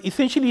 but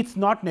essentially it's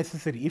not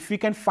necessary. If we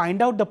can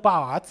find out the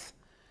paths,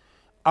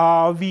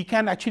 we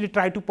can actually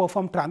try to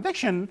perform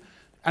transaction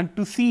and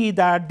to see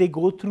that they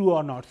go through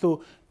or not.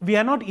 So we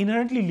are not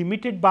inherently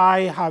limited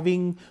by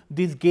having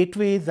these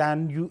gateways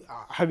and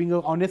having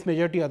an honest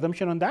majority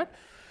assumption on that.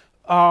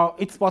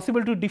 It's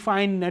possible to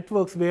define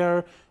networks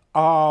where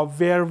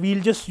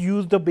we'll just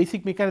use the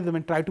basic mechanism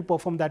and try to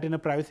perform that in a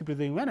privacy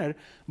preserving manner,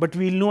 but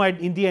we'll know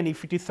in the end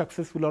if it is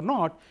successful or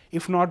not.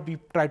 If not, we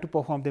try to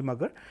perform them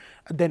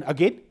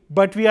again.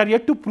 But we are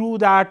yet to prove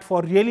that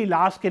for really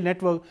large scale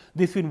network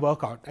this will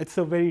work out. It's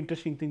a very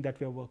interesting thing that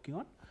we are working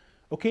on.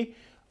 Okay,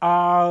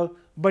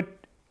 but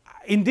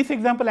in this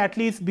example, at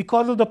least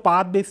because of the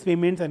path based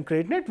payments and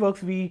credit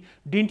networks, we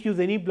didn't use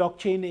any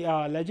blockchain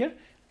ledger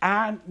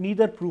and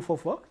neither proof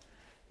of work.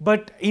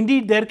 But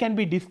indeed there can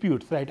be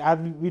disputes, right, as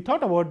we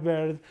thought about,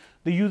 where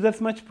the users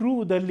must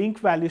prove the link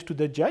values to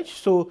the judge.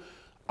 So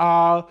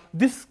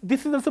this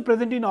is also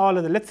present in all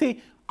other. Let's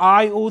say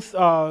I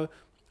owe,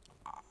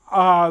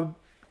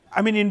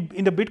 I mean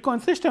in the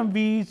Bitcoin system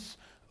we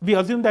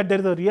assume that there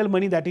is a real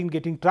money that is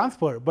getting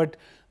transferred, but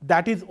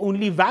that is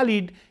only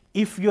valid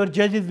if your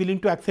judge is willing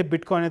to accept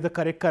Bitcoin as the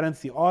correct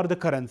currency or the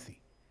currency.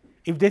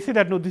 If they say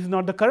that no, this is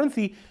not the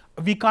currency,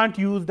 we can't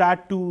use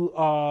that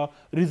to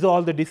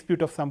resolve the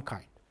dispute of some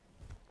kind.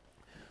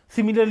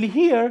 Similarly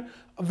here,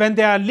 when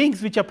there are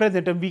links which are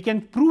present and we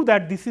can prove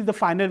that this is the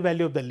final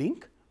value of the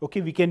link,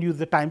 okay, we can use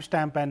the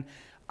timestamp and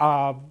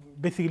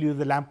basically use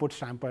the Lamport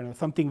stamp or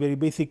something very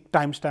basic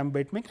timestamp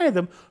based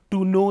mechanism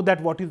to know that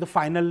what is the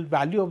final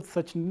value of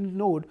such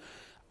node.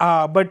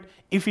 But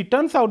if it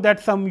turns out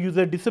that some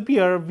user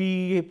disappear,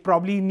 we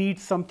probably need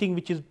something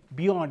which is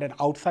beyond and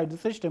outside the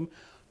system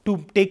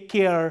to take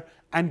care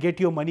and get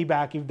your money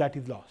back if that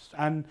is lost.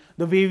 And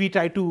the way we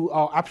try to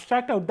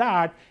abstract out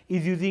that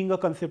is using a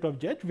concept of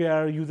judge,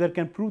 where user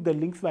can prove the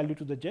links value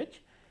to the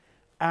judge,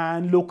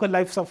 and local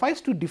life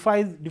suffice to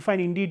define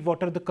indeed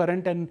what are the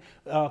current and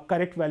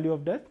correct value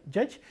of the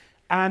judge,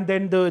 and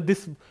then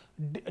this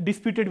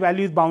disputed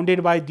value is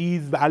bounded by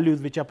these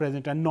values which are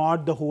present and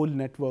not the whole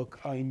network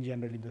in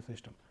general in the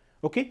system.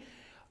 Okay.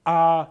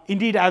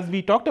 Indeed, as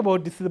we talked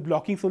about, this is a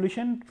blocking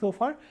solution so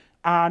far,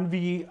 and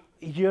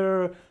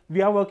here we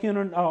are working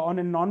on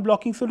a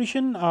non-blocking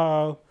solution,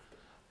 and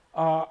there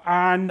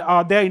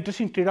are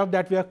interesting trade-offs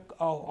that we are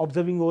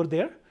observing over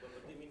there.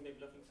 What do you mean by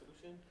blocking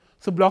solution?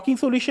 So blocking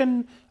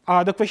solution,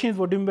 the question is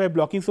what do you mean by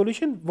blocking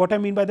solution? What I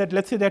mean by that,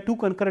 let's say there are two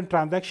concurrent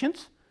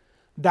transactions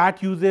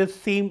that uses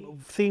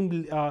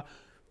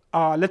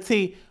let's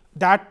say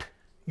that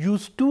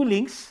use two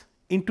links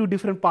in two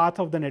different paths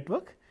of the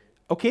network,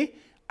 okay?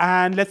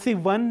 And let's say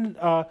one,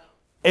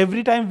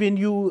 every time when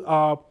you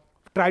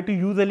try to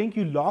use a link,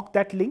 you lock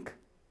that link,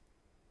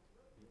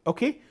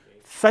 okay?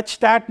 Such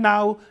that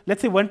now,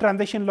 let's say one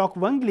transaction lock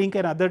one link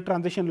and other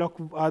transaction lock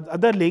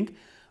other link,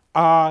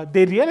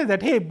 they realize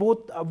that, hey, both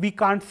we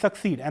can't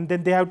succeed, and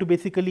then they have to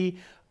basically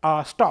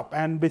stop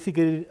and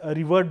basically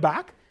revert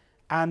back,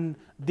 and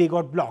they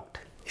got blocked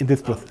in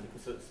this process.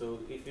 So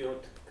if you have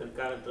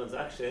concurrent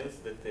transactions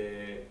that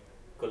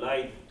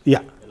collide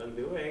along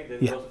the way, then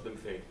most of them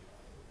fail.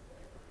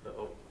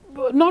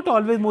 But not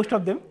always, most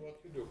of them. What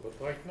we do, but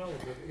right now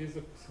there is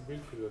a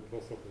possibility that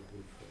most of them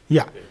will fail.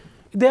 Yeah. Okay.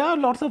 There are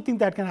lots of things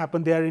that can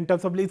happen there in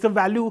terms of it's a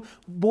value,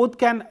 both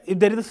can, if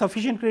there is a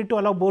sufficient credit to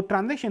allow both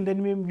transactions,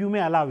 then you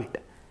may allow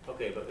it.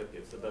 Okay, but okay,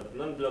 so the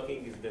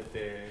non-blocking is that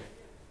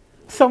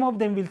some of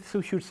them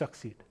should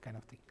succeed, kind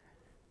of thing.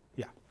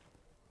 Yeah.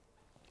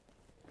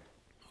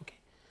 Okay.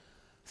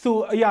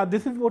 So yeah,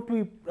 this is what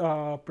we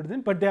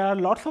present, but there are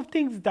lots of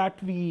things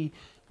that we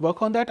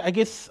work on that. I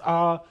guess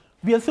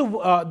we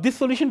also, this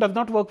solution does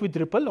not work with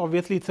Ripple.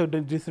 Obviously, it's a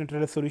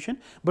decentralized solution,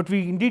 but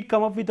we indeed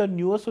come up with a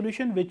newer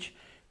solution which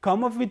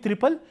come up with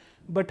Ripple,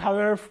 But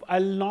however,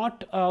 I'll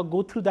not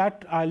go through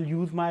that. I'll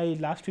use my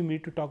last few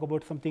minutes to talk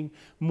about something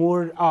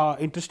more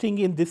interesting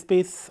in this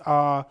space,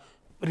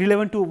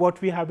 relevant to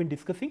what we have been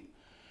discussing.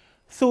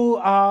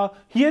 So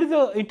here is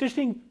an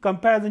interesting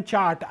comparison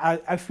chart.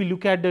 If we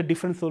look at the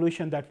different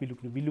solutions that we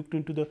looked into, we looked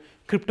into the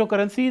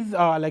cryptocurrencies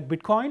like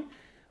Bitcoin.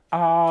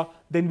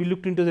 Then we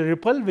looked into the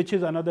Ripple, which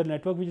is another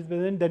network which is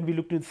present. Then we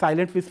looked into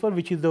Silent Whisper,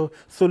 which is the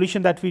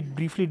solution that we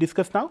briefly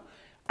discussed now,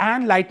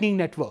 and Lightning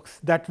networks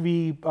that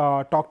we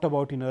talked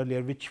about in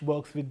earlier, which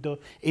works with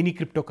any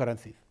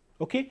cryptocurrencies.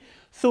 Okay,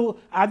 so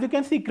as you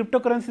can see,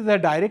 cryptocurrencies are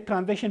direct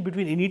transaction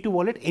between any two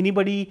wallet.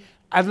 Anybody,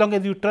 as long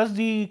as you trust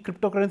the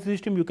cryptocurrency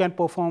system, you can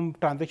perform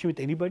transaction with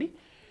anybody.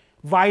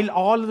 While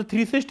all the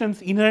three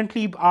systems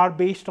inherently are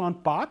based on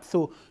path,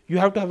 so you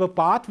have to have a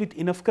path with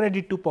enough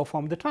credit to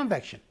perform the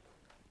transaction.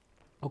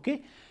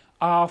 Okay,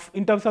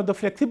 in terms of the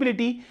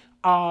flexibility,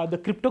 the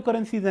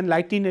cryptocurrencies and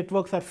Lightning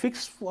networks are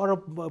fixed for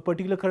a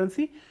particular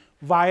currency,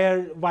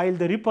 while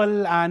the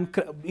Ripple and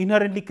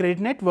inherently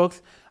credit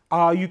networks,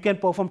 you can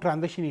perform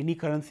transaction in any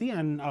currency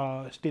and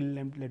still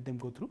let them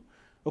go through.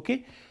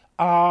 Okay,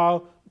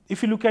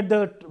 if you look at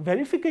the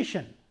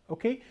verification,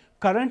 okay,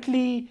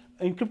 currently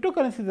in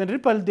cryptocurrencies and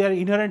Ripple, they are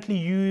inherently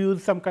you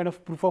use some kind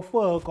of proof of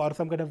work or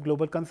some kind of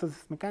global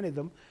consensus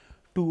mechanism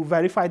to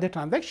verify the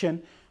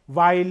transaction,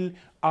 while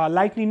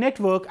Lightning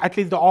network, at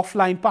least the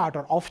offline part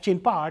or off-chain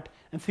part,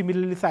 and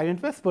similarly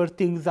Silent Whisper,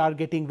 things are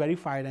getting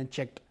verified and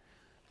checked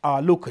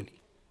locally.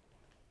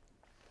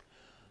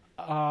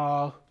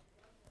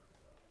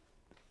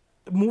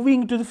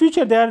 Moving to the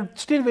future, there are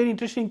still very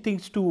interesting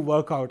things to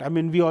work out. I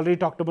mean, we already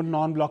talked about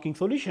non-blocking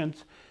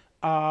solutions,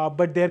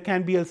 but there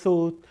can be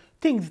also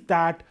things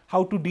that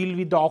how to deal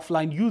with the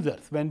offline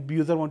users when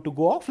user want to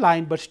go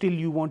offline, but still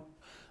you want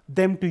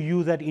them to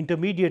use that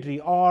intermediary,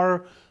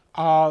 or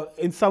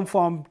in some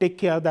form take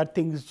care that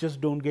things just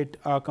don't get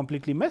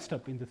completely messed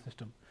up in the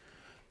system.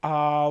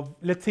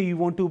 Let's say you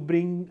want to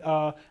bring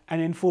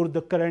and enforce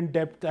the current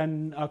depth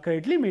and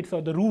credit limits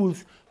or the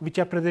rules which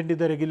are present in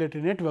the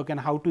regulatory network,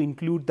 and how to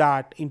include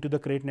that into the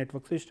credit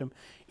network system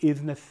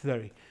is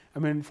necessary. I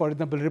mean, for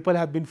example, Ripple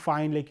has been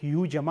fined like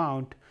huge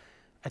amount,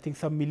 I think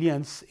some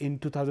millions in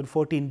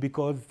 2014,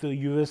 because the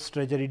US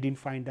Treasury didn't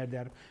find that they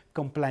are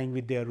complying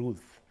with their rules.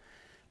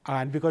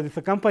 And because it's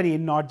a company,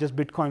 not just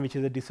Bitcoin, which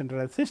is a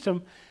decentralized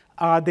system,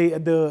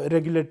 the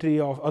regulatory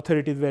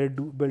authorities were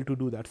able to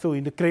do that. So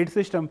in the credit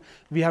system,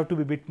 we have to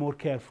be a bit more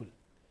careful.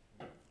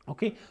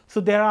 Okay,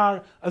 so there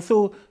are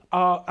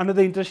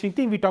another interesting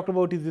thing we talked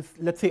about is this.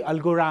 Let's say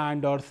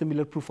Algorand or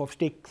similar proof of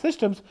stake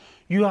systems.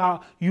 You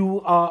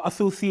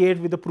associate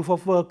with the proof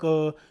of work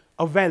a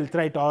wealth,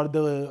 right, or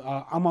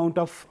the amount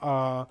of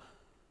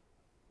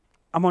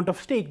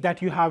stake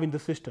that you have in the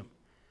system.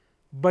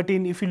 But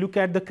if you look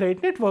at the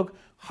credit network,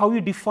 how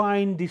you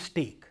define the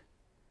stake?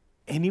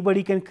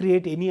 Anybody can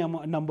create any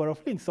number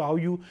of links. So how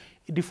you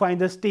define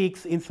the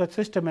stakes in such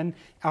system, and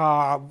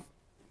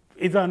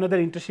is another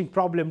interesting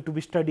problem to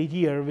be studied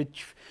here,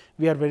 which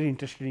we are very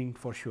interested in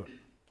for sure.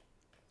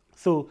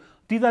 So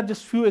these are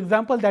just few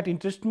examples that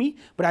interest me,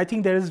 but I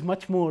think there is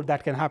much more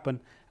that can happen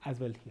as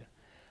well here.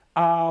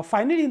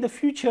 Finally, in the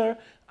future,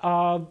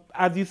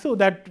 as you saw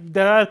that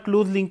there are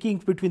close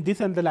linkings between this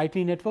and the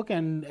Lightning network,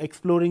 and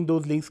exploring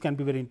those links can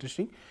be very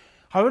interesting.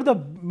 However, the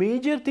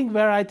major thing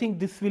where I think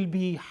this will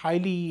be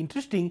highly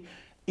interesting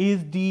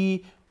is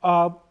the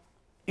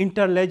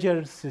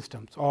interledger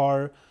systems,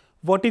 or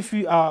what if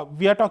we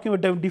are talking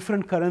about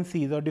different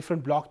currencies or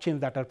different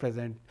blockchains that are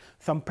present,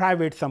 some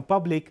private, some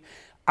public,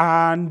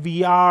 and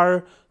we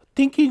are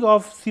thinking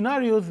of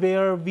scenarios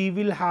where we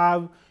will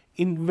have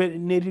in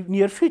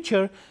near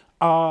future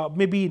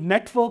maybe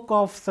network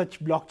of such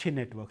blockchain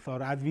networks,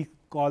 or as we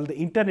call the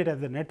internet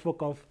as a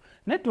network of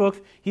networks.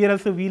 Here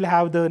also we'll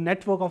have the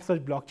network of such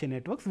blockchain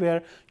networks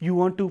where you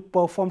want to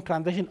perform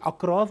transaction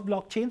across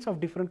blockchains of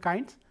different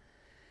kinds.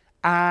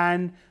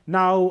 And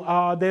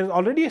now there's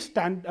already a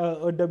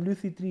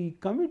WC3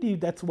 committee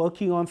that's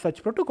working on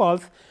such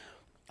protocols.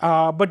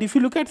 But if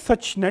you look at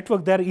such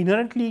network, there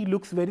inherently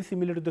looks very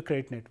similar to the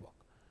credit network.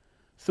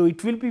 So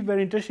it will be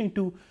very interesting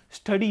to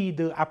study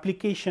the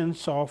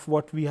applications of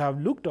what we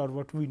have looked or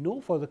what we know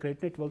for the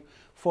credit network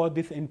for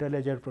this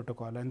interledger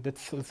protocol, and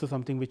that's also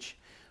something which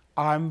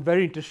I'm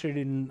very interested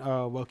in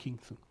working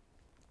soon.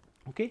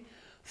 Okay,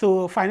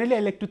 so finally,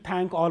 I'd like to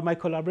thank all my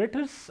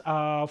collaborators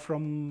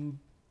from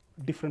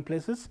different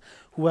places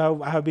who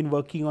have been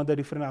working on the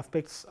different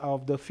aspects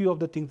of the few of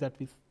the things that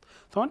we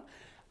saw.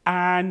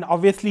 And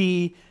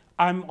obviously,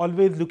 I'm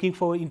always looking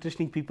for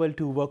interesting people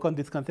to work on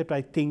this concept.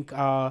 I think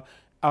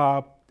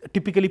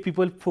typically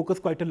people focus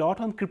quite a lot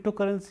on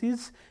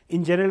cryptocurrencies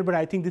in general, but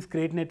I think these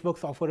credit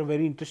networks offer a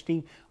very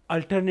interesting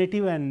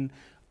alternative and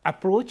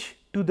approach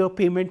to the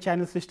payment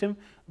channel system,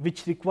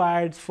 which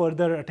requires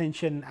further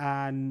attention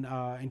and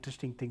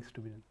interesting things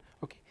to be done.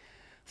 Okay,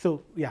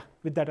 so yeah,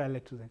 with that I'd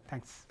like to say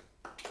thanks.